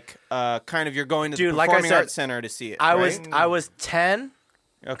 like kind of you're going to Dude, the like I performing said, arts center to see it. I right? was 10,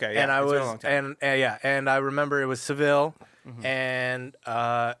 okay, yeah, and I it's been a was long time. and I remember it was Seville, and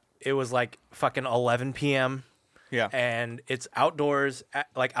it was like fucking 11 p.m. yeah, and it's outdoors,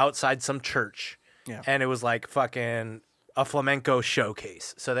 like outside some church. Yeah. And it was like fucking a flamenco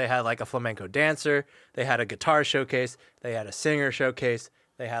showcase. So they had like a flamenco dancer, they had a guitar showcase, they had a singer showcase,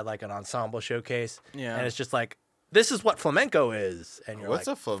 they had like an ensemble showcase. Yeah. And it's just like, this is what flamenco is. And you're What's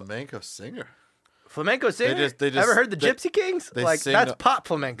like, a flamenco singer? flamenco singer? they just- Ever heard the they- Gypsy Kings? they Like, sing- that's pop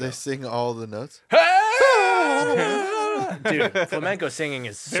flamenco. They sing all the notes. Dude, flamenco singing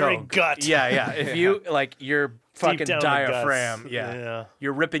is Very so gut. Yeah, yeah. If you like your fucking down in the guts. diaphragm, yeah. Yeah.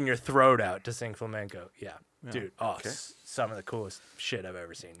 You're ripping your throat out to sing flamenco. Yeah. Dude, some of the coolest shit I've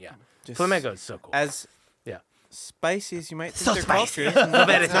ever seen. Yeah. Just Flamenco is so cool. as Yeah. spicy as you might think So their spicy. culture is.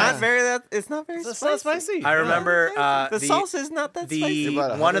 very It's not spicy. very that. It's not very That's spicy. not spicy. I remember The salsa is not that spicy.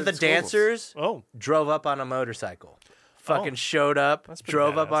 About one of 100 the schools. dancers Oh, drove up on a motorcycle. Fucking Oh. showed up, That's pretty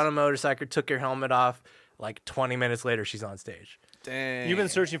drove up badass. on a motorcycle, took her helmet off. Like 20 minutes later, she's on stage. Dang. you've been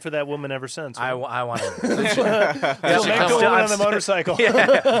searching for that woman ever since. I right? want to. Flamenco woman on the motorcycle.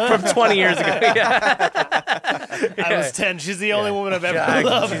 From 20 years ago. Yeah. I was 10. She's the only woman I've ever Yeah,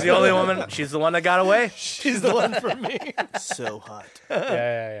 loved. she's the only woman. She's the one that got away. She's the one for me. so hot.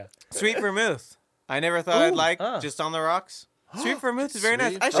 Yeah. Sweet vermouth. I never thought I'd like just on the rocks. Sweet vermouth is very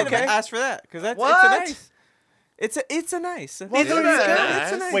nice. Sweet I should have Okay. asked for that because that's What? it's a nice. It's a nice. Neither it's, of these a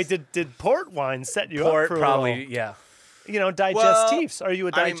guys. nice. Wait, did port wine set you Port up for probably, yeah. digestifs? Are you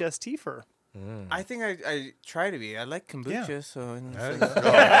a I mean- digestifer? I think I try to be. I like kombucha, Yeah. so.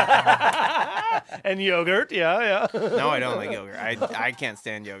 And yogurt, yeah. No, I don't like yogurt. I can't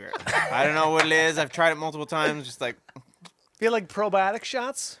stand yogurt. I don't know what it is. I've tried it multiple times. Just like You like probiotic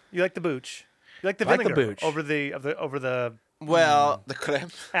shots? You like the booch? You like the I like the vinegar booch. over the well, The creme.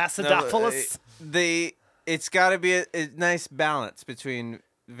 acidophilus? It's got to be a nice balance between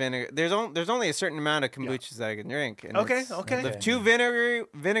vinegar. There's only a certain amount of kombuchas that I can drink. And Okay, it's- okay. The two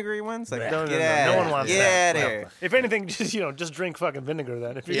vinegary ones, like No, get no out one of wants here. that. Get out of here. If anything, just drink fucking vinegar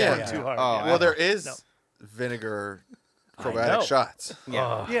then. If you're Yeah. going too hard. Oh, yeah. Well, there is No. vinegar know. probiotic shots.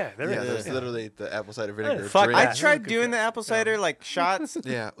 Yeah. Yeah, there Yeah, is. there's literally the apple cider vinegar fuck drink. I Yeah. tried doing the apple cider like shots.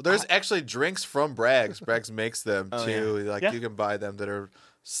 Yeah, there's actually drinks from Bragg's. Bragg's makes them Oh, too. Like Yeah. you can buy them that are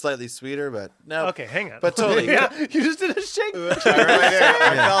slightly sweeter, but no. Okay, hang on. But totally. yeah, you just did a shake. Right there.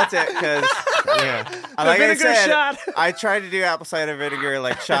 I felt it because like I vinegar said, shot. I tried to do apple cider vinegar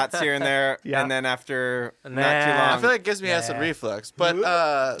like shots here and there, Yeah. and then after Nah. not too I long, feel like it gives me acid reflux, but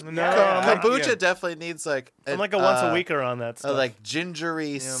Yeah. kombucha Yeah. definitely needs like I'm like a once a weeker on that stuff. like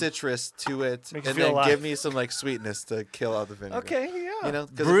gingery citrus to it, Makes you and feel then alive. give me some like sweetness to kill out the vinegar. okay, yeah. you know,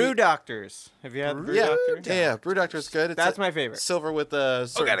 'cause if Brew you- Doctors. Have you had Brew yeah, Doctor? yeah, Brew Doctor's good. It's That's a my favorite. silver with a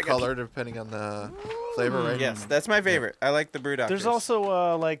certain color depending on the flavor, right? Yes, that's my favorite. I like the Brew Doctors. There's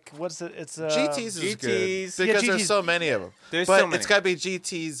also like what's it? It's GT's is GT's. good because Yeah, there's GT's. so many of them. There's but so many. it's got to be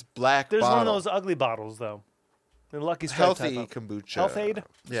GT's black There's bottle. one of those ugly bottles though. The Lucky Strike healthy type of. kombucha. Health Aid?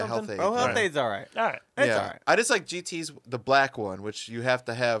 Yeah, Health Something? Aid. Oh, yeah. Health Aid's all right. All right. It's yeah. all right. I just like GT's the black one, which you have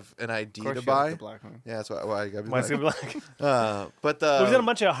to have an ID Of course to you buy. like the black one. Yeah, that's why I got to be Why is black. it black? But the We've done a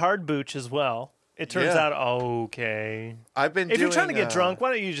bunch of hard booch as well. It turns Yeah. out okay. I've been If doing, you're trying to get drunk,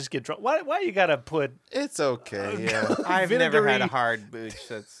 why don't you just get drunk? Why you gotta put? it's okay. Yeah, I've never had a vinegary- hard booch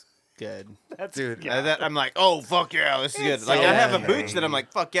that's good. That's Dude, Yeah. I'm like, oh fuck yeah, this is good. Like so I have a good. booch that I'm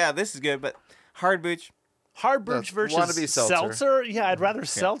like, fuck yeah, this is good, but hard booch. Hard booch That's versus wannabe seltzer. Yeah, I'd rather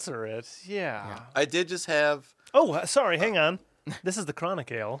seltzer it. Yeah. I did just have. Oh, sorry. Hang on. This is the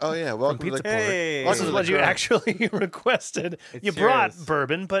Chronic Ale. Oh yeah, welcome to Pizza the Port. Hey. This is to what the you Chronic. actually requested. It's You brought yours.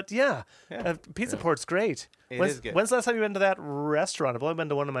 bourbon, but yeah, Pizza Port's great. It when's, is good. When's the last time you went to that restaurant? I've only been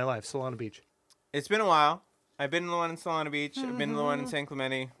to one in my life, Solana Beach. It's been a while. I've been to the one in Solana Beach. I've been to the one in San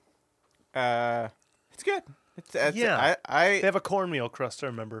Clemente. It's good. It's Yeah. They I have a cornmeal crust, I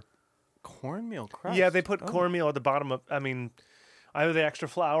remember. cornmeal crust. Yeah, they put Oh. cornmeal at the bottom of. I mean, either they extra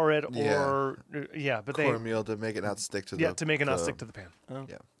flour it Yeah. or but they cornmeal to make it not stick to the to make it not stick to the pan.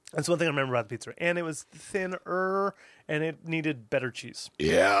 Yeah. That's one thing I remember about the pizza, and it was thinner and it needed better cheese.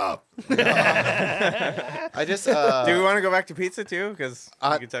 Yeah. I just Do we want to go back to pizza too? Because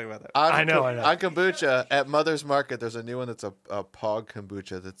I- we can talk about that. on I know. On kombucha at Mother's Market, there's a new one that's a Pog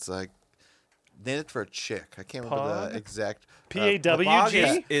kombucha that's like named it for a chick. I can't remember Pog? the exact.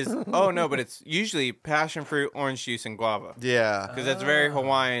 PAWG. is oh no, but it's usually passion fruit, orange juice, and guava Yeah. because that's very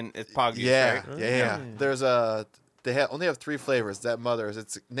Hawaiian. It's pog juice, Yeah, right? yeah. There's a. They only have 3 flavors. That Mother's.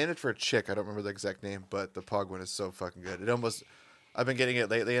 It's named it for a chick. I don't remember the exact name, but the Pog one is so fucking good. It almost. I've been getting it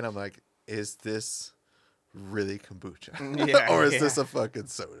lately, and I'm like, is this really kombucha? Yeah, or is yeah. this a fucking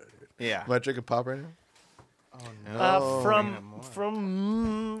soda? Dude? Yeah. Am I drinking pop right now?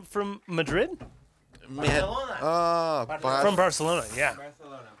 From Madrid, Man. Oh, from Barcelona. Yeah.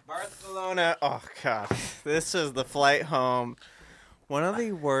 Barcelona. Oh god, this is the flight home. One of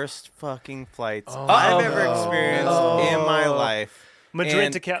the worst fucking flights I've ever experienced in my life.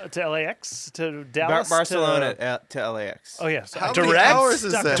 Madrid And to LAX to Dallas Barcelona to LAX. Oh yes. How Direct? many hours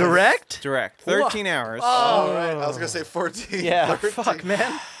is that? Direct? Direct. 13 hours. All right. I was gonna say 14. Yeah. 13. Fuck,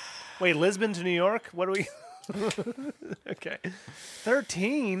 man. Wait, Lisbon to New York? What do we? Okay,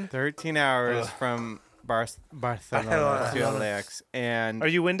 13. 13 hours from Barcelona to LAX. And Are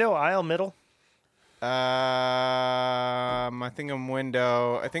you window, aisle, middle? I think I'm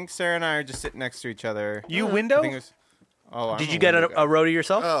window. I think Sarah and I are just sitting next to each other. You I window? think it was, I'm Did a you get window guy. a row to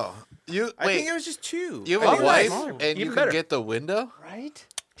yourself? Oh, you I wait. think it was just 2. You I have think a it was wife, small. and Even you can better. get the window. Right.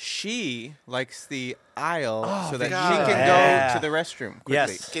 She likes the aisle so that God. she can Yeah. go to the restroom quickly.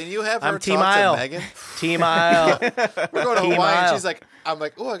 Yes. Can you have her I'm talk team to aisle. Megan? Team aisle. We're going to Team Hawaii, and aisle. she's like, I'm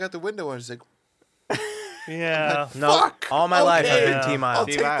like, oh, I got the window, and she's like, Yeah. No, Fuck. all my life I've Okay. been team I'll aisle.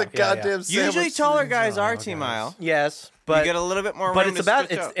 take Team aisle. the goddamn sandwich. Usually taller guys are team aisle. Yes, You but get a little bit more but room it's to about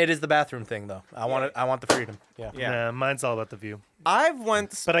switch up. it is the bathroom thing though. I want the freedom. Yeah. Yeah. Nah, mine's all about the view. I've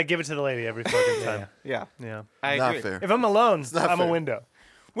once. But I give it to the lady every fucking time. Yeah. Yeah. I Not agree. fair. If I'm alone, not I'm fair. a window.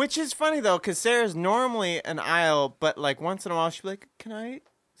 Which is funny though, because Sarah's normally an aisle, but like once in a while she'll be like, "Can I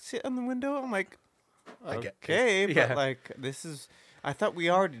sit on the window?" I'm like, get- "Okay," yeah. but like this is. I thought we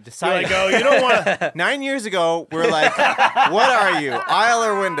already You're decided. like, oh, you don't want to. 9 years ago, we're like, "What are you, aisle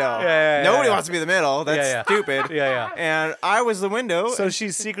or window?" yeah, Nobody yeah. wants to be the middle. That's Yeah, yeah. stupid. Yeah, yeah. And I was the window. So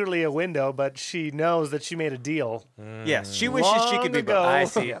she's secretly a window, but she knows that she made a deal. yes, she wishes she could be Long both. ago. I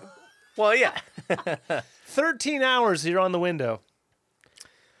see. Well, yeah. 13 hours you're on the window.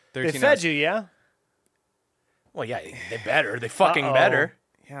 They 13 fed hours. you, yeah? Well, yeah. They better. They fucking Uh-oh. better.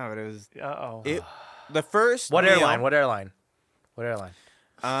 Yeah, but it was Uh-oh. the first. What meal- airline? What airline? What airline?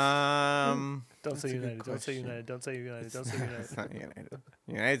 Don't say a good United. Don't say question. United. Don't say United. Don't say United. It's not United.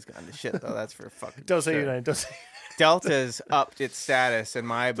 United's gone to shit though. That's for fucking. Don't say sure. United. Don't say. Delta's upped its status in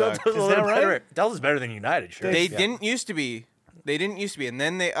my book. Is that right? Delta's better than United, sure. They Yeah. didn't used to be. They didn't used to be, and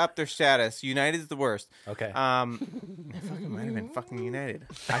then they upped their status. United's the worst. Okay. It fucking might have been fucking United.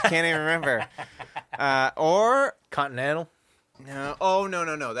 I can't even remember. Or Continental. no. Oh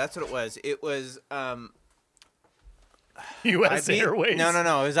no. That's what it was. It was U.S. Airways. No.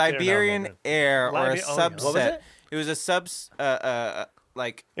 It was Iberian no. Air or a Libya- oh, yeah. subset. What was it? It was a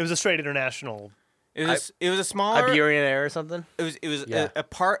like It was a straight international. it was a smaller. Iberian Air or something. It was Yeah. a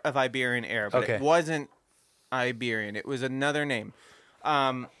part of Iberian Air, but Okay. it wasn't Iberian. It was another name.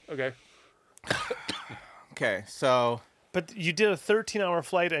 Okay. Okay, so But you did a 13-hour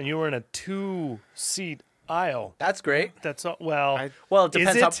flight and you were in a 2-seat aisle. That's great. That's all, well. I- Well, it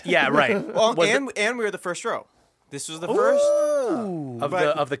depends. it? How, yeah, right. well, Was and we were the first row. This was the first.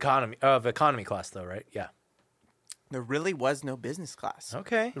 of the economy class though, right? Yeah. There really was no business class,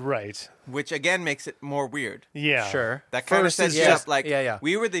 Okay. Right. which again makes it more weird. Yeah. Sure. That kind of First sets is you just- up like yeah.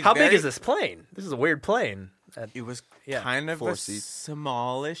 we were the How very, big is this plane? This is a weird plane. It was Yeah, kind of 4 a seats.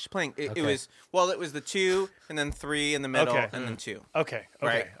 smallish plane. It Okay. was it was the 2 and then 3 in the middle Okay. and then 2. Okay. Okay.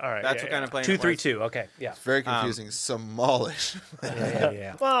 Right. All right. That's yeah, what kind yeah. of plane. 232. Okay. Yeah. Very confusing. Smallish.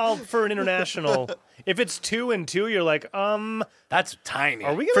 Yeah. Well, for an international, if it's 2 and 2, you're like, That's tiny.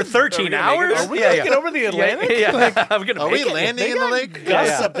 Are we for gonna- 13 are we gonna make it hours? there? are we yeah, gonna get over the Atlantic? Yeah. I'm gonna Are we make it. landing in the lake? Gus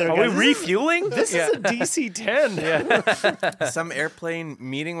Yeah. up there. Are we guys. refueling? This is a DC-10. Some airplane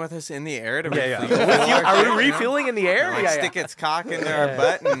meeting with us in the air to Yeah. refuel our shit, Are you we know? refueling in the air? Like stick its cock into our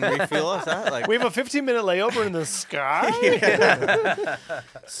butt and refuel us out. Like We have a 15-minute layover in the sky.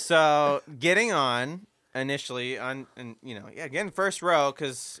 so, getting on initially on, and getting first row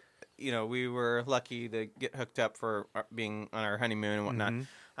because we were lucky to get hooked up for being on our honeymoon and whatnot.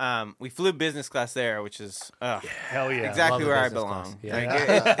 We flew business class there, which is Hell yeah. exactly Love the where I business belong. class. Yeah. Like,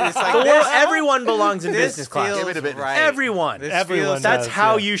 it's like Well, this, everyone belongs in this business class. feels Give me the business. right. Everyone. This Everyone feels- That's does,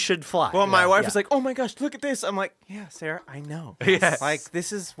 how yeah. you should fly. Well, my Yeah. wife Yeah. was like, "Oh my gosh, look at this!" I'm like, "Yeah, Sarah, I know. Yes. Like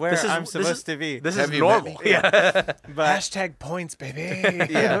this is where This is- I'm this supposed is- to be." This Have is you met normal. me? Yeah. but Hashtag points, baby.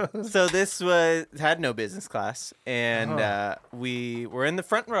 yeah. So this had no business class, and we were in the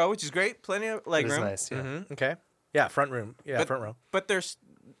front row, which is great, plenty of leg It was room. nice, yeah. Okay. Yeah, front room. Yeah, But- front row. But they're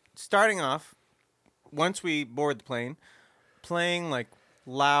starting off once we board the plane, playing like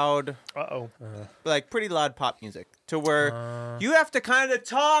loud, like pretty loud pop music to where you have to kind of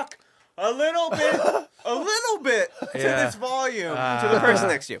talk a little bit to this volume to the person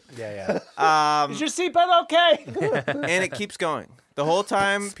next to you. Yeah. Is your seatbelt okay? And it keeps going the whole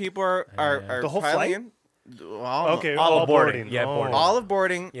time. People are The whole piling flight? in. All, Okay, all all of boarding. boarding. Yeah, Oh. boarding. all of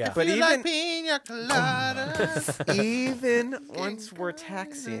boarding. Yeah. But even Pina colada. even once we're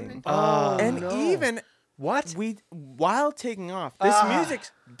taxiing, Oh, and even what? we while taking off, this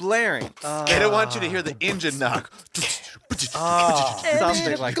music's blaring. I don't want you to hear the engine knock.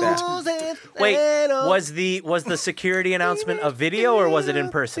 Something like that. Wait, was the security announcement a video or was it in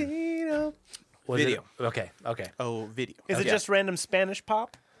person? Was Video. It, okay. Oh, video. Is it Okay. just random Spanish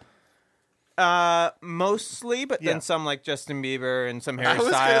pop? Mostly, but Yeah. then some like Justin Bieber and some I Harry was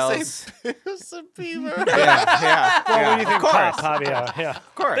Styles. gonna say Justin Bieber. yeah. Well, when you think of course, pop, yeah.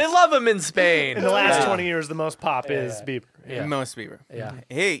 of course. They love him in Spain. In the last 20 years, the most pop is Bieber. Yeah. Most Bieber. Yeah.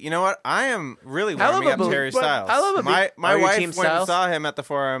 Hey, you know what? I am really I love warming a up Bieber- Harry but Styles. I love a my Bieber- Are you wife team went and Styles? saw him at the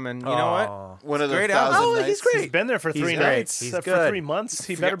Forum, and you know what? Aw. One of the Great 1,000 album. Oh, he's nights. great. He's been there for 3 great. nights. He's for good. 3 months.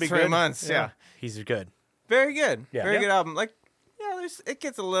 He better be 3 good. months. Yeah. He's good. Very good. Yeah. Very Yeah. good album. Like, yeah, it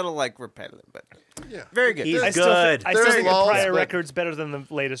gets a little like repetitive, but Yeah. very good. He's I still, good. I still There's think the lulls, prior but- record's better than the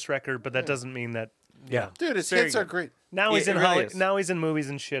latest record, but that doesn't mean that. Yeah. Dude, his Very hits are good. great. Now he's It in really is. now he's in movies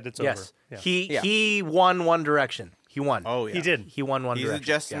and shit. It's Yes. over. Yeah. He won One Direction. He won. Oh yeah, He did. He won One He's Direction. a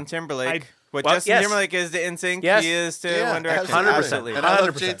Justin Yeah. Timberlake. What Well, Justin yes. Timberlake is to NSYNC, Yes. he is to Yeah, One Direction. 100%. Absolutely. And I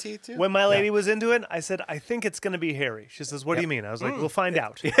love 100%. JT too. When my lady was into it, I said, "I think it's going to be Harry." She says, "What do you mean?" I was like, "We'll find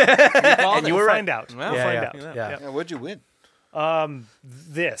out." And you were We'll right. find out. Well, We'll Yeah, find yeah, out. yeah. Yeah, what'd you win?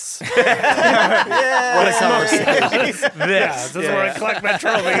 This. What a conversation. This is where I collect my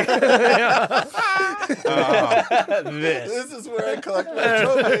trophy. This. This is where I collect my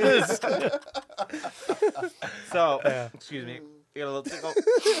trophies. So, excuse me. You got a little tickle.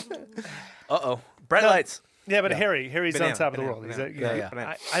 Uh-oh. Bright lights. Yeah, but Harry's Banana, on top of the banana, world. banana.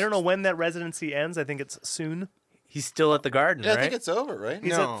 Yeah. I don't know when that residency ends. I think it's soon. He's still at the Garden, Yeah, I right? think it's over, right?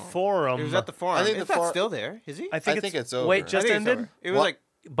 He's No. at Forum. He was at the Forum. I think Is the that For- still there? Is he? I I think, think it's it's over. Wait, I just think it's ended? over. It was What? like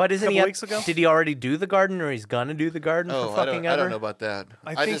But isn't couple he at, weeks ago? Did he already do the Garden, or he's gonna do the Garden Oh, for fucking I ever? don't know about that.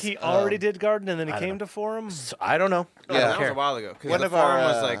 I think he already did Garden and then he I don't came to Forum, So, I don't know. oh, Yeah. that was care. a while ago. Because One the of our, Forum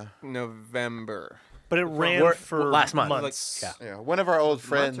was like November. but it ran We're- for last month. months. Yeah. Yeah, one of our old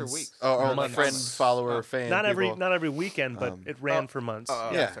friends, or weeks? our Months. friend, follower, fan. Not every people, weekend, but it ran for months.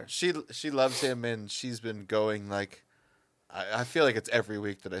 Yeah, sorry. she loves him, and she's been going like. I feel like it's every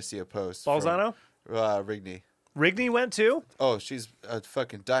week that I see a post. from, Balzano? Rigney. Rigney went too. Oh, she's a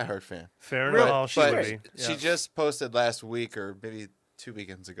fucking diehard fan. Fair Really? enough. Oh, she's But ready. she just posted last week or maybe 2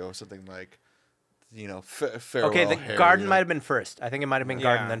 weekends ago something like, farewell. Okay, the Harry. Garden Like, might have been first. I think it might have been Yeah,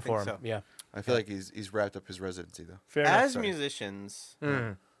 Garden I then think Forum. so. Yeah. I feel like he's wrapped up his residency though. Fair enough. As sorry. musicians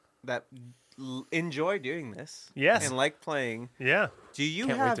Mm. that enjoy doing this, Yes. and like playing, Yeah. do you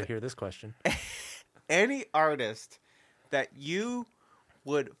Can't wait have to hear this question. any artist that you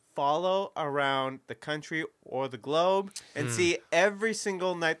would follow around the country or the globe and see every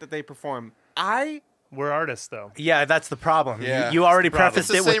single night that they perform? We're artists, though. Yeah, that's the problem. Yeah. You already It's prefaced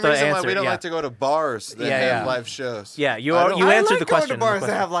the it same with the reason answer. why we don't yeah. like to go to bars that Yeah, have yeah. live shows. Yeah, you I are. don't- You I answered like the going question. to bars The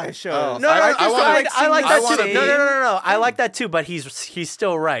that question. have live shows. Oh. No, I I, wanna- I like that wanna too. be- No. I like that too. But he's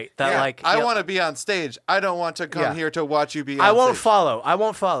still right. That Yeah, like I yeah, want to be on stage. I don't want to come Yeah. here to watch you be. On I won't stage. follow. I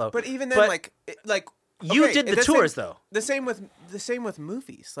won't follow. But even then, But like you okay, did the same- tours though. The same with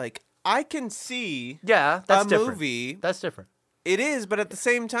movies. Like I can see Yeah, that's a different. movie. That's different. It is, but at the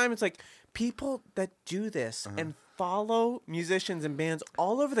same time, it's like people that do this Uh-huh. and follow musicians and bands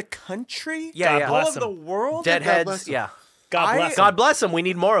all over the country. Yeah, yeah. all bless over the them. world. Deadheads. Yeah. God bless God him. bless them. We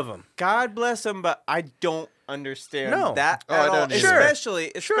need more of them. God bless them, but I don't understand No. that Oh, I at don't all. either. Sure.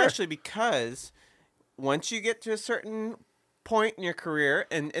 Especially because once you get to a certain point in your career,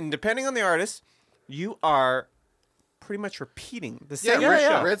 and depending on the artist, you are pretty much repeating the same Yeah,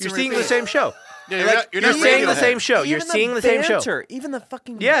 show. rinse You're and seeing the repeat. same show. Yeah, you're Like, not, you're You're not seeing the Radiohead. same show. You're Even seeing the same show. banter, even the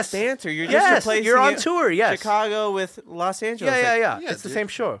fucking Yes. banter. You're just Yes. replacing You're on it tour. Yes. Chicago with Los Angeles. Yeah, yeah, Like, yeah. It's the dude. same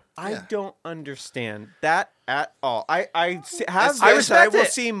show. I Yeah. don't understand that at all. I have I bands that I respect will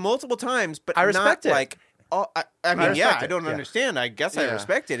it. see multiple times, but I respect not it. like. Oh, I mean, yeah, respect I it, don't yeah. understand. I guess I Yeah.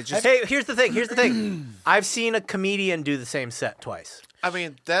 respect it. It's just Hey, here's the thing. I've seen a comedian do the same set twice. I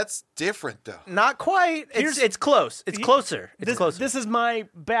mean, that's different though. Not quite. It's close. It's closer. It's closer. This is my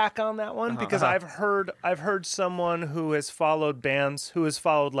back on that Uh-huh, one because I've heard someone who has followed bands who has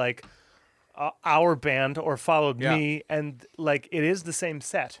followed like our band or followed Yeah. me, and like it is the same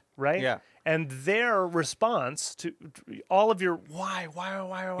set, right? Yeah. And their response to all of your why,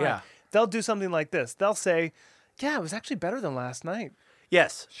 Yeah. they'll do something like this. They'll say, "Yeah, it was actually better than last night."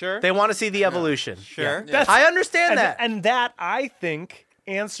 Yes. Sure. They want to see the evolution. Sure. Yeah. I understand that. And that, I think,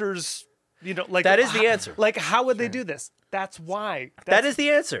 answers, like... That is the answer. Like, how would they do this? That's why. That is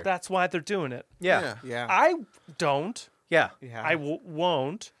the answer. That's why they're doing it. Yeah. Yeah. I don't. Yeah. Yeah. I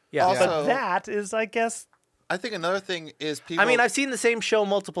won't. Yeah. Also- But that is, I guess... I think another thing is people. I mean, I've seen the same show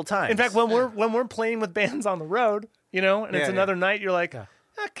multiple times. In fact, when we're playing with bands on the road, and it's Yeah, another night, you're like,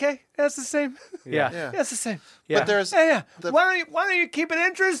 okay, that's the same. yeah. Yeah. That's the same. Yeah. But there's Yeah. The- Why don't you keep it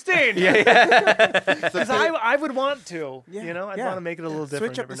interesting? Because I would want to. I'd want to make it a little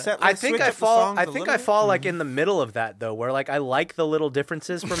different. Switch up the every set. night. I Let's think switch I up the fall. songs I a think little I bit. fall like in the middle of that though, where like I like the little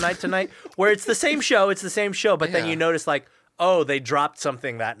differences from night to night, where it's the same show, but then Yeah. you notice like, oh, they dropped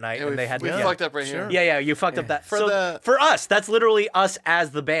something that night Yeah, and they had we to. fucked up right Sure. here. Yeah, you fucked up that. For so the- for us, that's literally us as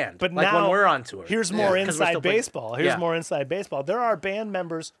the band. But like now when we're on tour. Here's more 'Cause we're inside still playing- baseball. Here's Yeah. more inside baseball. There are band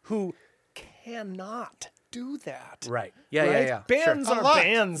members who cannot do that. Right. Yeah, Right? yeah. Bands Sure. A are lot.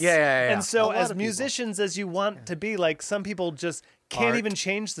 bands. Yeah. And so, A lot as of people. musicians as you want to be, like some people just can't Art. even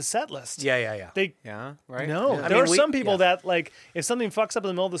change the set list. Yeah. They Yeah. Right. no. Yeah. There I are mean, some people yeah. that like if something fucks up in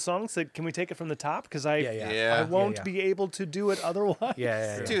the middle of the song, say, "Can we take it from the top?" Because I Yeah. won't Yeah. be able to do it otherwise.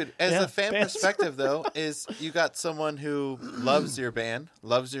 Yeah. Dude, as Yeah, a fan bands. perspective, though, is you got someone who loves your band,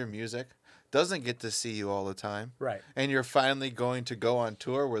 loves your music, doesn't get to see you all the time. Right. And you're finally going to go on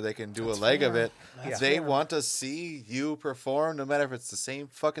tour where they can do a leg of it. That's They want to see you perform, no matter if it's the same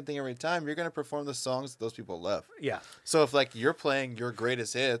fucking thing every time. You're going to perform the songs that those people love. Yeah. So if like you're playing your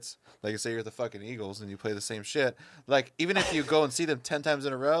greatest hits, like say you're the fucking Eagles and you play the same shit, like even if you go and see them 10 times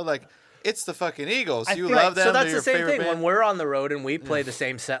in a row, like it's the fucking Eagles. You think- love them. So that's they're the your same favorite thing. band. When we're on the road and we play the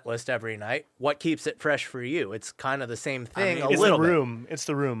same set list every night, what keeps it fresh for you? It's kind of the same thing mean, a It's little the bit. room. It's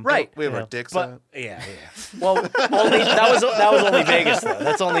the room. Right. we have Yeah. our dicks But out. yeah. Well, only that was only Vegas though.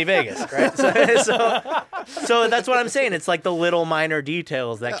 That's only Vegas, right? So that's what I'm saying. It's like the little minor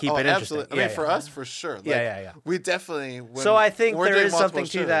details that keep it interesting. Absolutely. I mean, for us, for sure. Like, Yeah. We definitely. When So I think we're there doing is something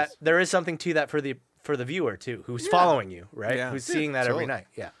multiple to that. shows- There is something to that for the viewer too, who's following you, right? Yeah. Who's seeing that every totally. night.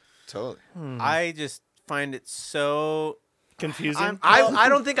 Yeah. Totally. I just find it so. Confusing. I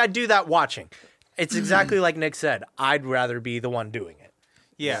don't think I'd do that watching. It's exactly like Nick said. I'd rather be the one doing it.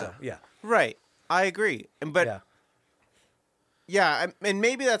 Yeah. So, yeah. Right. I agree. But Yeah. and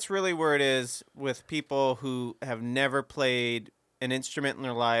maybe that's really where it is with people who have never played an instrument in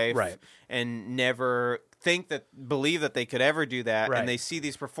their life, Right. and never believe that they could ever do that, Right. and they see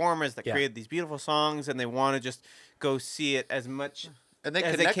these performers that Yeah. create these beautiful songs, and they want to just go see it as much And they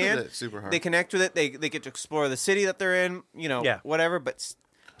as connect they can. with it super hard. They connect with it. They get to explore the city that they're in, Yeah. whatever. But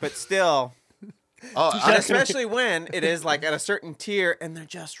still. oh, And especially when it is like at a certain tier and they're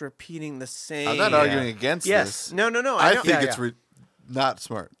just repeating the same. I'm not arguing against Yes. this. No. I know. think Yeah, it's yeah. not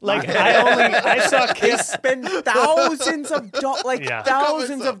smart. like I saw They Kiss. spend thousands of Yeah.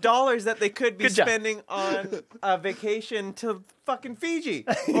 thousands of dollars that they could be Good job. spending on a vacation to fucking Fiji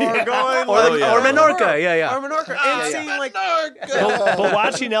or going Or yeah. or Menorca. Yeah. or Menorca and seeing like But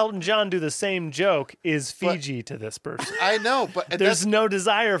watching Elton John do the same joke is Fiji to this person. I know, but There's no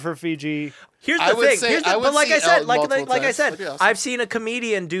desire for Fiji. Here's I the would thing. say- I would but like see I said, Elton like multiple I times. said, That'd be awesome. I've seen a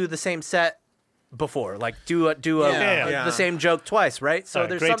comedian do the same set before, like do Yeah. the same joke twice, right? So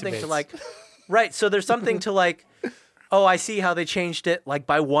there's great something debates. to like, right? So there's something to like. Oh, I see how they changed it, like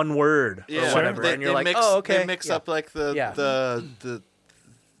by one word or whatever, They, and you're they like, mix, oh, okay. They mix Yeah. up like the Yeah. the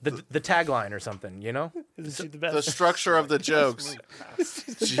the tagline or something, you know? Isn't she the the best? structure of the jokes.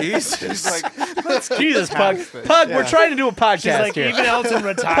 Jesus, like Jesus, Pug, we're trying to do a podcast She's like, here. even Elton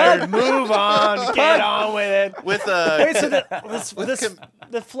retired. Move on. Get on with it. with Wait, so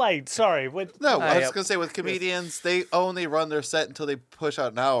the flight. Sorry. What? no, I was yep. gonna say with comedians, they only run their set until they push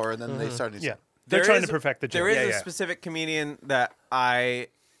out an hour, and then they start. Yeah. They're trying to perfect the joke. There is Yeah, a yeah. specific comedian that I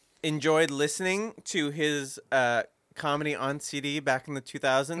enjoyed listening to his comedy on CD back in the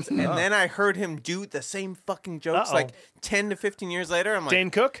 2000s, and then I heard him do the same fucking jokes Uh-oh. like 10 to 15 years later. I'm like,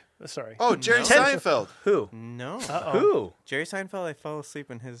 Dane Cook? Sorry. Oh, Jerry Seinfeld. Who? no. Who? Jerry Seinfeld, I fell asleep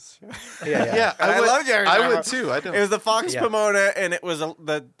in his show. Yeah, I would, love Jerry I Seinfeld. would too. I don't. It was the Fox Yeah. Pomona, and it was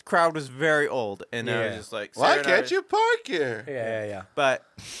the crowd was very old, and I was Yeah. just like, Why staring at can't it. you park here? Yeah. But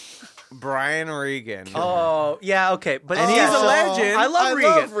Brian Regan. Oh, yeah, okay. But And he's yeah, a so- legend. I love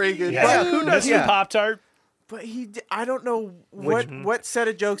Regan. Love Regan. Yeah. who does- Mr. yeah. Pop-Tart. But I don't know what set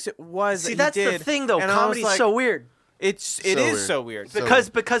of jokes it was. See, that that's he the did. thing, though. And I was Comedy's like, so weird. It So is weird. so weird. So Because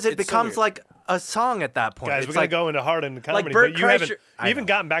it It's so becomes weird. like a song at that point. Guys, It's we're gonna like, go into hard and comedy, Bert but you haven't Kreischer- I even know.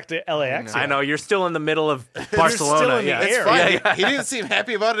 gotten back to LAX. I yet. know you're still in the middle of Barcelona. still in the yeah. air. It's fine. Yeah, He didn't seem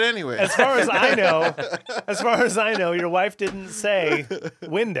happy about it anyway. As far as I know, your wife didn't say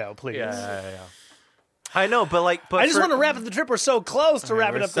window, please. Yeah. I know, but I just for- want to wrap up the trip. We're so close to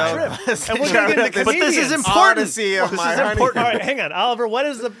wrapping we're up the so trip, close and we're to going to wrapping get up into But this is comedians. important. Odyssey of This my is honeymoon. important. All right, hang on, Oliver. What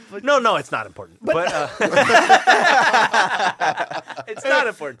is the? No, it's not important. But it's not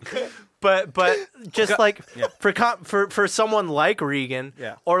important. But just like for someone like Regan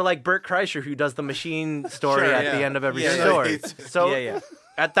Yeah. or like Bert Kreischer who does the machine story Sure, at yeah. the end of every Yeah, yeah. story. So Yeah.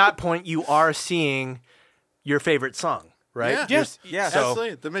 at that point you are seeing your favorite song, right? Yeah. Yes. Yeah. So-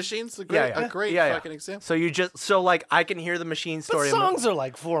 Absolutely. The Machine's a great fucking example. So you just like I can hear the machine But story. songs are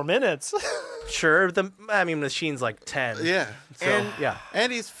like 4 minutes. Sure, the Machine's like 10. Yeah. So, And- yeah.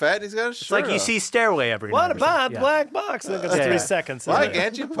 And he's fat and he's got a shirt It's like you off. see Stairway every What night or something. about Yeah. black box? I think it's Yeah, 3 yeah. seconds. Why isn't it?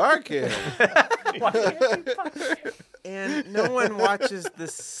 can't you park here? And no one watches the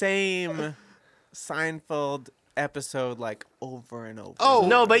same Seinfeld episode like over and over. Oh,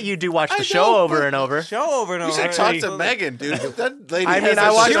 No, but you do watch the I show know, over but- and over. Show over and You over. should talk Actually- to Megan, dude. That lady I has mean, that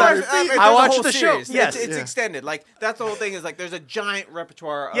I watched shit the- on She repeat. watched- I there's a watched whole the show. series. Yes. It's Yeah. extended. Like that's the whole thing. Is like there's a giant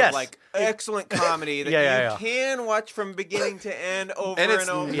repertoire of Yes. like excellent comedy that Yeah. you can watch from beginning to end over And it's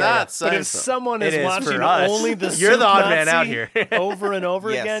over. not But if Seinfeld. someone It is is watching for us. only the You're the Soup odd man Nazi out here. over and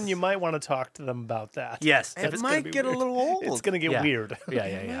over Yes. again, you might want to talk to them about that. Yes. It it's might gonna be get a weird. little old. It's going to get Yeah. weird. Yeah.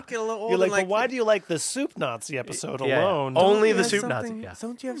 It might get a little old. You're like, and but why do you like the Soup Nazi episode Yeah. alone? Only you the have Soup something- Nazi. Yeah.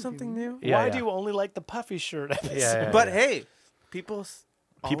 Don't you have something new? Yeah, Why yeah. do you only like the puffy shirt episode? Yeah. But hey, people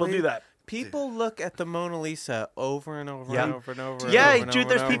People do that. People look at the Mona Lisa over and over Yeah. and over and over. Yeah, and over dude, and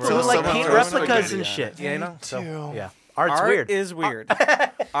there's over people and who over like and paint over and over replicas again. and shit. You know? too. So, yeah. Art's Art weird. is weird.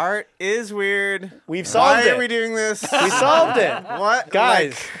 Art is weird. We've solved Why it. are we doing this? We solved it. What,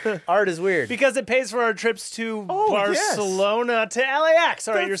 Guys, Like, art is weird. Because it pays for our trips to yes. Barcelona to LAX.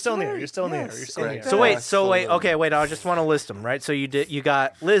 All right, you're That's still in the air. right. You're still in the air. Yes. You're still in the Right. air. So wait. Barcelona. Okay, wait. I just want to list them, right? So you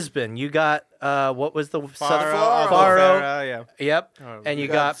got Lisbon. You got what was the Faro, Faro. yeah. Yep. Oh, And you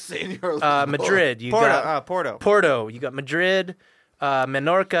got got Senor Madrid. You Porto. got Porto. Porto. You got Madrid,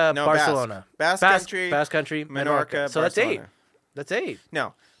 Menorca, No, Barcelona, Basque Country, Basque Country, Menorca, So Barcelona. That's 8.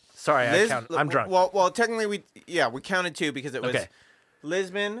 No. Sorry, Liz- I'm drunk. Well, technically we counted 2 because it was Okay.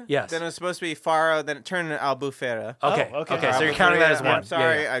 Lisbon. Yes. Then it was supposed to be Faro. Then it turned into Albufeira. Okay. Oh, okay. Okay. So you're Albufeira, counting that as yeah, one. I'm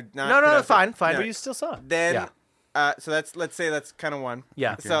sorry. Yeah, I'm not No, pronouncing- fine. But Yeah. you still saw it. Then, Yeah. so let's say that's kind of 1.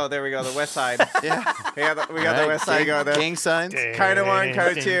 Yeah. So there we go. The West Side. Yeah. we got the West Side going there. Gang signs. Kind of 1, kind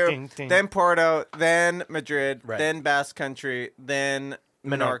of Ding, 2. ding, ding. Then Porto. Then Madrid. Right. Then Basque Country. Then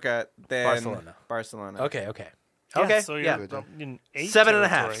Menorca. Then Barcelona. Okay. Okay. Yeah, Okay. so you're Yeah. in 8 7.5,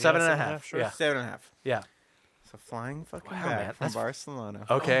 territory. 7.5, Sure. yeah. 7.5. Yeah. So flying fucking Wow, back man, from that's- Barcelona.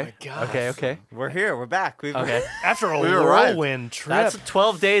 Okay. my God. Okay. We're here. We're back. We've Okay. After a We arrived. whirlwind trip. That's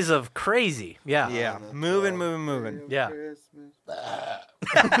 12 days of crazy. Yeah. Yeah, moving. Yeah.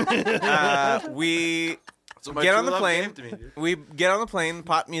 We So my Get true on the love plane. gave to me, dude. we get on the plane.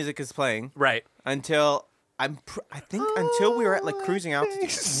 Pop music is playing Right. until I think until we were at like cruising altitude.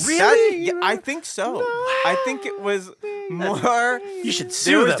 Really? Yeah, I think so. I think it was more. You should There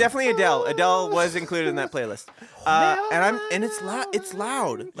sue was them. definitely Adele. Adele was included in that playlist. And it's loud. It's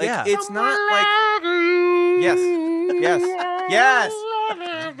loud. Like Yeah. it's not like. Yes.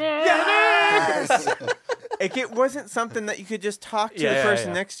 It wasn't something that you could just talk to Yeah, the yeah, person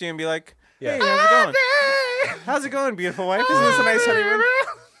yeah. next to you and be like, Yeah. "Hey, how's it going? How's it going, beautiful wife? Isn't this a nice honeymoon?"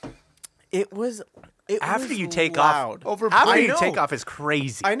 It was. After was you take loud. off, after I you know. take off is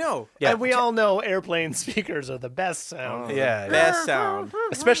crazy. I know. Yeah. And we all know airplane speakers are the best sound. Yeah. Best sound.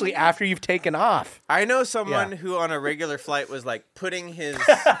 Especially after you've taken off. I know someone Yeah. who on a regular flight was like putting his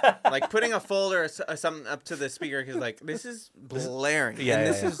like putting a folder or something up to the speaker because like this is blaring Yeah, and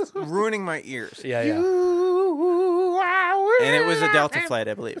yeah, this yeah. is ruining my ears. Yeah. Yeah. And it was a Delta flight,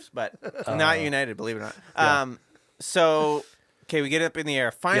 I believe, but not United, believe it or not. Yeah. So okay, we get up in the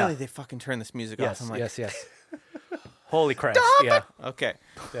air. Finally, Yeah. they fucking turn this music Yes. off. I'm like, Yes. Holy crap. Yeah. okay.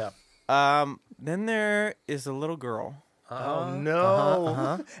 Yeah. Then there is a little girl. Oh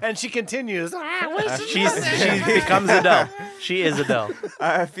no! And she continues. She becomes Adele. She is Adele.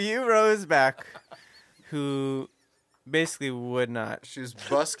 A few rows back, who basically would not. She's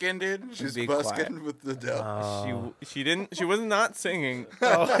busking, dude. She's Be busking quiet. with the Dell. She was not singing.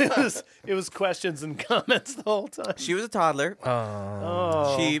 Oh, it was questions and comments the whole time. She was a toddler.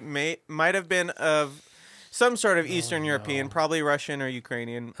 Oh, She might have been of some sort of Eastern European, probably Russian or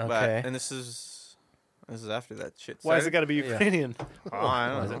Ukrainian. Okay. But and this is This is after that shit. Why has it started. got to be Ukrainian? Oh, I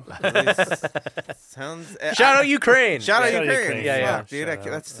don't know. At least sounds. Shout out Ukraine. Shout out Shout out Ukraine. Ukraine. Yeah, Fuck, dude. Shout out.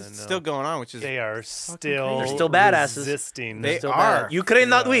 That's I know. still going on, which is They are still They're still badasses. resisting. They Still are. bad. Ukraine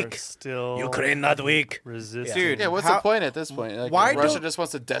not They are weak. Still Ukraine not weak. resisting. Dude. Yeah, what's How- the point at this point? Like, why Russia don't- just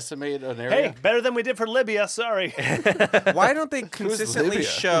wants to decimate an Hey, area. better than we did for Libya. Sorry. why don't they consistently Libya?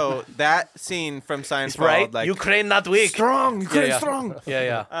 show that scene from Seinfeld? Right? Like Ukraine not weak. strong, Ukraine yeah. strong.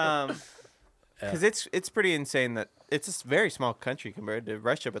 Yeah. Because it's pretty insane that it's a very small country compared to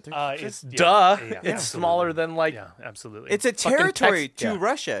Russia, but they're It's Duh. yeah, It's absolutely. smaller than like. Yeah, absolutely. it's a fucking territory Tex- to yeah.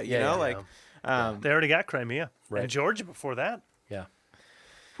 Russia. You Yeah, know, yeah, like they already got Crimea Right. and Georgia before that. Yeah.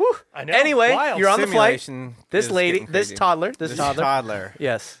 I know. Anyway, Wild. you're on the flight. simulation This is lady, getting this crazy. toddler, This toddler.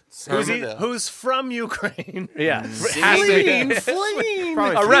 Yes. Who's from Ukraine? Yeah. Fleeing, fleeing.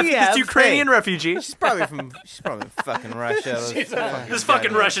 Probably This Ukrainian refugee. She's probably from fucking Russia. This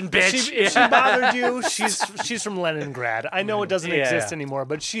fucking Russian bitch. She bothered you. She's from Leningrad. I know it doesn't Yeah, exist yeah. anymore,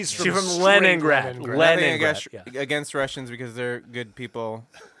 but she's from, She's from straight Leningrad. Nothing Leningrad, against Russians because they're good people.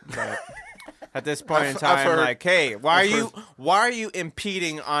 But at this point in I've time, heard- like, hey, why are you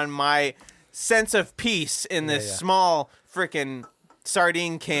impeding on my sense of peace in this yeah. small freaking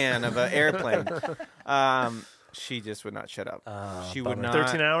sardine can of an airplane? She just would not shut up. She would not.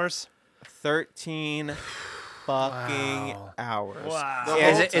 13 hours. 13 fucking hours. Wow. The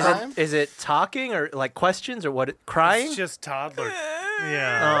Is whole it time? is it talking or like questions or what? Crying? It's just toddler.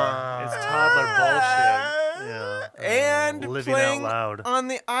 Yeah. It's toddler bullshit. Yeah. And Living playing out loud. on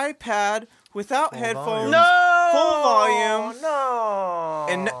the iPad without headphones. volume. No. Full volume. No.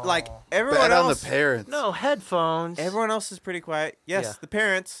 And like everyone Bad on the else, parents. no headphones. everyone else is pretty quiet. Yes, Yeah. the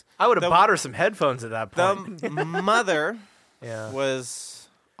parents. I would have the- bought her some headphones at that point. The mother yeah. was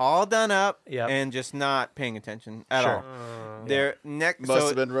all done up Yep. and just not paying attention at Sure. all. Their neck. Must So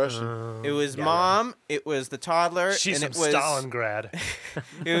have been Russian. it was Yeah, mom. It was the toddler. She's and from it was Stalingrad.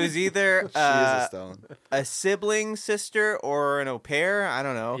 it was either She is a Stalin. a sibling sister or an au pair. I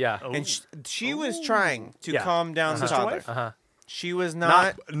don't know. Yeah. And she was trying to Yeah. calm down the Sister toddler. wife? Uh-huh. She was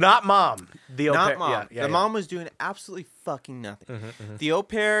not Not mom. The au not pair. mom. Yeah, yeah, the yeah. mom was doing absolutely fucking nothing. The au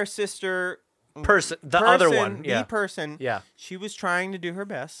pair sister, person, the other person, one. Yeah. the person, Yeah. she was trying to do her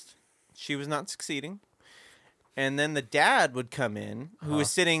best. She was not succeeding. And then the dad would come in, who was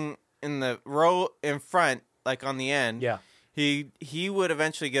sitting in the row in front, like on the end. Yeah. He would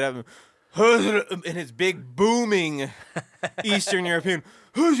eventually get up and in his big booming Eastern European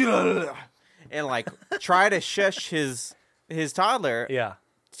and like try to shush his toddler Yeah.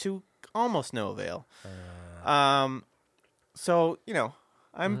 to almost no avail. So you know,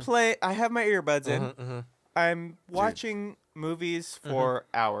 Mm-hmm. I have my earbuds in. I'm watching movies for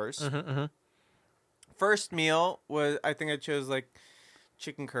hours. First meal was I think I chose like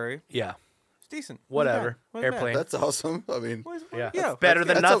chicken curry. Yeah. It's decent. Whatever. Wasn't bad. Airplane. That's awesome. I mean, Yeah. Yeah, Better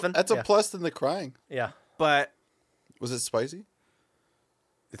than that's nothing. That's a Yeah. plus than the crying. Yeah. but Was it spicy?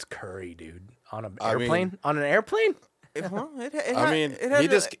 It's curry, dude. On an I mean- airplane? On an airplane? it I mean,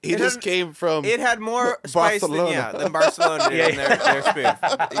 he just came from. It had more spice than Barcelona. Barcelona did in their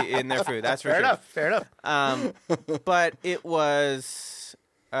food. In their food, that's for Fair sure. enough. Fair enough. But it was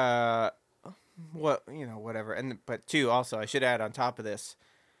whatever. And but two, also I should add on top of this,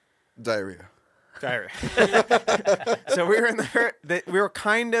 diarrhea. diarrhea. So we were we were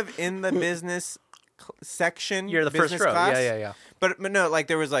kind of in the business section. You're the first business row. class. Yeah. But no, like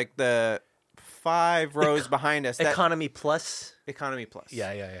there was like the 5 rows behind us. That Economy plus. economy plus.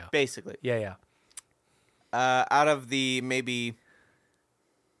 Yeah. Basically, Yeah. out of the maybe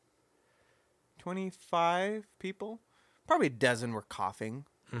 25 people, probably a dozen were coughing,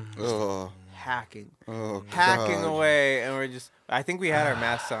 Oh, hacking oh, hacking God. away, and we're just. I think we had our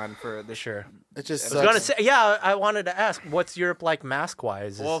masks on for the Sure. It just I sucks. was gonna say, yeah. I wanted to ask, what's Europe like mask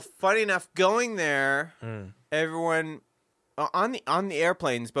wise? Well, funny enough, going there, Mm. everyone on the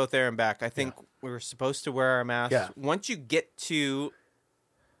airplanes, both there and back. I think we were supposed to wear our masks. Yeah. Once you get to,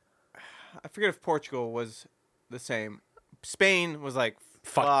 I forget if Portugal was the same. Spain was like,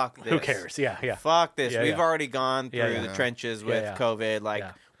 fuck this. Who cares? Yeah. Fuck this. Yeah, We've yeah. already gone through Yeah, the yeah. trenches Yeah, with yeah. COVID. Like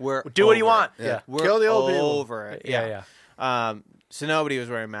Yeah. we're Do what you over want. it. Yeah. We're Kill the old people. over it. Yeah. So nobody was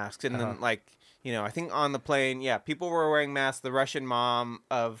wearing masks, and Uh-huh. then like I think on the plane, people were wearing masks. The Russian mom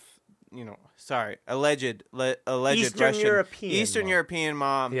of alleged Eastern Russian European Eastern mom. European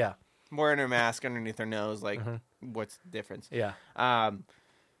mom, Yeah. wearing her mask underneath her nose. Like, what's the difference? Yeah.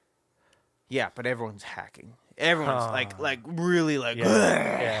 But everyone's hacking. Everyone's like really like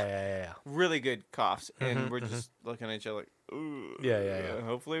Yeah. really good coughs, and we're just looking at each other like, ooh, Yeah.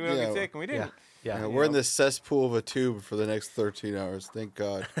 hopefully we don't Yeah. get sick, and we didn't. Yeah. Yeah, we're in this cesspool of a tube for the next 13 hours. Thank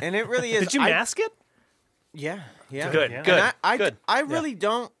God. And it really is. Did you mask it? Yeah, yeah. Good, Yeah. good, And I good. really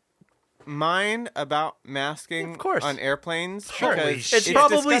don't mind about masking Of course. on airplanes. Sure. because Holy It's shit.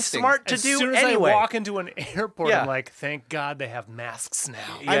 probably disgusting. smart to As do soon as anyway. I walk into an airport, Yeah. I'm like, thank God they have masks now.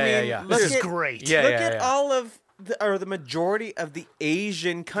 Yeah, I mean, yeah, yeah. look This is at- great. Yeah, Look yeah, at yeah. all of the majority of the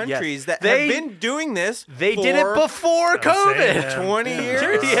Asian countries that They- have been doing this. They did it for before I'm saying, COVID. man. 20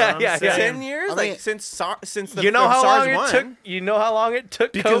 years. Yeah, yeah, yeah. 10 years, I like mean- since the You know how SARS long it 1. took? You know how long it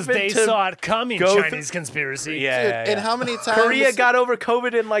took Because COVID they to saw it coming, go Chinese conspiracy. Yeah, Dude, yeah, and yeah. how many times Korea got over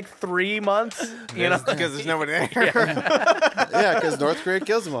COVID in like 3 months. You know, because there's nobody there. Yeah, because North Korea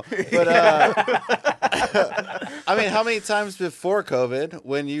kills them all. But I mean, how many times before COVID,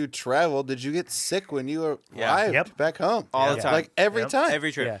 when you traveled, did you get sick when you arrived Yep. back home? All the time. Like every Yep. time.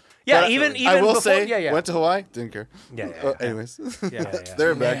 Every trip. yeah, yeah. But Even I will before, say, yeah, yeah. went to Hawaii, didn't care. Yeah, yeah, yeah. Anyways, yeah.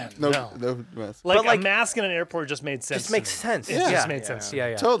 they're back. Man, No mess. Like, But, like, a mask in an airport just made sense. Just makes to me. sense. It Yeah, just yeah, made sense. yeah,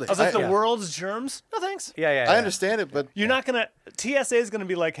 yeah. Totally. I was like, the I world's germs? No thanks. Yeah, yeah. I understand it, but You're not gonna. TSA is gonna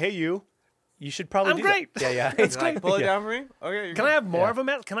be like, hey, you. You should probably. I'm do great. That. Yeah, yeah. That's Like, great. Pull it yeah. down for me. Okay. Can I have more Yeah. of a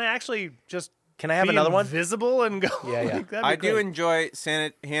mask? Can I actually just Can I have be another one? invisible and go? Yeah, yeah. Like, that'd be I do great. enjoy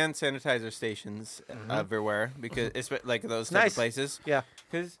hand sanitizer stations everywhere because it's like those type Nice. of places. Yeah.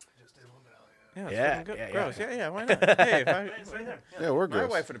 Because yeah, it's Yeah, fucking good. yeah, yeah, gross. yeah. Yeah, why not? Hey, if yeah, we're my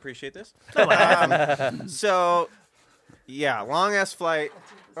gross. wife would appreciate this. So, yeah, long ass flight.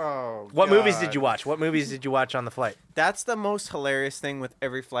 Oh, What movies did God. you watch? What movies did you watch on the flight? That's the most hilarious thing with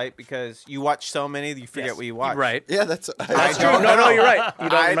every flight because you watch so many that you forget Yes. what you watch. Right. Yeah, that's That's true. true. No, you're right. You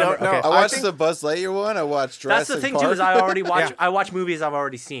don't I remember. don't know. Okay. I watched think- the Buzz Lightyear one. I watched That's Jurassic the thing Park. too. Is I already watch. Yeah. I watch movies I've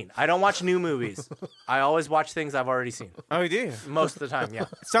already seen. I don't watch new movies. I always watch things I've already seen. Oh, you do. Most of the time, yeah.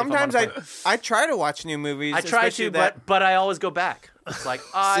 Sometimes If I'm on I try to watch new movies. I try especially to, that. but I always go back. It's like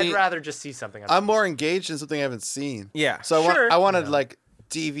I'd See, rather just see something. I'm more engaged in something I haven't seen. Yeah. So Sure. I want to like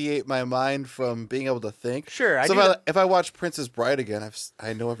deviate my mind from being able to think. Sure, I So do if I watch Princess Bride again,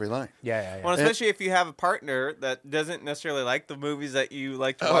 I know every line. yeah. Well, especially if you have a partner that doesn't necessarily like the movies that you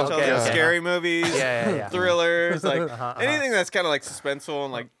like to Oh, watch, all okay, the okay. scary movies, Yeah. thrillers, like Uh-huh. anything that's kind of like suspenseful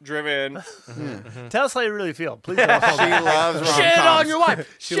and like driven. Tell us how you really feel, please. Don't hold She back. loves rom-coms. Shit on your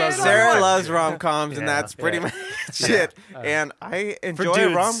wife. She Shit loves on your Sarah wife. loves rom-coms, and Yeah, that's pretty yeah. much it. And I For enjoy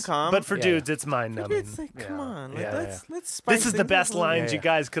dudes, a rom-com, but for Yeah, dudes, it's mind numbing. it's like, come on, like, Yeah, let's spice This is the things best up a little. lines Yeah, you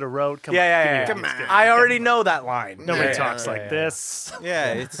guys could have wrote. Come Yeah, on, yeah, give me yeah. a Come biscuit. on. I already know that line. Nobody Yeah, talks yeah, like yeah. this.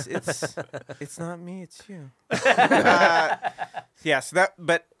 Yeah, it's not me, it's you. Yeah,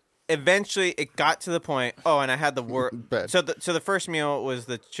 but eventually it got to the point. Oh, and I had the word. Bad. So the first meal was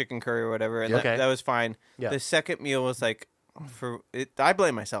the chicken curry or whatever, and Okay. that was fine. Yeah. The second meal was like, I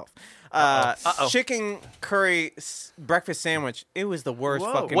blame myself. Uh-oh. Chicken curry breakfast sandwich. It was the worst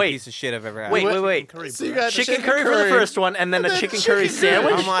Whoa. fucking Wait. piece of shit I've ever had. Wait. Curry So you bread. got Chicken curry for the first one, and then a chicken curry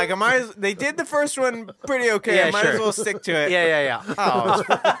sandwich. I'm like, they did the first one pretty okay. Yeah, I might sure. as well stick to it. Yeah. Oh,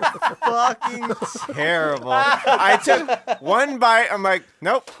 it's fucking terrible. I took one bite. I'm like,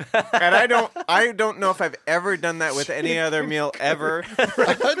 nope. And I don't know if I've ever done that with any other meal ever.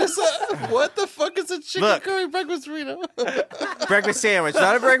 What the fuck is a chicken Look. curry breakfast burrito? Breakfast sandwich,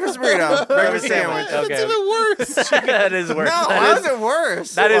 not a breakfast burrito. Breakfast sandwich. Okay. That's even worse. That is worse. No, That how is- is it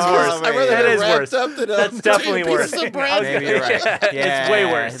worse? that is Oh, worse. I'd man. rather That get is wrapped worse. up than That's definitely two pieces worse. of bread. Maybe you're right. It's way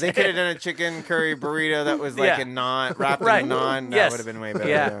worse. They could have done a chicken curry burrito that was like Yeah. a naan, wrapped Right. in a naan. That Yes. would have been way better.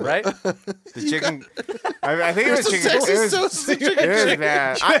 Yeah, right? The chicken. I think it was You're chicken. so It sexist, was, so sick of it was chicken.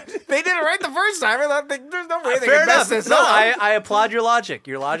 bad. They did it right the first time. I thought there's no way they Fair could mess enough. this No, up. I applaud your logic.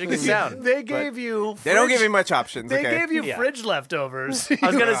 Your logic is sound. They gave you. They don't give me fridge- much options. They okay? gave you Yeah. fridge leftovers. I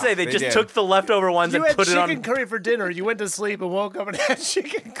was gonna say they They just did. took the leftover ones You and had put it chicken on. curry for dinner. You went to sleep and woke up and had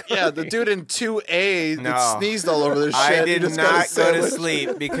chicken curry. Yeah, the dude in 2A No. that sneezed all over their shit. I He did just got a not go to sandwich.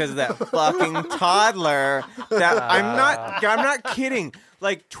 sleep because of that fucking toddler. That I'm not kidding.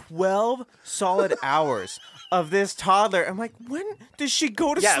 Like 12 solid hours of this toddler. I'm like, when does she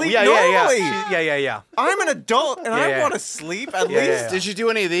go to Yeah, sleep yeah, normally? yeah. I'm an adult and I Yeah. want to sleep at Yeah, least. yeah. Did you do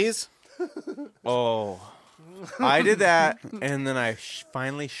any of these? Oh, I did that, and then I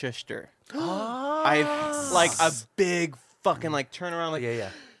finally shushed her. I like a big fucking like turn around like. Yeah.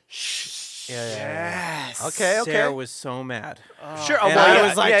 Yes. Okay, okay. Sarah was so mad. Sure. And well, I yeah,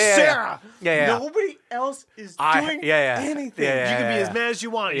 was like, yeah. Sarah, Yeah. nobody else is I- doing yeah. anything. Yeah, You can be yeah. as mad as you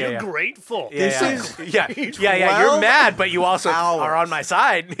want. Yeah, You're yeah. grateful. Yeah, This yeah. is yeah. You're 12 mad, but you also hours. are on my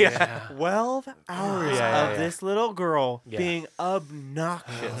side. Yeah. 12 hours Yeah, of yeah. this little girl Yeah. being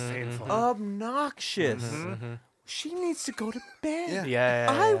obnoxious. Painful. Obnoxious. she needs to go to bed.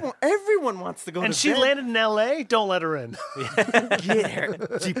 Yeah. Everyone wants to go And to she bed. landed in L.A. Don't let her in. Get her.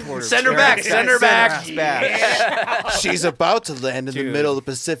 Deport her. Send her back. Send her back. back. She's about to land in the middle of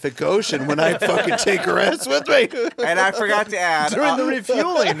the Pacific Ocean when I fucking take her ass with me. And I forgot to add, During the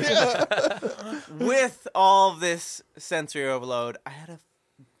refueling. with all this sensory overload, I had a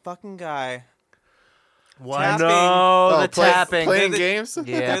fucking guy tapping. No, the play- tapping. Playing The- games?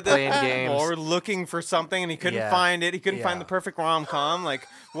 Yeah, playing games. Or looking for something and he couldn't Yeah. find it. He couldn't Yeah. find the perfect rom-com, like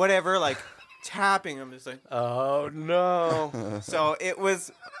whatever, like tapping. I'm just like, Oh no. so it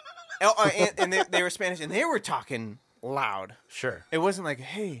was, and they were Spanish and they were talking loud. Sure. It wasn't like,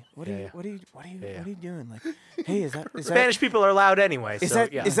 hey, what are Yeah. you doing? Like, hey, is that Spanish people are loud anyway. Is so,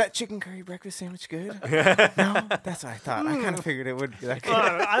 that yeah. is that chicken curry breakfast sandwich good? No, that's what I thought. I kind of figured it would be that good.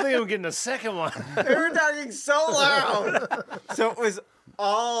 I think I'm getting a second one. They were talking so loud. So it was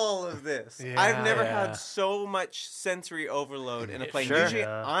all of this. I've never Yeah. had so much sensory overload in a plane. Sure. Usually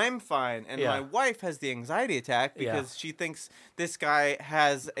Yeah. I'm fine, and Yeah. my wife has the anxiety attack Yeah. because she thinks this guy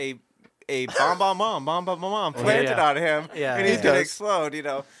has a bomb planted yeah. on him, Yeah, and he's yeah. gonna Does. explode. You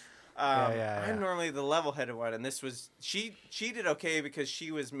know. yeah. I'm normally the level-headed one, and this was she did okay because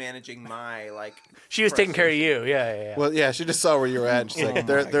she was managing my like. She was taking care of you. Yeah. Well, yeah, she just saw where you were at. And she's Oh like,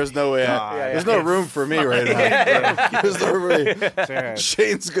 my there's no way. God. There's no room for me right now. There's no room. That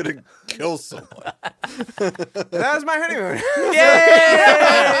Shane's gonna kill someone. was my honeymoon.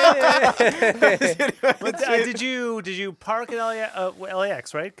 But, did you park at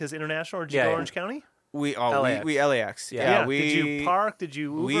LAX, right? Because international, or did you Yeah, go yeah. Orange County? We LAX. we LAX. Yeah. We Did you park? Did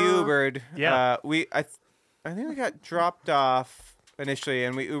you Uber? we Ubered. Yeah. I think we got dropped off initially,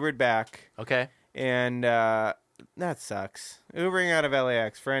 and we Ubered back, Okay. and that sucks. Ubering out of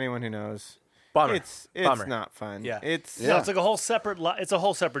LAX for anyone who knows, Bummer. it's Bummer. not fun. Yeah. It's No, it's like a whole separate. It's a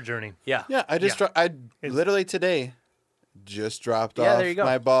whole separate journey. Yeah. Yeah, I just I literally today just dropped Yeah, off there you go.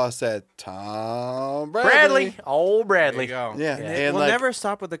 my boss at Tom Bradley. Oh, there Bradley. you go. Yeah, And and we'll like, never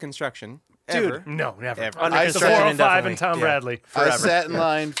stop with the construction. Dude. Ever. No, never. Ever. Under I It's the construction 405 indefinitely. and Tom Yeah. Bradley. I forever. sat in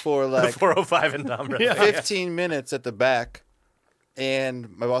line for like 405 and Tom Bradley. Yeah. 15 minutes at the back, and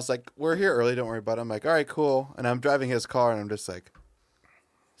my boss was like, "We're here early. Don't worry about it." I'm like, "All right, cool." And I'm driving his car, and I'm just like,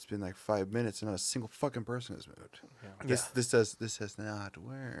 "It's been like 5 minutes, and not a single fucking person has moved. This does not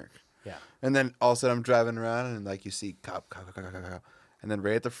work." Yeah. And then all of a sudden, I'm driving around, and like you see cop. And then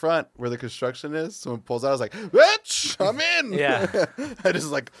right at the front where the construction is, someone pulls out. I was like, "Bitch, I'm in." Yeah. I just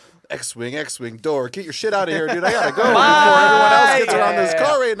like X-wing door. Get your shit out of here, dude. I gotta go before everyone else gets around this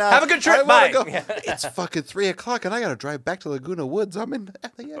car right now. Have a good trip. I wanna Bye. go. It's fucking 3:00, and I gotta drive back to Laguna Woods. I'm in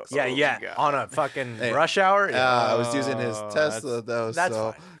LAX. Yeah. God. On a fucking Hey, rush hour. Yeah. I was using his Tesla though, that's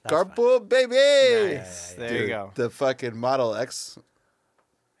so fine. That's carpool, baby. Nice. There Dude, you go. The fucking Model X.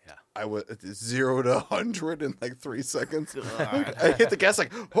 Yeah. I was 0 to 100 in like 3 seconds. I hit the gas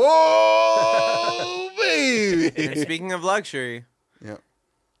like, oh And baby. speaking of luxury, Yeah.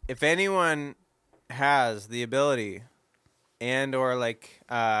 if anyone has the ability and or like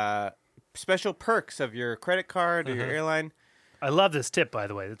special perks of your credit card or your airline, I love this tip, by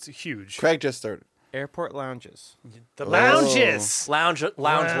the way. It's huge. Craig just started. airport lounges, The Lounges. Lounge life.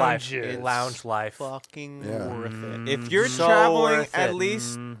 Lounges. Lounge life. fucking Yeah. worth it. If you're So traveling worth at it.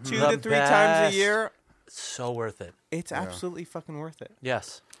 least 2 The to 3 times best. a year, So worth it. it's absolutely fucking worth it.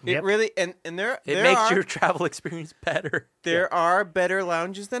 Yes. It Yep. really and there It there makes are, your travel experience better. there are better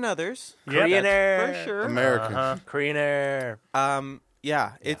lounges than others. Yep. Korean That's Air. for sure. American. Uh-huh. Korean Air.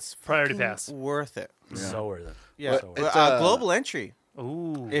 Yeah, it's Priority fucking pass. worth it. So worth it. Yeah, So worth it. global entry.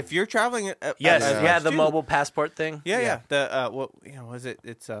 Ooh. If you're traveling, Yes. as a Yeah. The student- mobile passport thing. Yeah. The what was it?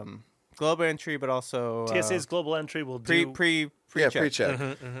 It's global entry, but also TSA's global entry will pre do. pre-check.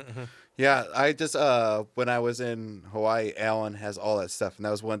 pre-check. Yeah, I just when I was in Hawaii, Alan has all that stuff, and that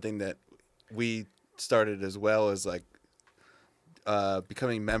was one thing that we started as well as like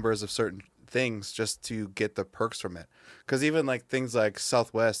becoming members of certain things just to get the perks from it. Because even like things like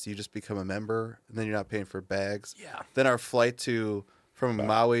Southwest, you just become a member, and then you're not paying for bags. Yeah. Then our flight from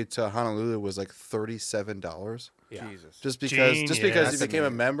Maui to Honolulu was like $37. Yeah. Jesus. Just because Genius. you That's became a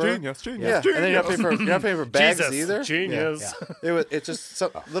member. Genius. Yeah, and then you're not paying for bags Jesus. either. Genius. Yeah. It's just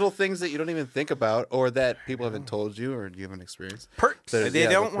some little things that you don't even think about, or that people haven't told you, or you haven't experienced. Perks. The- They yeah,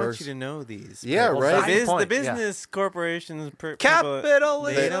 the don't want perks. you to know these. Yeah, perks. right. The, Point, the yeah. business corporations, people,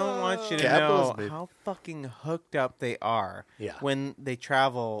 Capitalism. they don't want you to Capitalism, know baby. how fucking hooked up they are Yeah. when they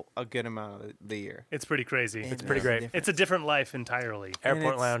travel a good amount of the year. It's pretty crazy. It's pretty great. It's a different life entirely.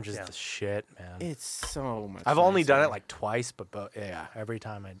 Airport it's- lounge is yeah. the shit, man. It's so much. I've fun. only only done say. it like twice, but yeah, every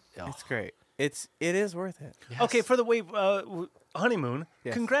time I. Oh. It's great. It is worth it. Okay, for the honeymoon.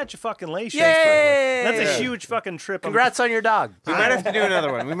 Yes. Congratulations. Yay! That's a Yeah. huge fucking trip. Congrats on your dog. We might have to do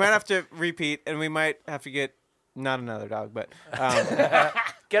another one. We might have to repeat, and we might have to get not another dog, but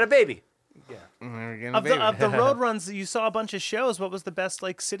Get a baby. we're getting a Of baby. the road runs, you saw a bunch of shows. What was the best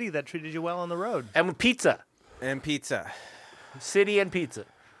like city that treated you well on the road? And with pizza. and pizza. City and pizza.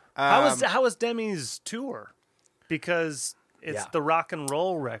 How was Demi's tour? Because it's Yeah. the rock and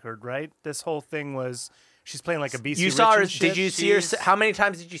roll record, right? This whole thing was she's playing like a BC. You saw her. Rich and shit. Did you see her? She's- How many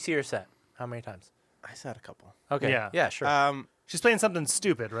times did you see her set? How many times? I said a couple. Okay. Yeah. Yeah, sure. She's playing something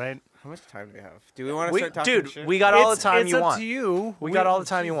stupid, right? How much time do we have? Do we want to start talking dude, shit? we got all the It's- time it's you up want. to you. We got all the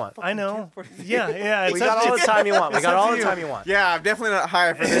time you want. I know. Yeah. It's We up got to all the time you want. We It's got up all to the you. time you want. Yeah, I'm definitely not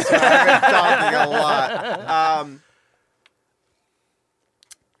hired for this one. I've been talking a lot.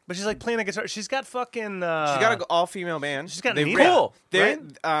 But she's like playing a guitar. She's got fucking. She's got an all-female band. She's got They've Nita, written- Cool, Their,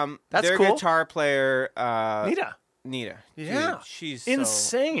 right? That's their cool. guitar player, Nita. Nita. Yeah. Dude, she's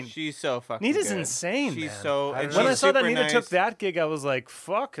Insane. she's so fucking Nita's good. insane, She's man. so. And When I she's saw that super Nita nice. took that gig, I was like,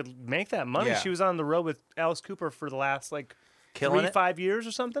 "Fuck, could make that money." Yeah. She was on the road with Alice Cooper for the last like Killing it. 5 years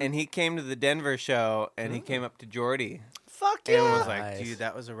or something. And he came to the Denver show, and he came up to Jordy, Fuck and yeah! was like, Nice. "Dude,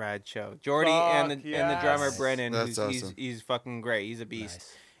 that was a rad show." Jordy Fuck and the drummer yes. Brennan, That's who's, awesome. he's fucking great. He's a beast.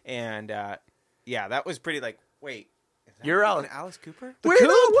 Nice. And yeah, that was pretty. Like, wait, is that You're fucking out. Alice Cooper? The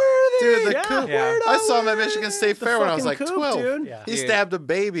Coop. Dude, the Yeah. Coop. Yeah. I saw him at Michigan State The Fair when I was like fucking Coop, 12. dude. Yeah. He Dude. stabbed a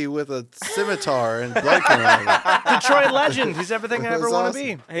baby with a scimitar and blood came out of it. Detroit legend. He's everything I That's ever want to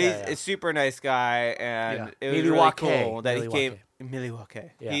awesome. be. He's Yeah. a super nice guy, and Yeah. it was really Milwaukee. cool that he came. Milwaukee.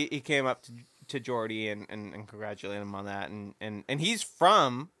 Milwaukee. Yeah. He came up to Jordy and congratulated him on that, and he's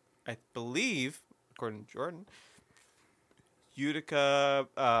from, I believe, according to Jordan, Utica,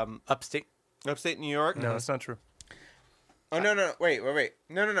 Upstate. upstate New York. No, that's not true. Oh no! Wait!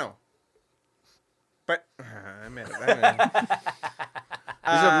 No! But I made it.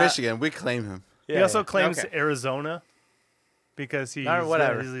 He's from Michigan. We claim him. He also claims Okay. Arizona because he's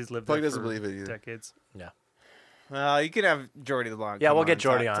whatever. he's lived Pug there doesn't for believe it either. decades. Yeah. Well, you can have Jordy the Long. Yeah, come we'll on get and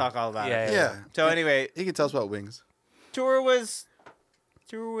Jordy talk, on. Talk all about Yeah, it. Yeah. So anyway, He can tell us about wings. tour was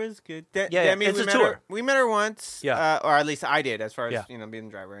good. Yeah, Demi, it's we a met tour. Her, we met her once. Yeah. Or at least I did, as far as Yeah. being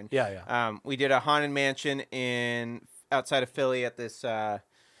the driver. And, Yeah. we did a haunted mansion outside of Philly at this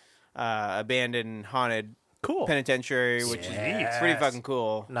abandoned haunted Cool. penitentiary, which is Yes. pretty fucking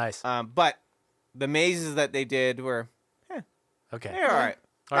cool. Nice. But the mazes that they did were Okay. they're all right.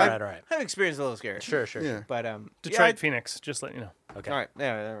 All right. I've experienced a little scary. Sure. Yeah. But Detroit, Phoenix. Just letting you know. Okay. All right.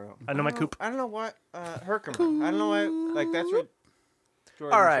 Yeah, there we go. I know my Coop. I don't know what Herkimer. I don't know why. Like that's what.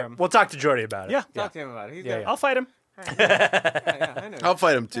 Jordan's All right. From. We'll talk to Jordy about it. Yeah. Talk to him about it. He's Yeah, good. yeah. I'll fight him. Yeah, I know. I'll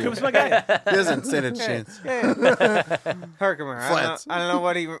fight him too. Coop's my guy. He doesn't stand a chance. Herkimer. Flats. I don't know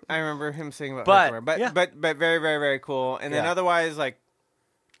what I remember him saying about But- Herkimer, but yeah. but very very very cool. And then Yeah. otherwise, like,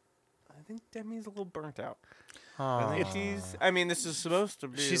 I think Demi's a little burnt out. I Oh. think she's. I mean, this is supposed to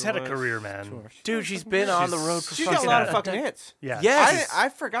be. She's the had a last career, man. tour. Dude, she's been on the road for She's got a fucking lot of ever. fucking hits. Yeah. Yes. I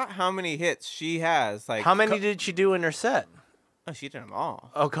forgot how many hits she has. Like How many did she do in her set? Oh, she did them all.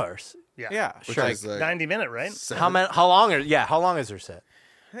 Of course. Yeah, Which Sure. is like 90-minute, right? How many? How long? How long is her set?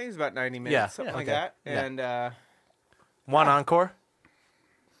 I think it's about 90 minutes, Yeah, something yeah, like okay. that. Yeah. And One encore?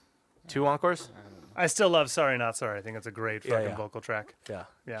 2 encores? I still love Sorry Not Sorry. I think it's a great Yeah, fucking yeah. vocal track. Yeah.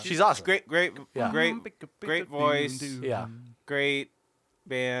 Yeah. She's awesome. great, Yeah. great voice. Yeah. Great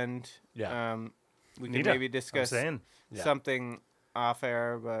band. Yeah. We can Nita, maybe I'm discuss saying. Yeah. something off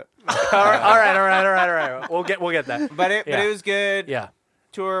air, but all right. We'll get that. but it Yeah. was good. Yeah.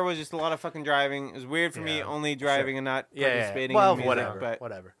 Tour was just a lot of fucking driving. It was weird for me Yeah, only driving and not Yeah. participating. Well, in music, whatever. But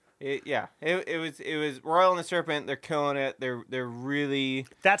Whatever. it was Royal and the Serpent. They're killing it. They're really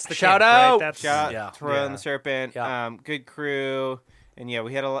That's the Shout camp, out! Right? That's, shout out Yeah. to Royal and Yeah. the Serpent. Yeah. Good crew. And yeah,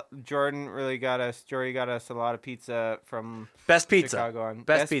 we had a lot. Jordy got us a lot of pizza from Best pizza. Chicago on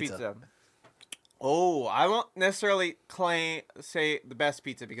Best pizza. Oh, I won't necessarily say the best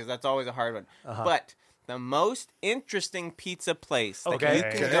pizza because that's always a hard one. Uh-huh. But the most interesting pizza place that Okay. you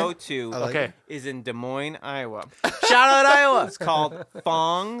can Okay. go to I like Okay. is in Des Moines, Iowa. Shout out Iowa. It's called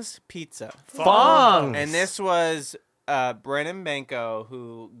Fong's Pizza. Fong. And this was Brennan Banco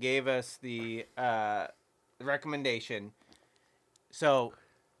who gave us the recommendation. So,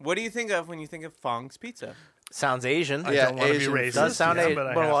 what do you think of when you think of Fong's Pizza? Sounds Asian. I Yeah, don't want to be Asian. racist. Does sound yeah, Asian. but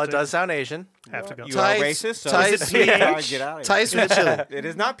I Well, have it to, does sound Asian. have to go. You Thai- are racist, so Thai it's sweet- get out of here. Thai sweet chili. It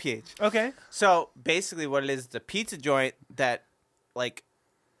is not PH. Okay. So basically, what it is, it's a pizza joint that like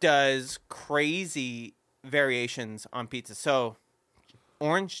does crazy variations on pizza. So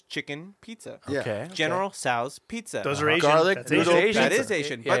orange chicken pizza. Yeah. Okay. General Tso's Pizza. Those are Asian. Garlic, That's noodle, Asian. Asian. That pizza. is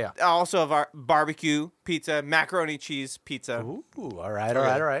Asian, Yeah, but also of our barbecue pizza, macaroni cheese pizza, Ooh, all right, all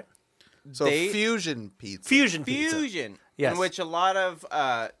right, all right. So They- fusion pizza. Fusion pizza. fusion. Yes. In which a lot of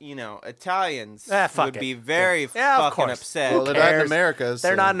Italians Fuck would it. be very Yeah, of fucking course. upset. Well, they're not in cares? America. They're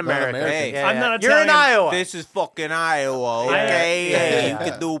so not in America. Hey, Yeah, I'm yeah. not You're in Italian. Iowa. This is fucking Iowa, Yeah, okay? yeah, Hey, yeah.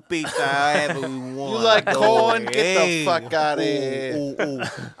 you can do pizza however we want. You like corn? Get Hey. the fuck out of here.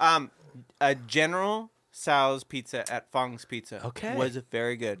 Ooh. A General Tso's Pizza at Fong's Pizza Okay. was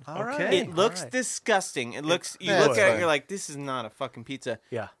very good. All Okay. right. It looks all right. disgusting. It looks. You Yeah, look it's at it, fine. you're like, this is not a fucking pizza.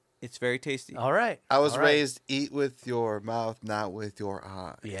 Yeah. It's very tasty. All right. I was all right. raised eat with your mouth, not with your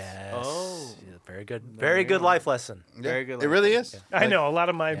eyes. Yes. Oh. Yeah, very good. Very good life lesson. Yeah, Very good It really life. is. I know a lot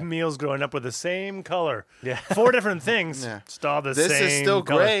of my meals growing up were the same color. Yeah. 4 different things. Yeah. Just all the This same. is still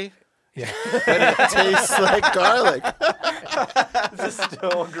color. gray, Yeah. but it tastes like garlic.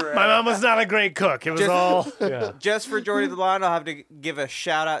 Still great. My mom was not a great cook. It was all. Yeah. Just for Jordy the Blonde, I'll have to give a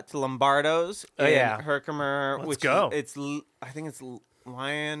shout out to Lombardo's Oh, in yeah. Herkimer. Let's which go. I think it's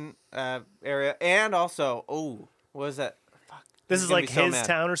Lion area, and also what is that? Fuck, This he's is gonna like be so his mad.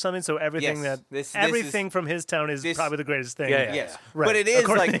 town or something. So everything Yes. that This everything is- from his town is this- probably the greatest thing. Yeah, yeah. Yes, Right. but it is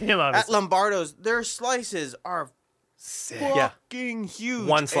According like to him, at obviously. Lombardo's, their slices are Yeah. fucking huge.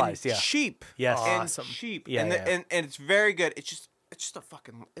 One and slice, yeah. cheap. Yes. and Awesome. cheap. Yeah, and, yeah. and it's very good. It's just a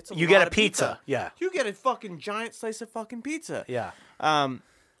fucking. It's a You lot get a of pizza. Yeah. You get a fucking giant slice of fucking pizza. Yeah.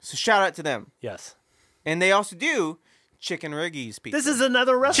 So shout out to them, Yes. and they also do Chicken Riggy's pizza. This is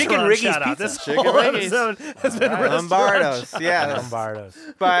another restaurant. Chicken Riggy's shout out. pizza. This Chicken whole Riggy's. episode has been Lombardo's. Yeah, Lombardo's.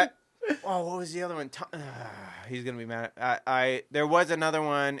 but what was the other one? He's gonna be mad. There was another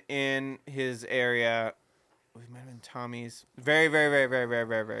one in his area. It might have been Tommy's. Very, very, very, very, very,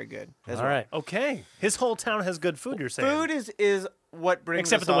 very, very good. As All well. right. Okay. His whole town has good food, you're saying. Food is what brings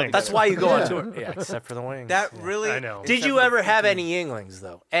Except us for the all wings. That's together. why you go on tour. Yeah, except for the wings. That Yeah. really. I know. Did except you for the ever have fucking- any Yinglings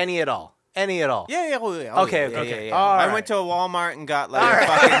though? Any at all? Any at all? Yeah. Oh, yeah. Okay, yeah, okay. yeah. All I right. went to a Walmart and got like a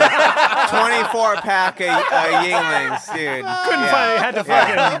fucking 24-pack of Yinglings, dude. Couldn't find it. Had to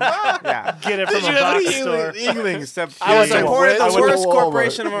fucking Yeah. get it from a box store. Inglings. I was Yeah, you supported went the to worst Walmart.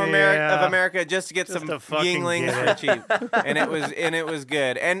 corporation of America, Yeah. just to get Just some to fucking Yinglings get for cheap, and it was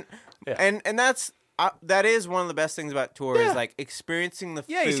good. And that's that is one of the best things about tours, Yeah. like experiencing the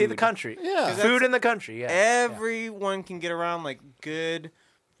Yeah, food. you see the country. Yeah. Food in the country. Yeah. Everyone can get around like good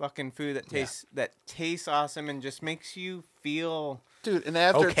fucking food that tastes awesome and just makes you feel. Dude, and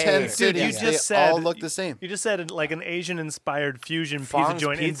after Okay. 10 Dude, cities, you they just said all look the same. You just said like an Asian-inspired fusion pizza Fong's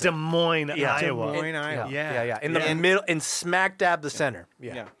joint Pizza. in Des Moines, Yeah. Iowa. Des Moines, Iowa. Yeah. In the Yeah. middle, in smack dab the center.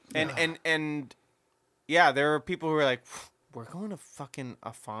 Yeah. And yeah, there are people who are like, we're going to fucking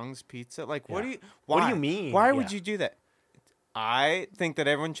a Fong's Pizza. Like, what Yeah. do you? What do Why? you mean? Why would Yeah. you do that? I think that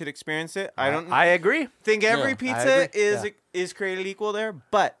everyone should experience it. I don't I agree. think every Yeah, pizza agree. is created equal there,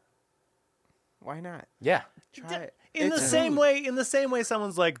 but why not? Yeah. Try it. In the It's same food. way,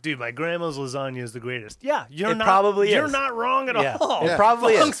 someone's like, "Dude, my grandma's lasagna is the greatest." Yeah, you're It not. probably You're is. not wrong at Yeah. all. It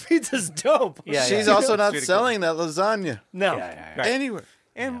probably Fong's is. Pizza's dope. Yeah. She's yeah. also not It's really selling that lasagna No. Yeah. anywhere.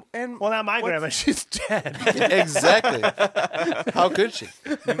 And Well, not my What's- grandma. She's dead. Exactly. How could she?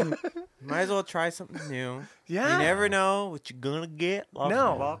 might as well try something new. Yeah. You never know what you're gonna get. off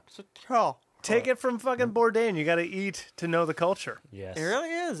No. a box of chocolate. Take it from fucking Bourdain. You got to eat to know the culture. Yes. It really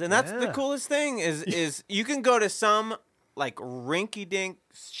is, and that's the Yeah. coolest thing is you can go to some like rinky-dink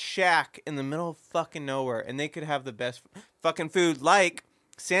shack in the middle of fucking nowhere, and they could have the best fucking food, like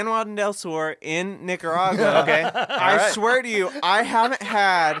San Juan del Sur in Nicaragua. Okay. I right. swear to you, I haven't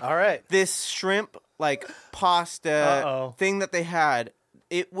had All right. this shrimp like pasta Uh-oh. thing that they had.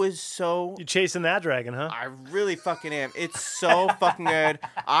 It was so. You chasing that dragon, huh? I really fucking am. It's so fucking good.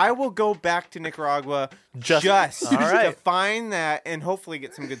 I will go back to Nicaragua just All right. to find that and hopefully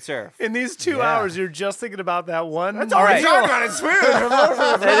get some good surf. In these 2 Yeah. hours, you're just thinking about that one. All right. It's food.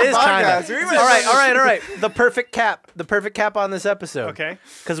 It is kind podcast. of. We All right. The perfect cap on this episode. Okay.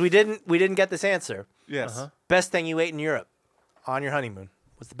 Because we didn't get this answer. Yes. Best thing you ate in Europe on your honeymoon.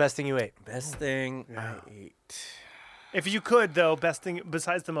 What's the best thing you ate? Best thing I ate. If you could, though, best thing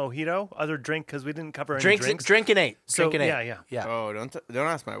besides the mojito, other drink, because we didn't cover any drinks. Drink and ate. So, Drink and ate. yeah. Oh, don't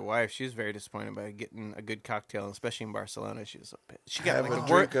ask my wife. She's very disappointed by getting a good cocktail, especially in Barcelona. She was so pissed. She got Have like a the,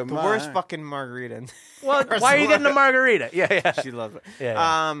 drink of the worst mine. fucking margarita. Well, why are you getting a margarita? Yeah. She loved it.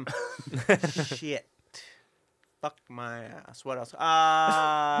 Yeah, Shit. Fuck my ass. What else?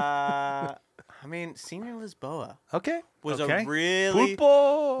 I mean, Senior Lisboa Okay. was Okay. a really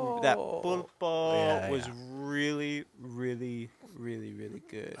Pulpo. that pulpo Yeah, was yeah. really, really, really, really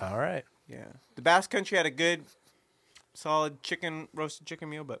good. All right. Yeah, the Basque Country had a good solid roasted chicken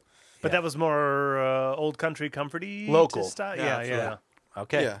meal, but But that was more old country comforty Local. style. Yeah, Yeah.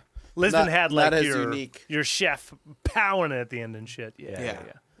 Okay. Yeah. Lisbon Not- had not like as your unique. your chef powering it at the end and shit. Yeah.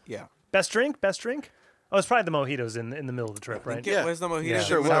 yeah. Best drink? Oh, it's probably the mojitos in the middle of the trip, I right? think it Yeah. was the mojito. Yeah.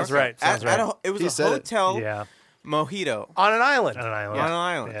 Sure Sounds was. right. Sounds right. It was He a said it. hotel Yeah. mojito On an island. On an island. on an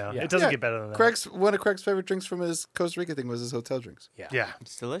island. Yeah. Yeah. It doesn't Yeah. get better than that. One of Craig's favorite drinks from his Costa Rica thing was his hotel drinks. Yeah.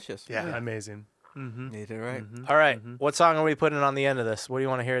 It's delicious. Yeah. Amazing. You did right. All right. What song are we putting on the end of this? What do you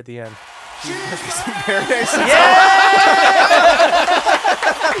want to hear at the end? Paradise.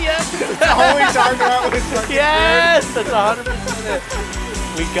 All we talked about was yes, that's 100% it.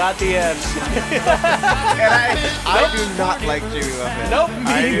 We got the end. And I do not like Jimmy Buffett. Nope,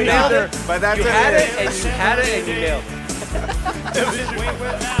 I you do nailed not. it. But that's You it. had it, and you had it, and you nailed it.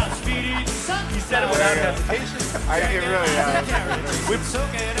 You said it without hesitation. It really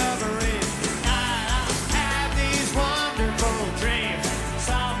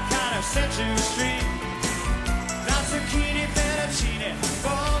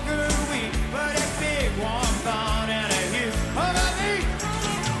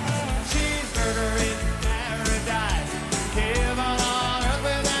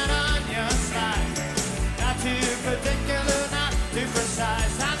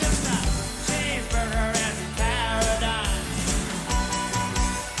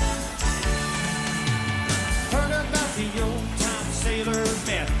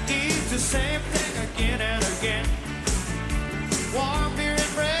Same thing again and again. Warm beer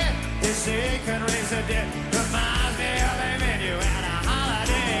and bread, they say can raise the dead.